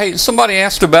 Hey, somebody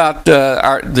asked about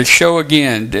the show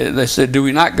again. They said, do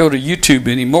we not go to YouTube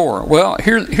anymore? Well,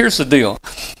 here's the deal.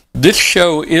 This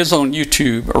show is on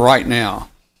YouTube right now.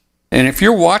 And if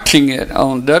you're watching it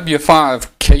on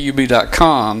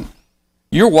W5KUB.com,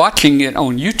 you're watching it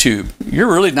on YouTube.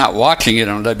 You're really not watching it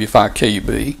on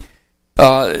W5KUB.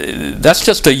 That's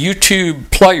just a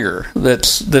YouTube player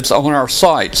that's on our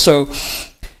site. So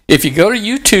if you go to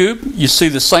YouTube, you see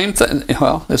the same thing.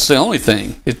 Well, it's the only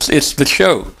thing. It's the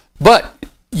show. But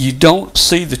you don't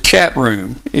see the chat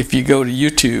room if you go to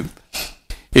YouTube.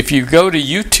 If you go to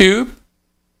YouTube,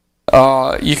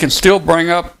 you can still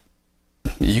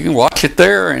you can watch it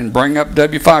there and bring up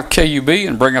W5KUB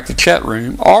and bring up the chat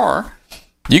room. Or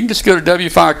you can just go to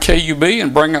W5KUB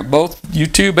and bring up both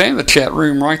YouTube and the chat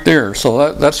room right there.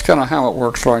 So that's kind of how it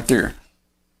works right there.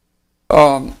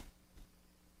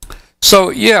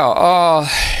 So yeah,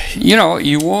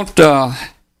 you want the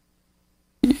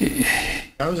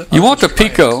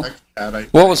Pico.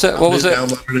 What was that? What was that? I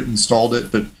downloaded it, installed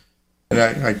it,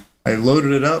 and I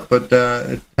loaded it up, but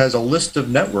it has a list of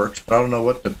networks, but I don't know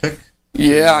what to pick.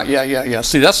 Yeah.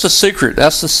 See, that's the secret.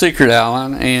 That's the secret,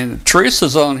 Alan. And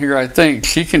Teresa's on here, I think.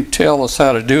 She can tell us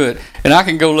how to do it, and I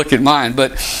can go look at mine.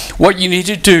 But what you need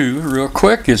to do real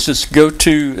quick is just go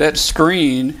to that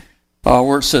screen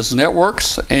where it says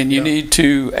networks, and you need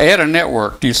to add a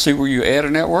network. Do you see where you add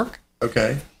a network?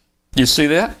 Okay. Do you see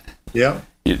that? Yeah.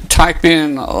 You type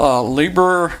in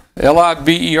Liber,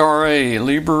 Libera,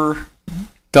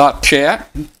 Liber.chat.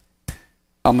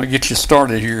 I'm going to get you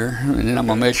started here, and then I'm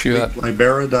going to mess you up.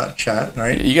 Libera.chat,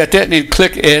 right? You got that, and you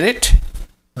click edit.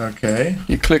 Okay.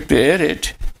 You click the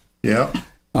edit. Yeah.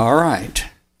 All right.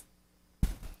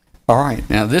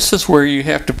 Now this is where you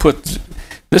have to put.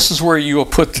 This is where you will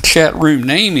put the chat room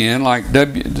name in, like the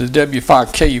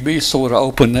W5KUB, so it'll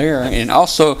open there. And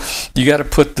also, you got to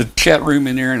put the chat room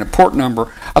in there and the port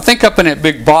number. I think up in that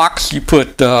big box, you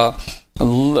put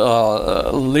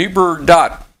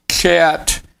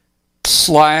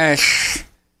Liber.chat/66.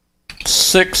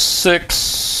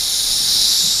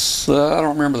 I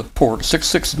don't remember the port,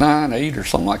 6698 or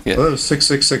something like that. Well,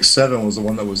 6667 was the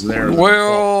one that was there.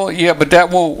 Well, yeah, but that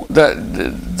won't.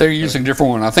 They're using a different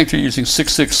one. I think they're using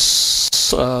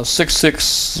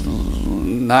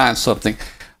 669 something.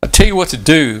 I tell you what to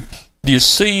do. You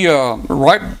see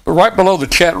right below the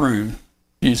chat room.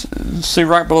 You see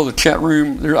right below the chat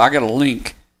room. There, I got a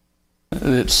link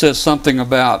that says something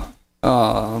about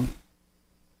the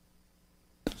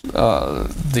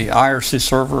IRC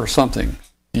server or something.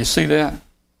 Do you see that?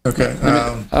 Okay.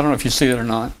 I don't know if you see it or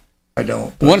not. I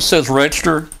don't. One says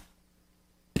register.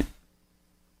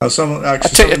 Someone I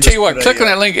tell you what. Click on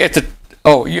that link at the.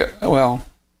 Oh yeah. Well.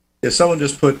 Yeah. Someone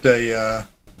just put a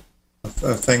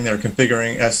thing there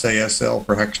configuring SASL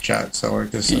for hex chat. So I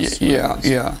guess. Yeah.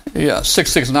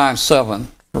 6697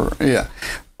 for yeah.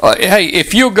 Hey,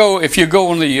 if you go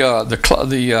on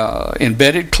the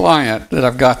embedded client that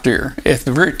I've got there, at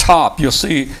the very top you'll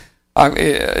see.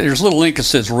 There's a little link that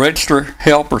says register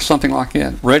help or something like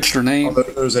that. Register name. Oh,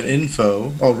 there's an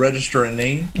info. Oh, register a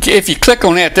name. If you click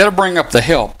on that, that'll bring up the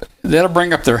help. That'll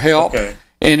bring up their help. Okay.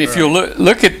 And if you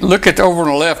look at over on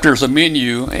the left, there's a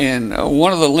menu, and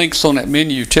one of the links on that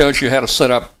menu tells you how to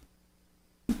set up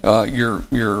your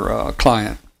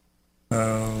client.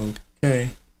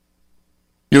 Okay.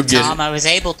 You'll get Tom, it. I was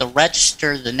able to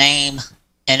register the name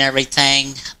and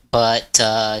everything, but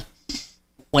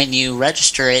when you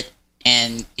register it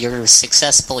and you're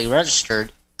successfully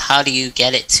registered, how do you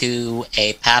get it to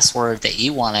a password that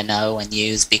you want to know and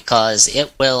use? Because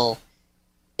it brought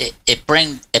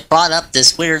up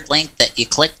this weird link that you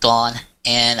clicked on,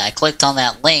 and I clicked on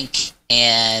that link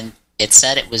and it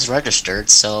said it was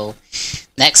registered. So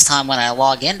next time when I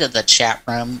log into the chat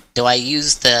room, do I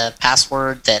use the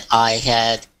password that I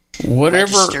had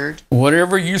registered?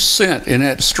 Whatever you sent in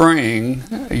that string,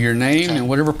 your name and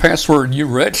whatever password you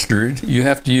registered, you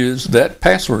have to use that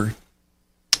password.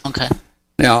 Okay.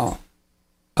 Now,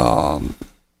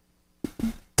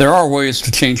 there are ways to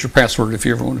change your password if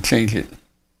you ever want to change it.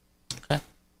 Okay.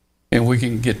 And we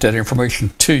can get that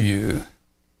information to you.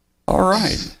 All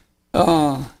right.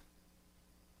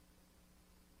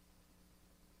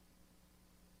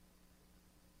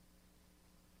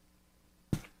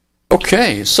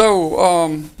 Okay, so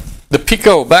the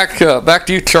Pico, back to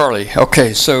you, Charlie.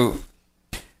 Okay, so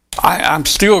I'm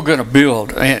still going to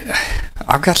build, and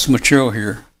I've got some material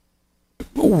here.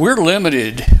 We're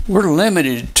limited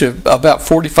to about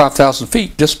 45,000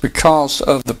 feet just because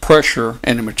of the pressure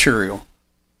and the material.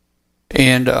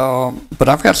 And but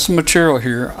I've got some material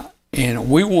here, and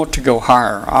we want to go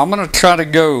higher. I'm going to try to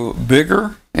go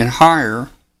bigger and higher,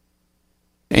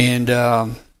 and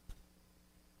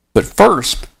but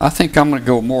first, I think I'm going to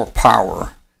go more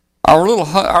power. Our little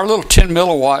 10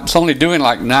 milliwatts only doing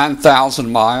like 9,000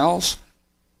 miles.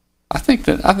 I think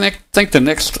the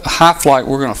next high flight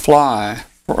we're going to fly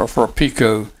for a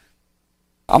Pico,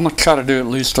 I'm going to try to do at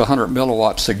least 100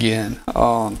 milliwatts again.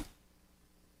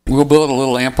 We'll build a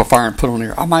little amplifier and put on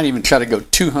there. I might even try to go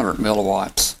 200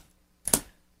 milliwatts.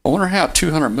 I wonder how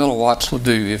 200 milliwatts will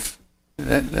do. If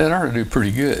that ought to do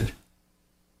pretty good.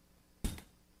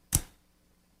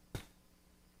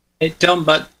 Hey, Tom,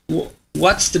 but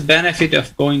what's the benefit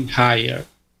of going higher?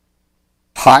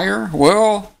 Higher?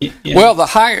 Well, Yeah. well, the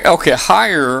higher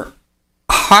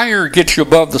gets you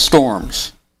above the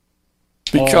storms.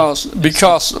 Because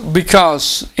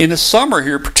in the summer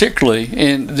here particularly,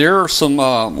 and there are some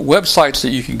websites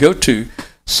that you can go to,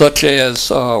 such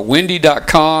as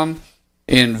windy.com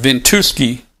and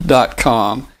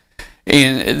ventusky.com,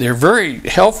 and they're very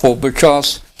helpful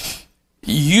because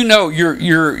you know your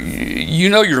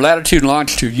latitude and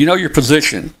longitude, you know your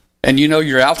position, and you know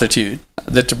your altitude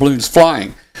that the balloon's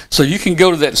flying. So you can go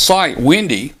to that site,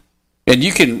 Windy, and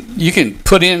you can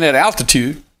put in that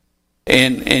altitude,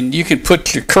 and you can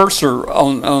put your cursor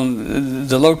on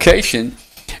the location,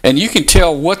 and you can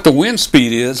tell what the wind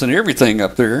speed is and everything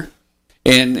up there,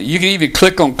 and you can even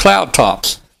click on cloud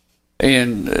tops.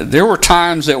 And there were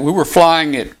times that we were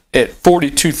flying at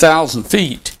 42,000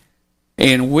 feet.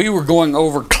 and we were going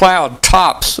over cloud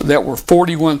tops that were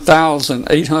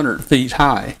 41,800 feet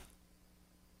high.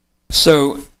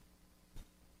 So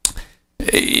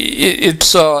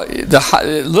it's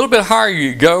a little bit higher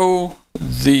you go,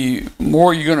 the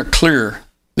more you're going to clear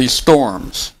these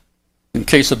storms. In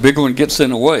case a big one gets in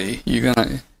the way, you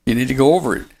need to go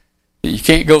over it. You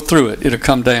can't go through it; it'll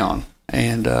come down.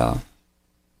 And but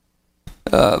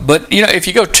if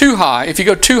you go too high,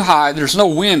 there's no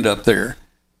wind up there.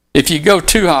 If you go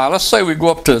too high, let's say we go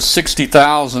up to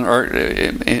 60,000, or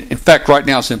in fact, right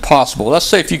now it's impossible. Let's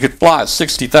say if you could fly at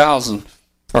 60,000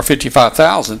 or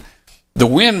 55,000, the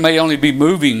wind may only be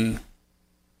moving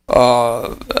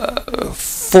 4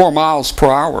 miles per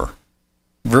hour,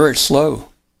 very slow.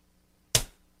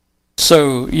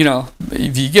 So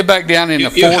if you get back down in the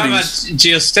 40s, you have a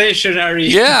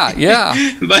geostationary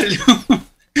balloon.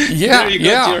 Yeah, there you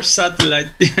got your satellite.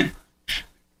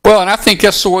 Well, and I think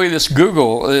that's the way this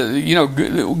Google,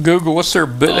 Google, what's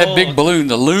that big balloon,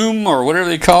 the Loom or whatever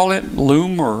they call it,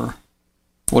 Loom or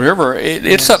whatever.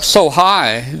 It's up so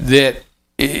high that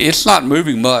it's not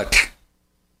moving much,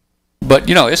 but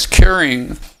it's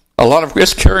carrying a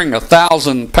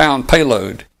 1,000-pound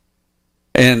payload,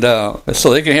 and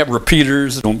so they can have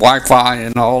repeaters and Wi-Fi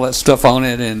and all that stuff on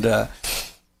it, and I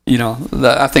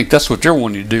think that's what they're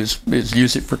wanting to do is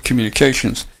use it for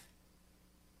communications.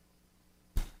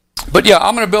 But yeah,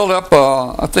 I'm going to build up,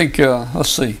 I think,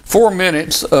 4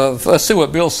 minutes of, let's see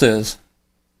what Bill says.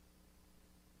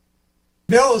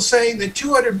 Bill is saying that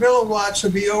 200 milliwatts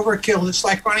would be overkill. It's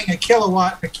like running a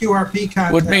kilowatt in a QRP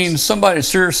contest. Would mean somebody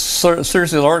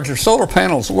seriously larger solar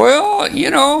panels. Well, I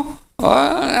don't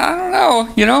know.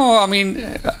 I mean,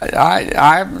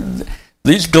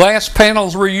 these glass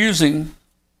panels we're using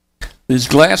have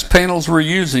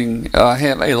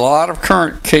a lot of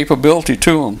current capability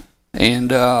to them.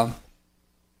 And, I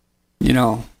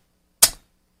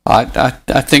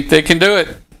think they can do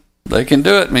it. They can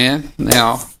do it, man.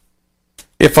 Now,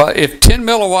 if 10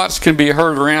 milliwatts can be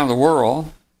heard around the world,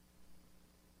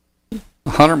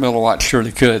 100 milliwatts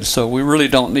surely could. So we really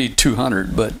don't need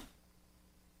 200, but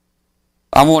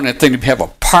I want that thing to have a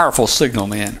powerful signal,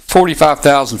 man.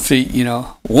 45,000 feet,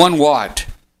 1 watt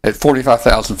at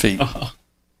 45,000 feet.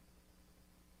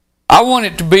 I want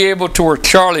it to be able to where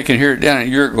Charlie can hear it down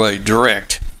in Uruguay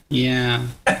direct. Yeah.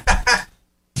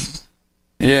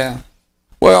 Yeah.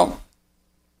 Well,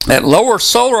 at lower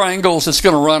solar angles, it's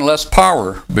going to run less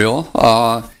power, Bill.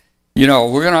 We're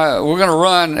gonna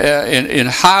run in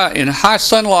high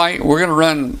sunlight. We're going to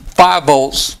run 5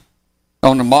 volts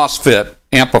on the MOSFET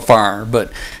amplifier.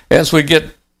 But as we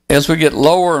get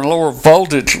lower and lower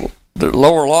voltage, the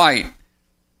lower light,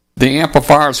 the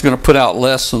amplifier is going to put out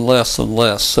less and less and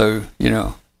less. So,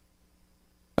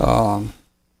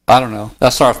 I don't know.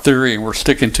 That's our theory, and we're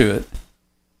sticking to it.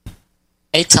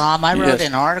 Hey, Tom, I wrote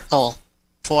an article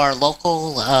for our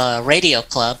local radio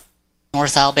club,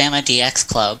 North Alabama DX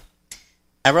Club.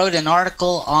 I wrote an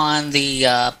article on the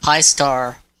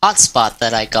Pi-Star hotspot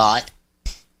that I got,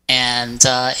 and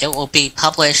it will be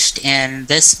published in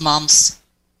this month's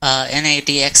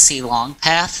NADXC Long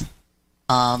Path.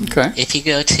 Okay. If you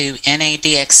go to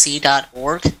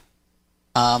nadxc.org,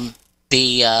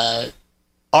 the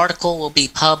article will be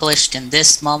published in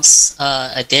this month's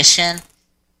edition.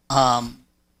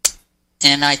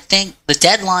 And I think the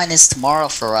deadline is tomorrow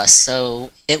for us,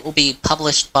 so it will be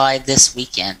published by this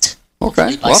weekend.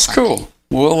 Okay, well, that's cool.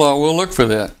 We'll look for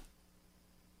that.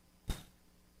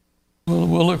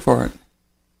 We'll look for it.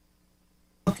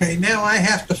 Okay, now I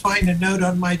have to find a note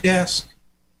on my desk.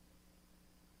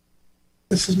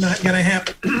 This is not going to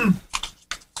happen.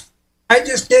 I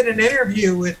just did an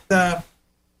interview with ARRL.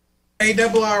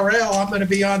 I'm going to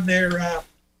be on their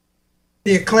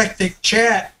the Eclectic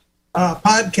Chat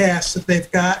podcast that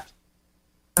they've got.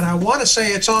 And I want to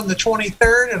say it's on the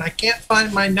 23rd, and I can't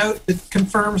find my note that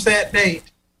confirms that date.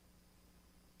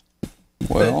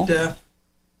 Well, but,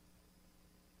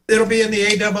 it'll be in the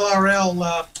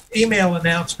ARRL email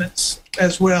announcements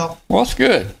as well. Well, that's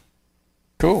good.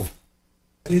 Cool.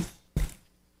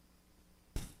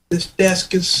 This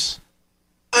desk is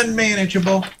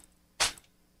unmanageable.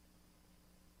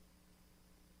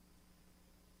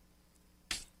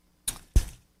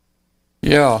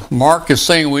 Yeah, Mark is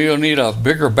saying we'll need a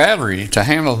bigger battery to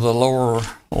handle the lower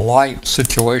light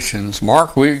situations.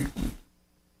 Mark, I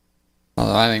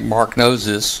think Mark knows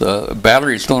this.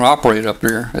 Batteries don't operate up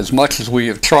there as much as we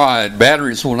have tried.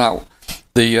 Batteries will not.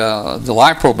 The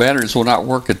LiPro batteries will not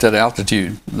work at that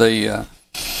altitude. They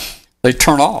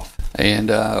turn off. And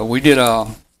we did a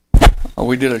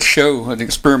show, an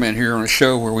experiment here on a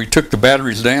show where we took the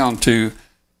batteries down to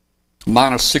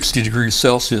minus 60 degrees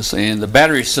Celsius, and the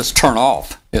batteries just turn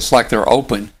off. It's like they're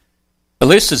open. At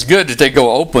least it's good that they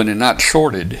go open and not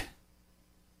shorted.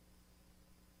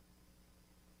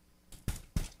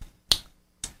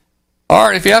 All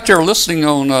right, if you're out there listening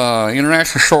on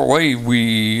International Shortwave,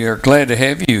 we are glad to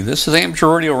have you. This is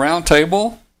Amateur Radio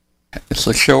Roundtable. It's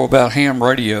a show about ham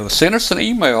radio. Send us an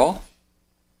email.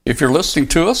 If you're listening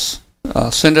to us,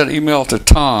 send that email to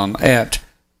Tom at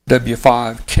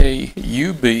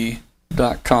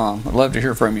w5kub.com. I'd love to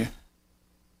hear from you.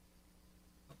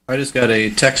 I just got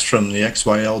a text from the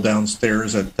XYL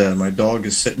downstairs that my dog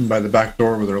is sitting by the back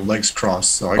door with her legs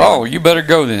crossed. So you better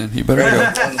go then. You better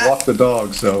go. Walk the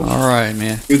dog. So all right,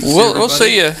 man. We'll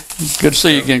see you. Good to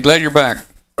see you again. Glad you're back.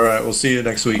 All right, we'll see you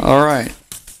next week. All right.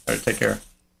 All right, take care.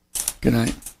 Good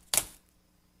night.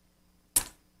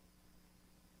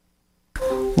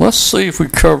 Let's see if we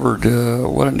covered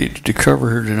what I needed to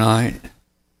cover here tonight.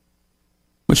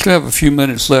 We still have a few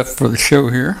minutes left for the show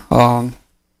here.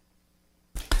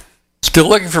 Still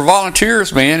looking for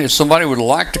volunteers, man. If somebody would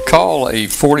like to call a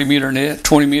 40-meter net,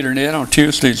 20-meter net on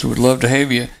Tuesdays, we'd love to have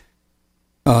you.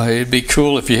 It'd be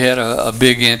cool if you had a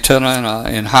big antenna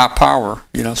and high power,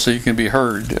 so you can be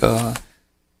heard.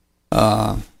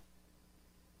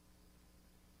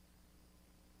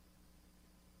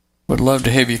 Would love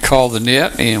to have you call the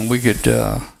net, and we could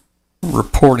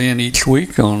report in each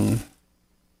week on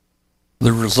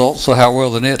the results of how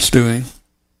well the net's doing.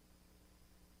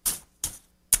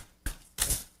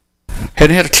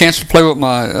 Hadn't had a chance to play with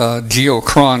my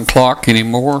Geochron clock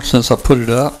anymore since I put it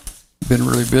up. Been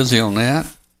really busy on that.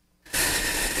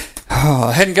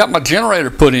 I hadn't got my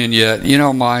generator put in yet.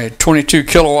 My 22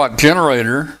 kilowatt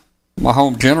generator, my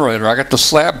home generator, I got the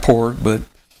slab poured, but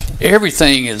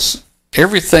everything is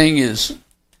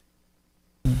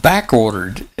back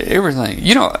ordered.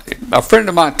 Everything. A friend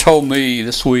of mine told me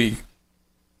this week,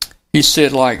 he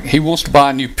said he wants to buy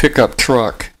a new pickup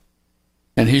truck.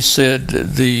 And he said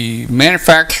the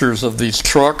manufacturers of these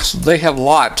trucks, they have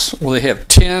lots where they have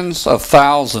tens of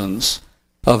thousands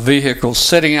of vehicles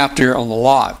sitting out there on the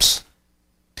lots.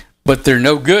 But they're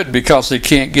no good because they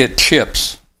can't get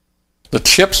chips. The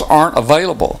chips aren't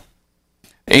available.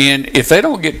 And if they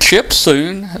don't get chips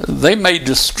soon, they may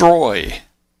destroy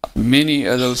many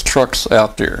of those trucks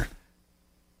out there.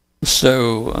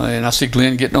 So, and I see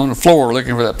Glenn getting on the floor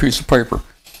looking for that piece of paper.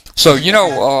 So,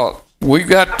 we've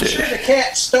got. I'm sure the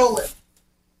cat stole it.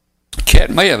 Cat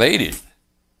may have ate it.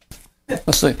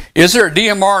 Let's see. Is there a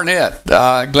DMR net?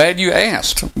 Glad you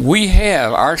asked.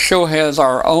 Our show has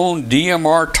our own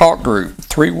DMR talk group,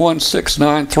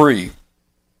 31693.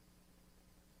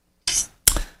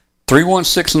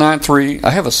 31693.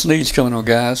 I have a sneeze coming on,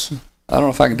 guys. I don't know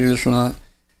if I can do this or not.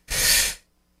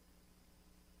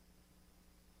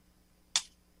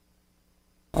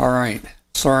 All right.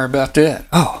 Sorry about that.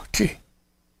 Oh, gee.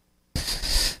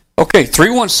 Okay,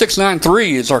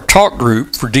 31693 is our talk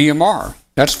group for DMR.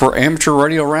 That's for Amateur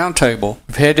Radio Roundtable.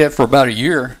 We've had that for about a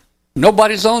year.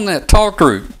 Nobody's on that talk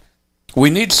group. We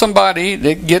need somebody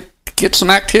that get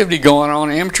some activity going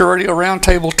on Amateur Radio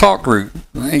Roundtable talk group.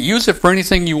 Use it for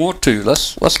anything you want to.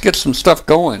 Let's get some stuff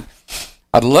going.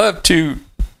 I'd love to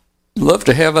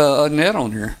have a net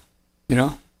on here,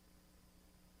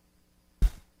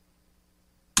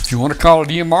 If you want to call it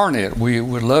DMR net, we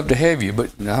would love to have you,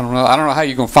 but I don't know how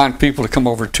you're going to find people to come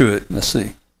over to it. Let's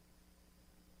see.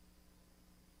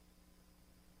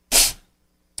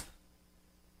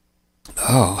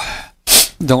 Oh,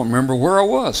 don't remember where I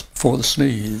was before the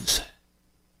sneeze.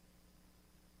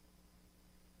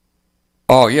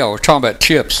 Oh, yeah, we're talking about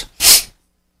chips.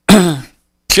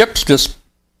 Chips just,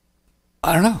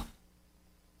 I don't know.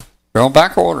 They're on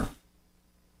back order.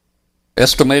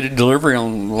 Estimated delivery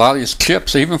on a lot of these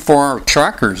chips, even for our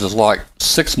trackers, is like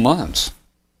 6 months.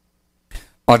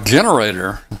 My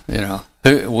generator,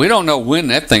 we don't know when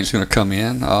that thing's going to come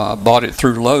in. I bought it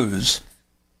through Lowe's,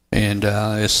 and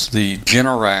it's the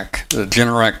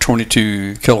Generac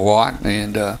 22 kilowatt,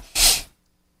 and I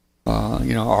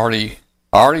already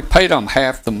paid them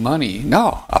half the money.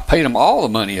 No, I paid them all the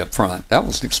money up front. That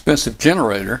was an expensive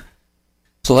generator.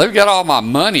 So they've got all my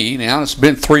money now. It's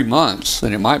been 3 months,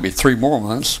 and it might be 3 more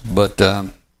months, but I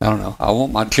don't know. I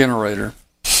want my generator.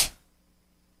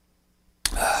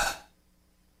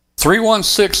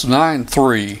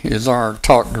 31693 is our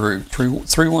talk group.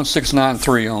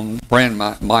 31693 on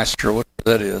Brandmeister, whatever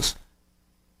that is.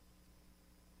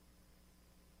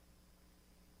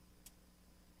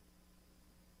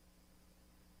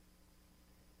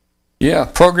 Yeah,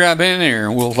 program in there,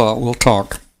 and we'll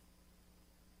talk.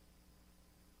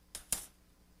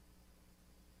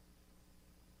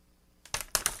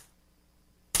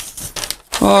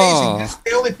 amazing. That's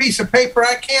the only piece of paper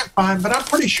I can't find, but I'm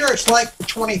pretty sure it's like the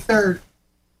 23rd.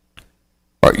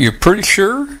 Are you pretty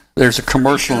sure? There's a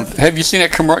commercial. Have you seen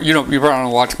that commercial? You probably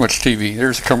don't watch much TV.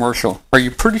 There's a commercial. Are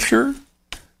you pretty sure?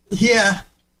 Yeah.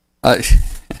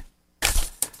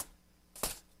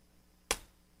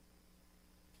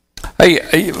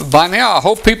 Hey, by now I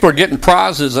hope people are getting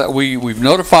prizes. That we've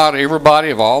notified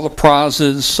everybody of all the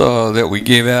prizes that we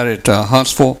gave out at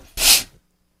Huntsville.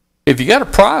 If you got a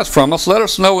prize from us, let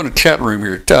us know in the chat room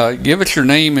here. Give us your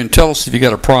name and tell us if you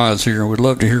got a prize here. We'd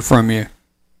love to hear from you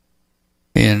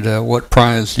and what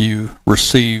prize you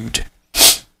received.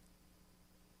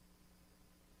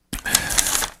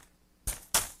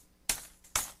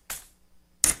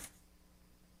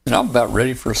 And I'm about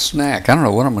ready for a snack. I don't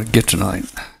know what I'm going to get tonight.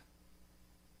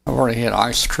 I've already had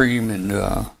ice cream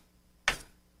and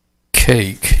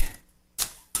cake.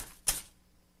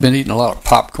 Been eating a lot of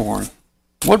popcorn.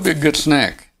 What'd be a good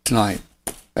snack tonight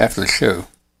after the show?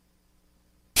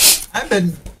 I've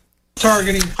been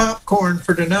targeting popcorn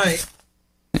for tonight.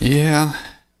 Yeah.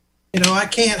 You know, I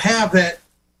can't have that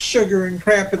sugar and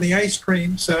crap in the ice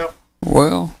cream, so.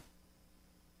 Well.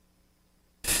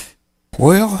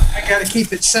 I got to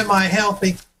keep it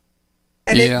semi-healthy.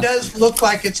 And yeah. It does look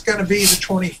like it's going to be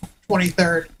the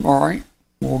 23rd. All right.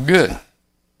 Well, good.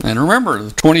 And remember,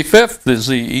 the 25th is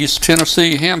the East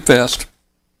Tennessee Ham Fest.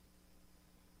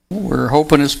 We're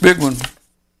hoping it's a big one.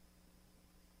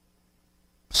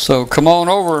 So come on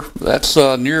over. That's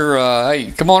near,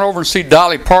 hey, come on over and see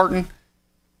Dolly Parton.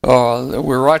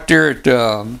 We're right there at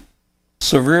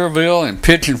Sevierville and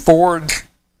Pigeon Forge.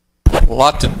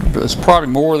 There's probably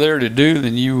more there to do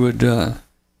than you would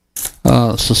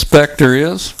suspect there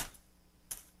is.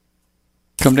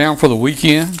 Come down for the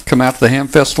weekend. Come out to the Ham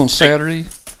Festival on Saturday.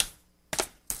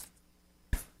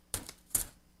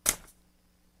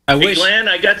 Hey Glenn,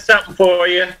 I got something for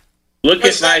you. Look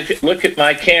at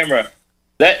my camera.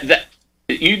 That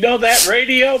you know that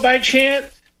radio by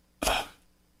chance? No,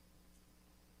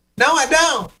 I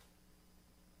don't.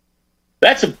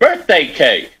 That's a birthday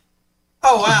cake.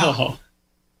 Oh wow.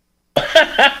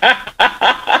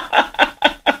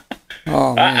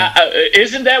 Oh man.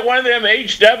 Isn't that one of them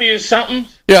HW something?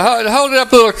 Yeah, hold it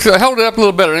up a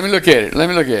little better. Let me look at it.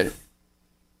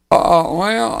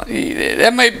 Well,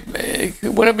 that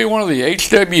would it be one of the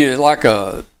HW, like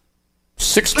a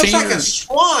 16? Looks like a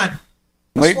Swan.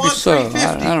 Maybe Swan so.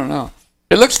 I don't know.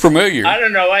 It looks familiar. I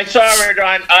don't know. I saw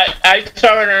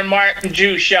it on Martin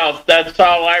Jew shelf. That's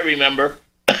all I remember.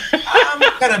 I'm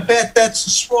gonna bet that's a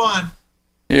Swan.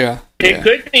 Yeah. It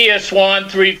could be a Swan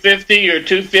 350 or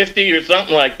 250 or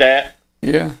something like that.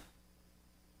 Yeah.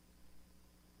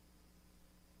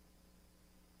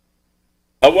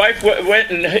 A wife went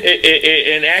and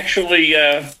actually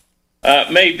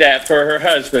made that for her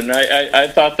husband. I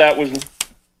thought that was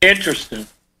interesting.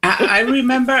 I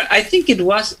remember, I think it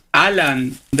was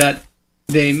Alan that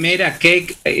they made a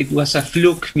cake. It was a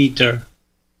fluke meter.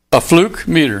 A fluke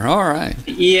meter, all right.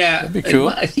 Yeah. That'd be cool.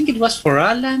 I think it was for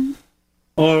Alan.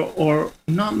 Or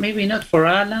no, maybe not for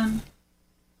Alan.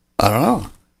 I don't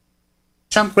know.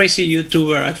 Some crazy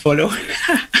YouTuber I follow.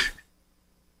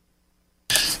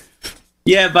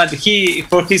 Yeah, but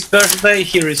for his birthday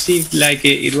he received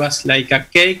it was like a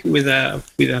cake with a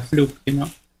fluke, a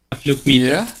fluke meter.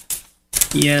 Yeah.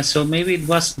 Yeah, so maybe it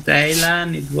was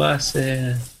Thailand. It was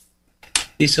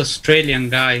this Australian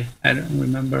guy. I don't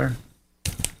remember.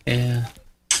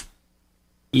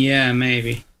 Yeah,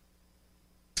 maybe.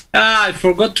 I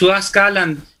forgot to ask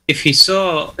Alan if he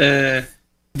saw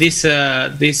this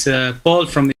Paul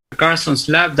from Carson's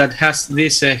lab that has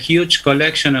this huge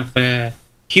collection of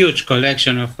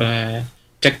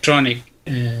Tektronix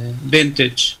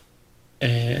vintage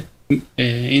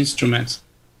instruments.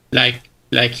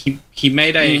 Like he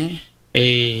made a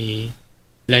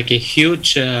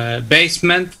huge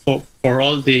basement for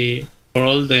all the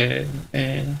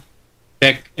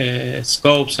tech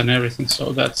scopes and everything.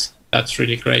 So that's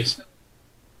really crazy.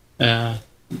 I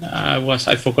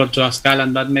forgot to ask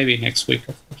Alan, but maybe next week,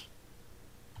 of course.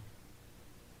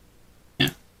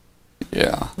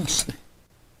 Yeah. Let's see.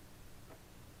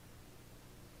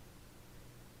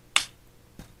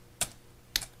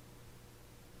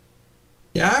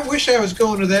 Yeah, I wish I was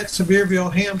going to that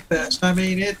Sevierville Ham Fest. I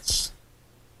mean, it's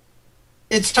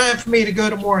time for me to go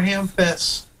to more Ham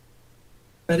Fests,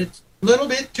 but it's a little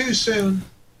bit too soon.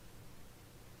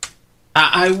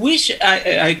 I wish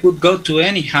I could go to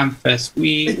any Ham Fest.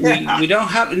 We don't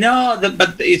have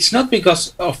but it's not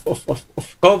because of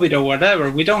COVID or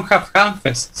whatever. We don't have Ham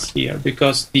Fests here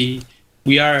because we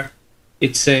don't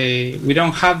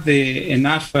have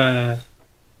enough.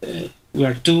 We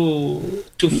are too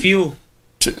few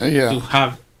to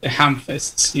have ham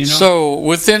fests. You know. So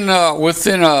within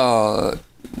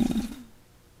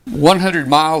 100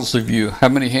 miles of you, how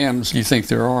many hams do you think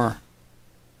there are?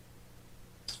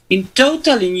 In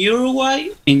total, in Uruguay,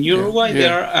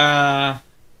 there are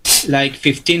like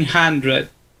 1,500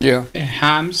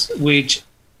 hams, which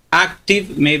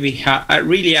active maybe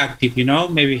really active. You know,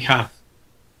 maybe half.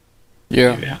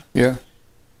 Yeah.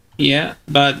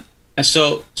 But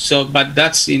but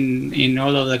that's in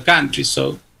all of the country.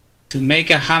 So to make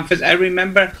a ham fest, I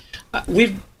remember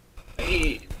the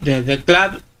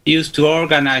club used to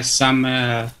organize some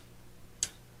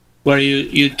where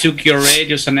you took your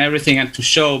radios and everything and to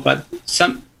show, but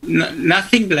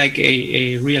nothing like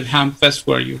a real ham fest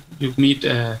where you meet.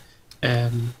 Well,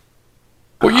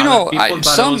 you know,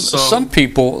 some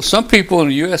people in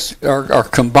the U.S. are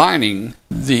combining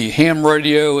the ham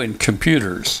radio and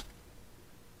computers.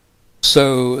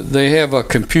 So they have a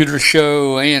computer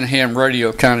show and ham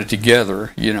radio kind of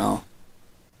together, you know.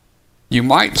 You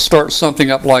might start something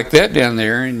up like that down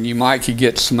there, and you might could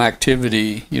get some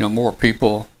activity, you know, more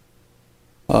people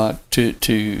to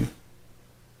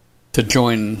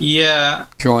join.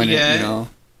 Join it, you know.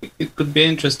 It could be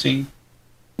interesting.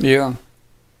 Yeah.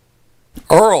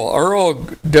 Earl,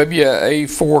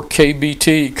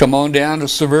 WA4KBT, come on down to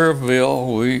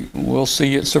Sevierville. We'll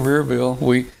see you at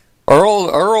Sevierville.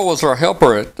 Earl was our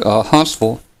helper at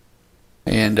Huntsville,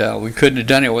 and we couldn't have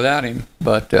done it without him.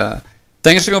 But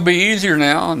things are going to be easier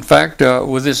now. In fact,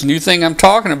 with this new thing I'm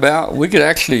talking about, we could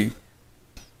actually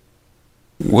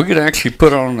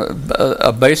put on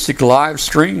a basic live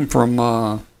stream from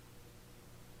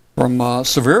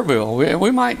Sevierville.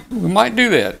 We might do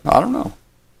that. I don't know.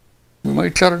 We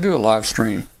might try to do a live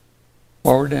stream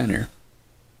while we're down here.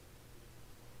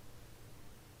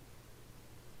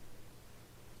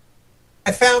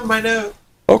 I found my note.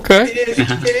 Okay.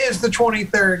 It is the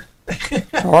 23rd.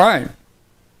 All right.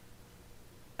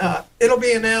 It'll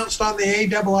be announced on the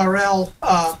ARRL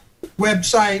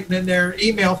website and in their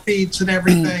email feeds and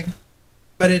everything.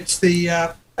 But it's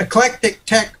the Eclectic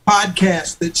Tech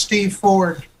podcast that Steve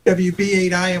Ford,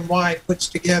 WB8IMY, puts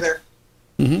together.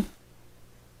 Mm-hmm.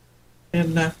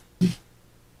 And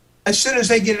as soon as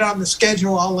they get it on the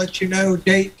schedule, I'll let you know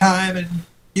date, time, and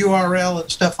URL and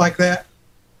stuff like that.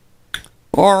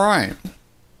 All right.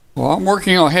 Well, I'm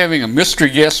working on having a mystery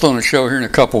guest on the show here in a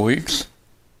couple weeks.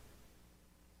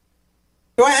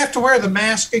 Do I have to wear the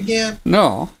mask again?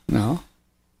 No.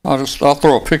 I'll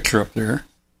throw a picture up there.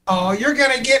 Oh, you're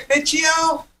going to get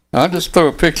Michio? I'll just throw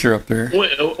a picture up there.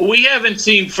 We haven't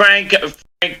seen Frank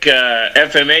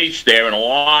FMH there in a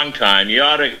long time. You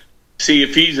ought to see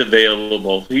if he's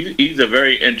available. He's a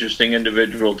very interesting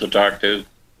individual to talk to.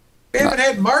 We haven't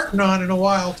had Martin on in a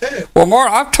while, too. Well,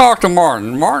 I've talked to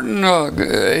Martin.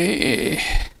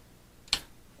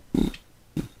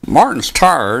 Martin's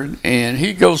tired, and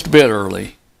he goes to bed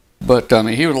early. But, I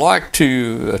mean, he would like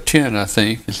to attend, I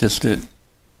think. It's just that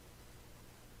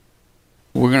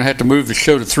we're going to have to move the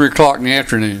show to 3 o'clock in the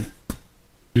afternoon.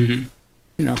 Mm-hmm.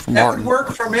 You know, for Martin. That would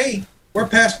work for me. We're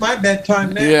past my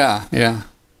bedtime now. Yeah.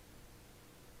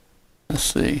 Let's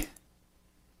see.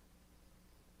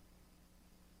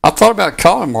 I thought about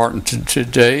calling Martin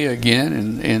today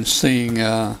again and seeing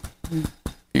if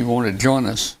he wanted to join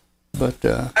us. But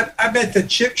I bet the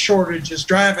chip shortage is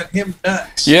driving him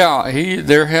nuts. Yeah,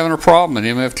 they're having a problem at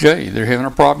MFJ. They're having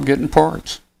a problem getting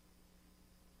parts.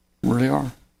 Really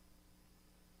are.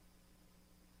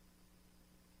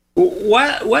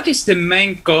 What is the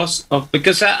main cause of?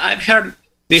 Because I've heard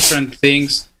different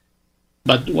things,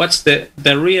 but what's the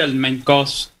real main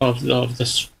cause of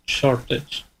the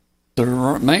shortage? The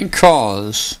main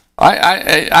cause,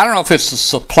 I don't know if it's the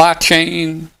supply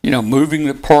chain, you know, moving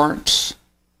the parts.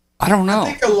 I don't know.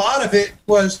 I think a lot of it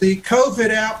was the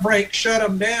COVID outbreak shut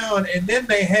them down, and then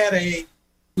they had a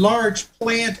large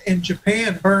plant in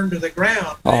Japan burned to the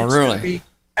ground. Oh, it's really? Going to be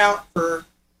out for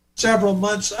several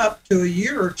months, up to a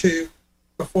year or two,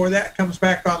 before that comes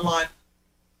back online.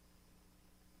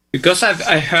 Because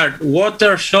I heard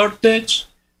water shortage.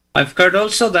 I've heard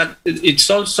also that it's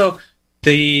also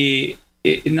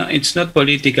it's not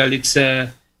political. It's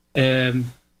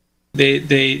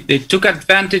they took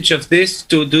advantage of this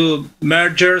to do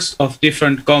mergers of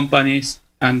different companies,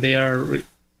 and they are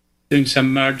doing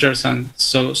some mergers, and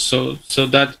so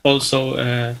that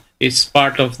also is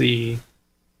part of the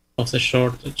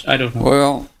shortage. I don't know.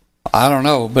 Well, I don't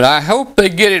know, but I hope they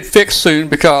get it fixed soon,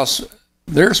 because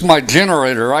there's my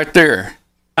generator right there.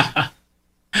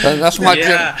 That's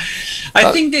my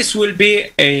I think this will be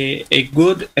a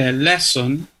good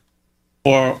lesson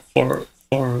for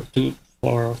the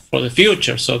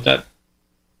future, so that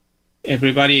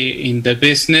everybody in the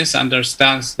business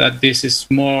understands that this is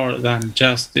more than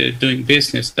just doing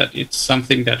business, that it's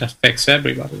something that affects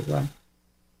everybody, right?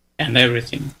 And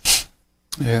everything.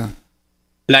 Yeah.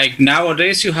 Like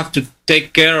nowadays, you have to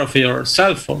take care of your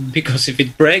cell phone, because if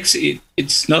it breaks,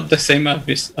 it's not the same as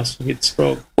if it's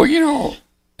broke. Well, you know,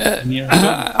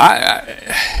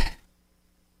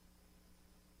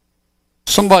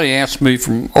 somebody asked me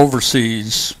from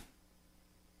overseas,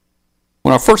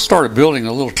 when I first started building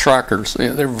the little trackers,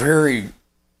 they're very,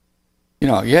 you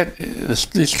know, you had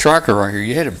this tracker right here,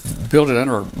 you had to build it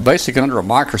under a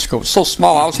microscope. It's so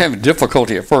small, I was having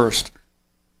difficulty at first.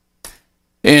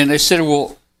 And they said,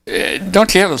 well,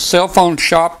 don't you have a cell phone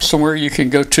shop somewhere you can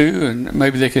go to and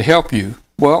maybe they could help you?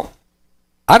 Well,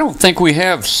 I don't think we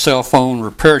have cell phone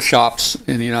repair shops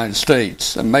in the United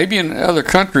States. And maybe in other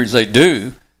countries they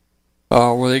do,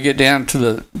 where they get down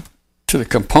to the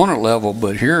component level,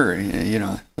 but here, you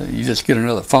know, you just get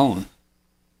another phone.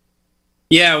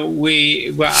 Yeah,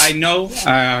 I know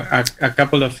a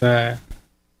couple of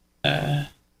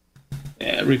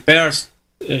repair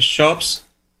shops,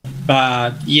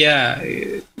 but yeah,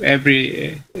 you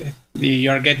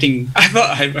are getting.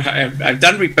 I've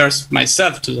done repairs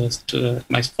myself to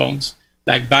my phones,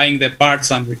 like buying the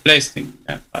parts and replacing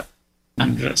them,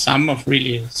 and some of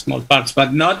really small parts,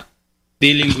 but not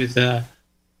dealing with the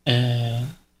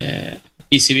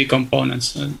PCB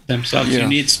components themselves. Yeah. You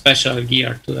need special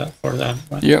gear for that.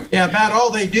 Right? Yep. Yeah, about all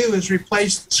they do is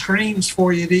replace the screens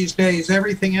for you these days.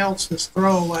 Everything else is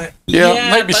throwaway.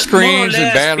 Yeah, maybe screens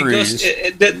and batteries.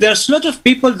 There's a lot of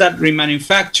people that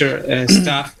remanufacture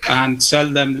stuff and sell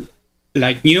them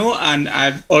like new, and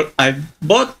I've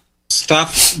bought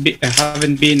stuff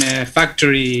haven't been a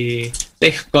factory.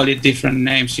 They call it different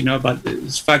names, you know, but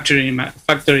it's factory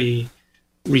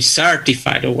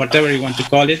recertified or whatever you want to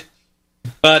call it.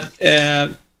 But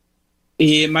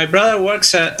my brother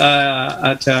works in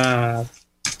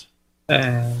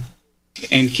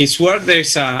his work.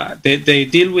 They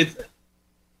deal with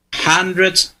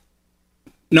thousands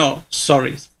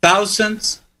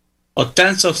or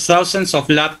tens of thousands of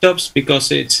laptops,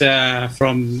 because it's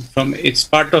it's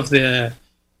part of the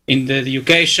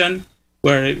education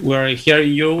where here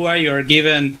in Uruguay you're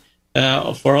given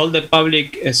for all the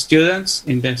public students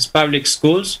in the public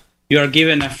schools. You are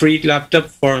given a free laptop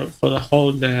for the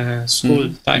whole school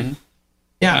time.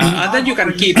 Yeah, and then you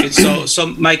can keep it. So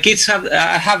my kids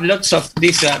I have lots of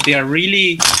these. They are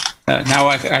really now.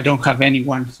 I don't have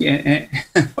anyone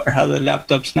for other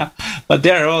laptops now, but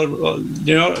they're all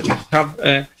you know, have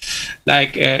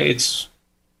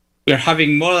we're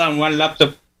having more than one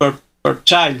laptop per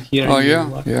child here. Oh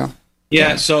yeah.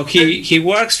 Yeah. So he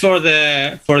works for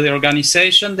the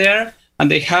organization there, and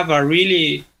they have a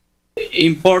really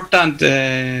important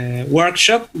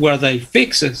workshop where they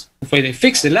fix the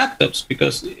laptops,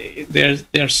 because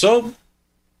they're so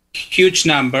huge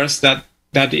numbers that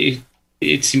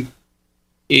it's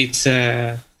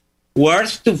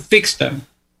worth to fix them,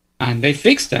 and they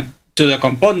fix them to the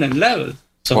component level.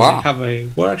 So wow. They have a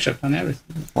workshop and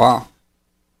everything. Wow.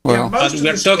 Well, but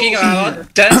we're talking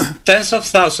about tens of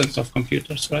thousands of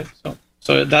computers, right?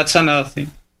 So that's another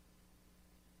thing.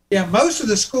 Yeah, most of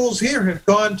the schools here have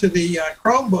gone to the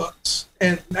Chromebooks,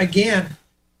 and again,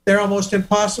 they're almost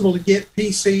impossible to get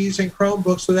PCs and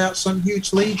Chromebooks without some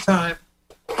huge lead time.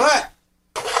 But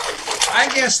I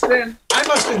guess then I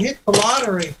must have hit the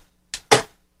lottery.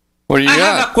 What do you got?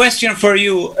 I have a question for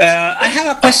you.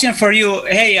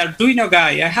 Hey, Arduino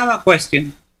guy, I have a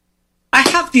question. I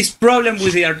have this problem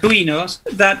with the Arduinos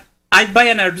that I buy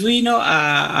an Arduino,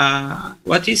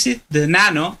 what is it? The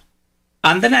Nano.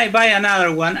 And then I buy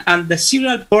another one, and the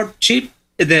serial port chip,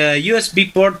 the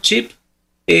USB port chip,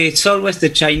 it's always the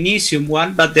Chinesium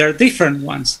one, but they're different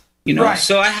ones, you know. Right.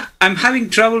 So I'm having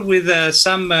trouble with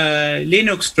some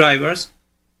Linux drivers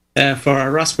for a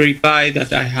Raspberry Pi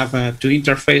that I have to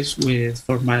interface with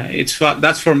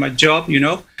that's for my job, you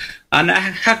know, and I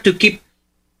have to keep,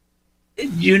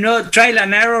 you know, trial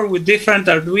and error with different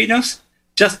Arduinos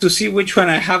just to see which one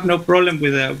I have no problem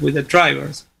with the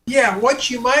drivers. Yeah,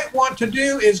 what you might want to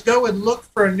do is go and look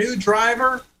for a new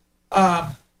driver,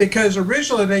 because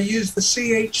originally they used the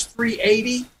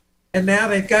CH380, and now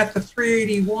they've got the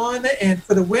 381, and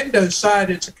for the Windows side,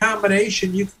 it's a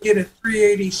combination. You can get a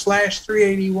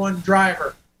 380/381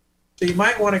 driver. So you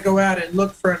might want to go out and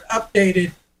look for an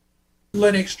updated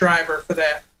Linux driver for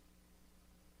that.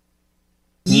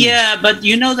 Yeah, but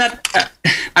you know that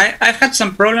I've had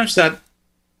some problems that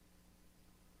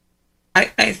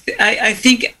I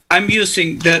think I'm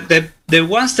using the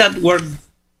ones that work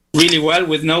really well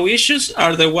with no issues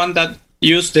are the one that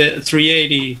use the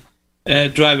 380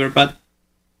 driver, but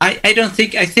I don't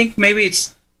think. I think maybe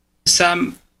it's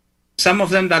some of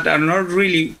them that are not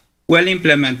really well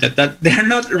implemented. That they're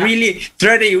not really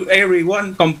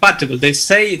 381 compatible. They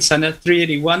say it's a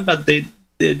 381, but they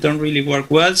don't really work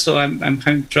well. So I'm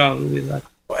having trouble with that.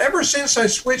 Well, ever since I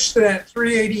switched to that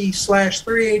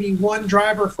 380/381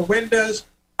 driver for Windows,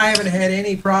 I haven't had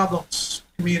any problems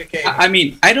communicating. I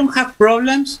mean, I don't have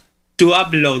problems to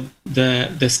upload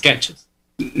the sketches.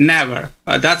 Never.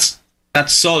 That's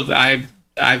solved. I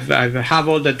have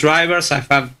all the drivers. I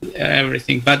have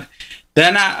everything. But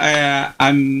then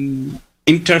I'm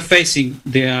interfacing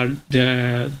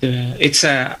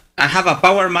I have a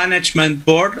power management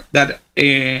board that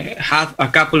have a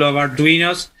couple of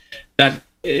Arduinos that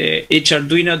each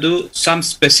Arduino do some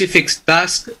specific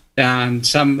tasks, and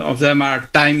some of them are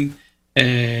time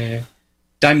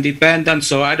dependent.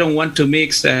 So I don't want to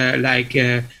mix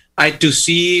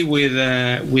I2C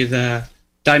with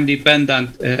time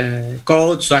dependent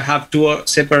code. So I have two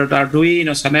separate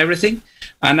Arduinos and everything,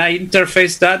 and I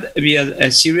interface that via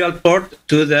a serial port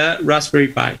to the Raspberry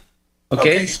Pi.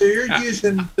 Okay, so you're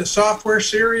using the software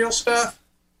serial stuff?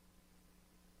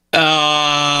 No,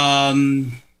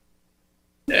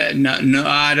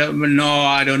 I don't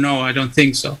know. I don't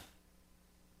think so.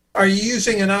 Are you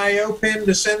using an I/O pin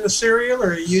to send the serial,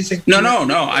 or are you using? No.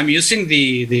 I'm using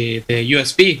the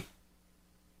USB.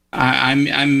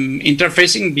 I'm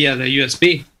interfacing via the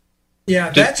USB.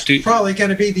 Yeah, that's probably going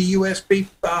to be the USB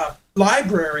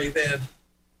library then.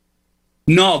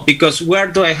 No, because where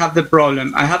do I have the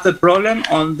problem? I have the problem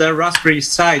on the Raspberry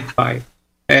Pi,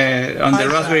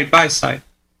 Raspberry Pi side,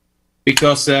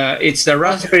 because it's the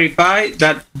Raspberry Pi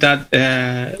that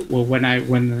when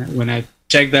I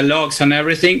check the logs and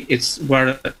everything, it's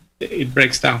where it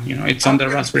breaks down. It's on the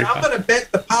Raspberry Pi. I'm going to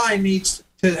bet the Pi needs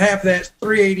to have that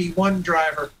 381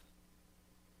 driver.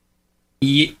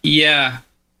 Yeah.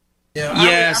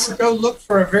 Yes. I would go look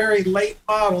for a very late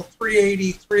model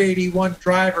 380, 381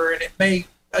 driver, and it may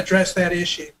address that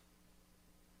issue.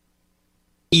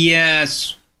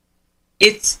 Yes.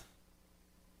 It's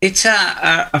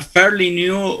a fairly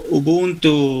new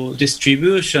Ubuntu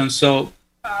distribution, so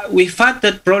we've had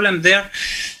that problem there.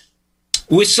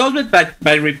 We solved it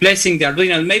by replacing the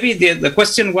Arduino. Maybe the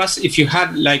question was if you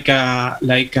had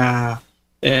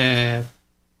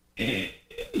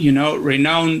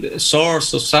renowned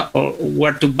source or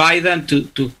where to buy them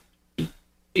to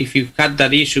if you had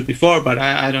that issue before, but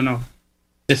I don't know.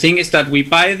 The thing is that we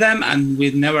buy them and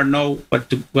we never know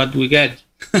what we get.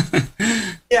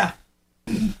 Yeah.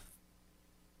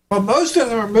 Well, most of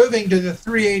them are moving to the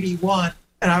 381,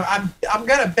 and I'm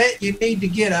going to bet you need to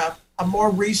get a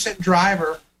more recent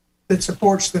driver that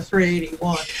supports the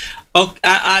 381. Okay,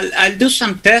 I'll do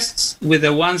some tests with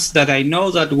the ones that I know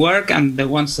that work and the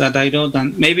ones that I don't.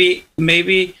 And maybe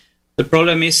the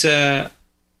problem is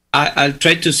I'll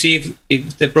try to see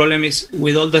if the problem is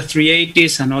with all the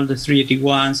 380s and all the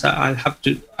 381s.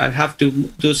 I'll have to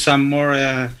do some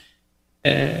more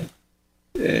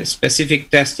specific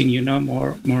testing.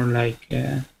 More like.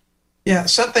 Yeah,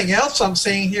 something else I'm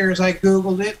seeing here as I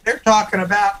Googled it. They're talking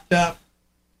about the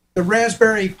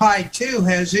Raspberry Pi 2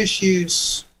 has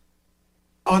issues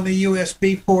on the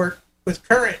USB port with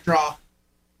current draw.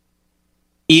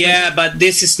 Yeah, but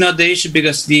this is not the issue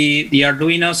because the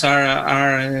Arduinos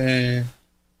are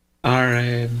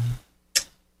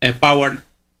powered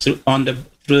through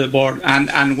the board,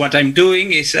 and what I'm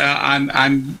doing is I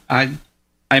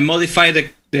modify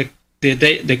the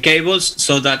cables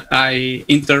so that I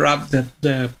interrupt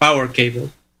the power cable.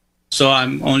 So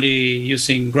I'm only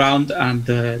using ground and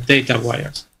the data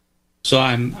wires. So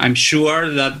I'm sure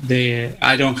that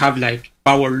I don't have like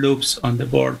power loops on the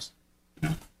boards.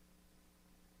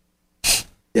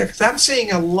 Yeah, because I'm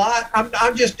seeing a lot.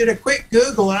 I just did a quick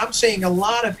Google, and I'm seeing a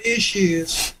lot of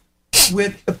issues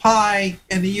with the Pi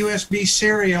and the USB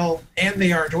serial and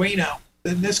the Arduino.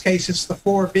 In this case, it's the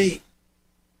 4B.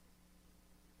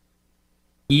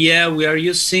 Yeah, we are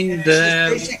using it's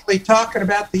basically talking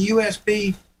about the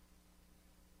USB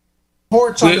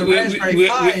ports on the Raspberry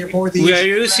Pi. We are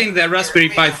using the Raspberry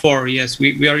Pi 4. Yes,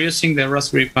 we are using the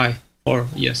Raspberry Pi 4.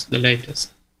 Yes, the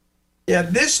latest. Yeah,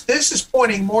 this is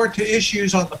pointing more to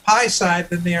issues on the Pi side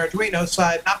than the Arduino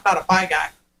side. I'm not a Pi guy.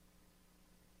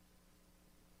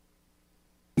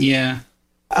 Yeah.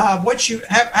 How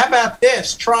about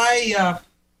this? Try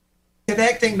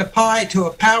connecting the Pi to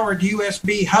a powered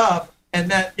USB hub, and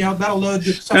that'll load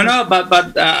the. No,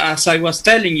 but as I was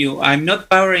telling you, I'm not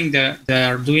powering the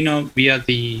Arduino via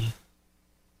the.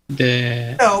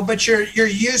 No, but you're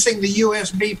using the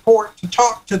USB port to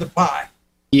talk to the Pi.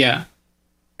 Yeah.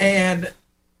 And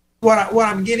what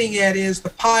I'm getting at is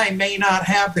the Pi may not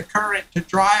have the current to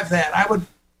drive that.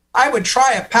 I would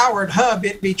try a powered hub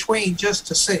in between just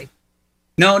to see.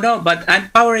 No, but I'm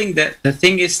powering the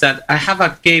thing is that I have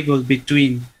a cable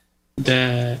between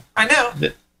the. I know.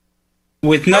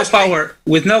 With no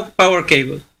power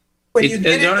cable. When you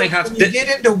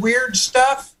get into weird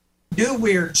stuff, do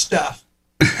weird stuff.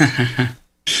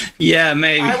 Yeah,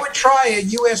 maybe. I would try a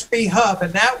USB hub,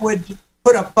 and that would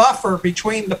put a buffer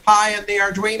between the Pi and the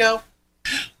Arduino.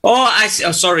 Oh, I see.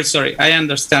 Oh, sorry. I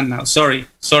understand now. Sorry.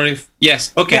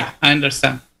 Yes. Okay, yeah. I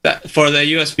understand that for the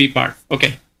USB part.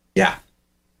 Okay. Yeah.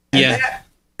 And yeah.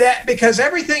 That because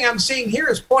everything I'm seeing here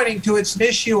is pointing to it's an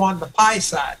issue on the Pi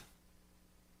side,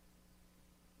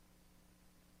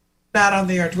 not on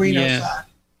the Arduino side.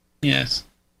 Yes.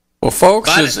 Well, folks,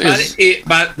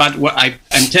 but what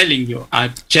I'm telling you,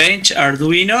 I've changed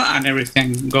Arduino and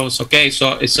everything goes okay.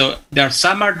 So there are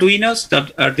some Arduinos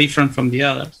that are different from the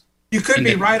others. You could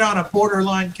be right on a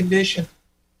borderline condition.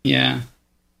 Yeah.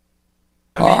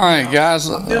 All right, guys.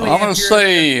 I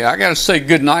got to say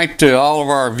good night to all of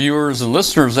our viewers and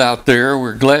listeners out there.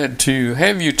 We're glad to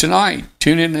have you tonight.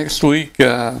 Tune in next week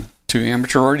to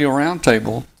Amateur Radio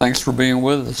Roundtable. Thanks for being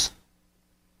with us.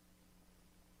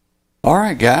 All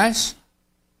right, guys.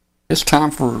 It's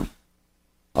time for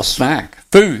a snack.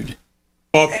 Food.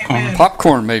 Popcorn.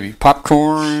 Popcorn, maybe.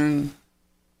 Popcorn,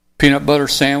 peanut butter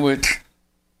sandwich,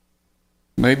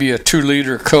 maybe a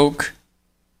 2-liter Coke.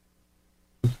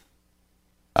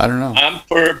 I don't know. I'm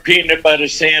for a peanut butter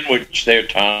sandwich there,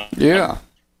 Tom. Yeah.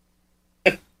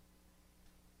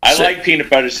 I like peanut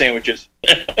butter sandwiches.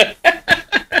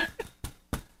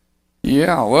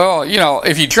 Yeah, well,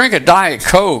 if you drink a Diet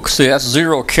Coke, see, that's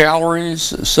 0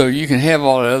 calories, so you can have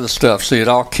all that other stuff. See, it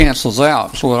all cancels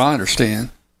out, is what I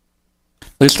understand. At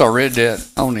least I read that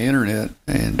on the internet.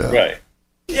 And right.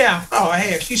 Yeah. Oh,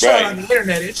 hey, if you saw it on the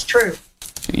internet, it's true.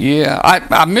 Yeah,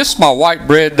 I miss my white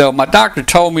bread, though. My doctor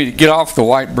told me to get off the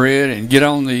white bread and get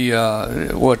on the,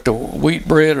 the wheat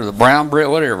bread or the brown bread,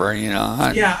 whatever,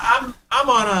 I'm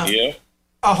on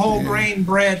a whole grain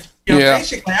bread.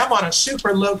 Basically, I'm on a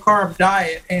super low carb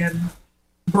diet, and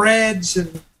breads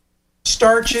and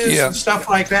starches and stuff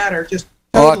like that are just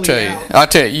totally I'll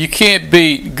tell you, you can't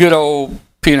beat good old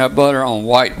peanut butter on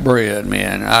white bread,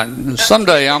 man.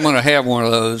 Someday I'm going to have one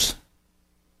of those.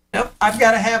 Nope, I've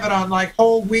got to have it on like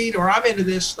whole wheat, or I'm into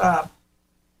this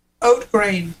oat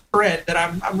grain bread that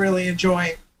I'm really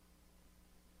enjoying.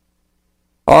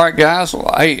 All right, guys.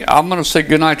 Well, hey, I'm going to say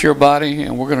goodnight to everybody,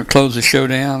 and we're going to close the show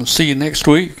down. See you next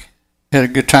week. Had a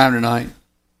good time tonight.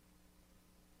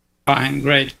 Fine,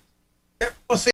 great. Yep, we'll see.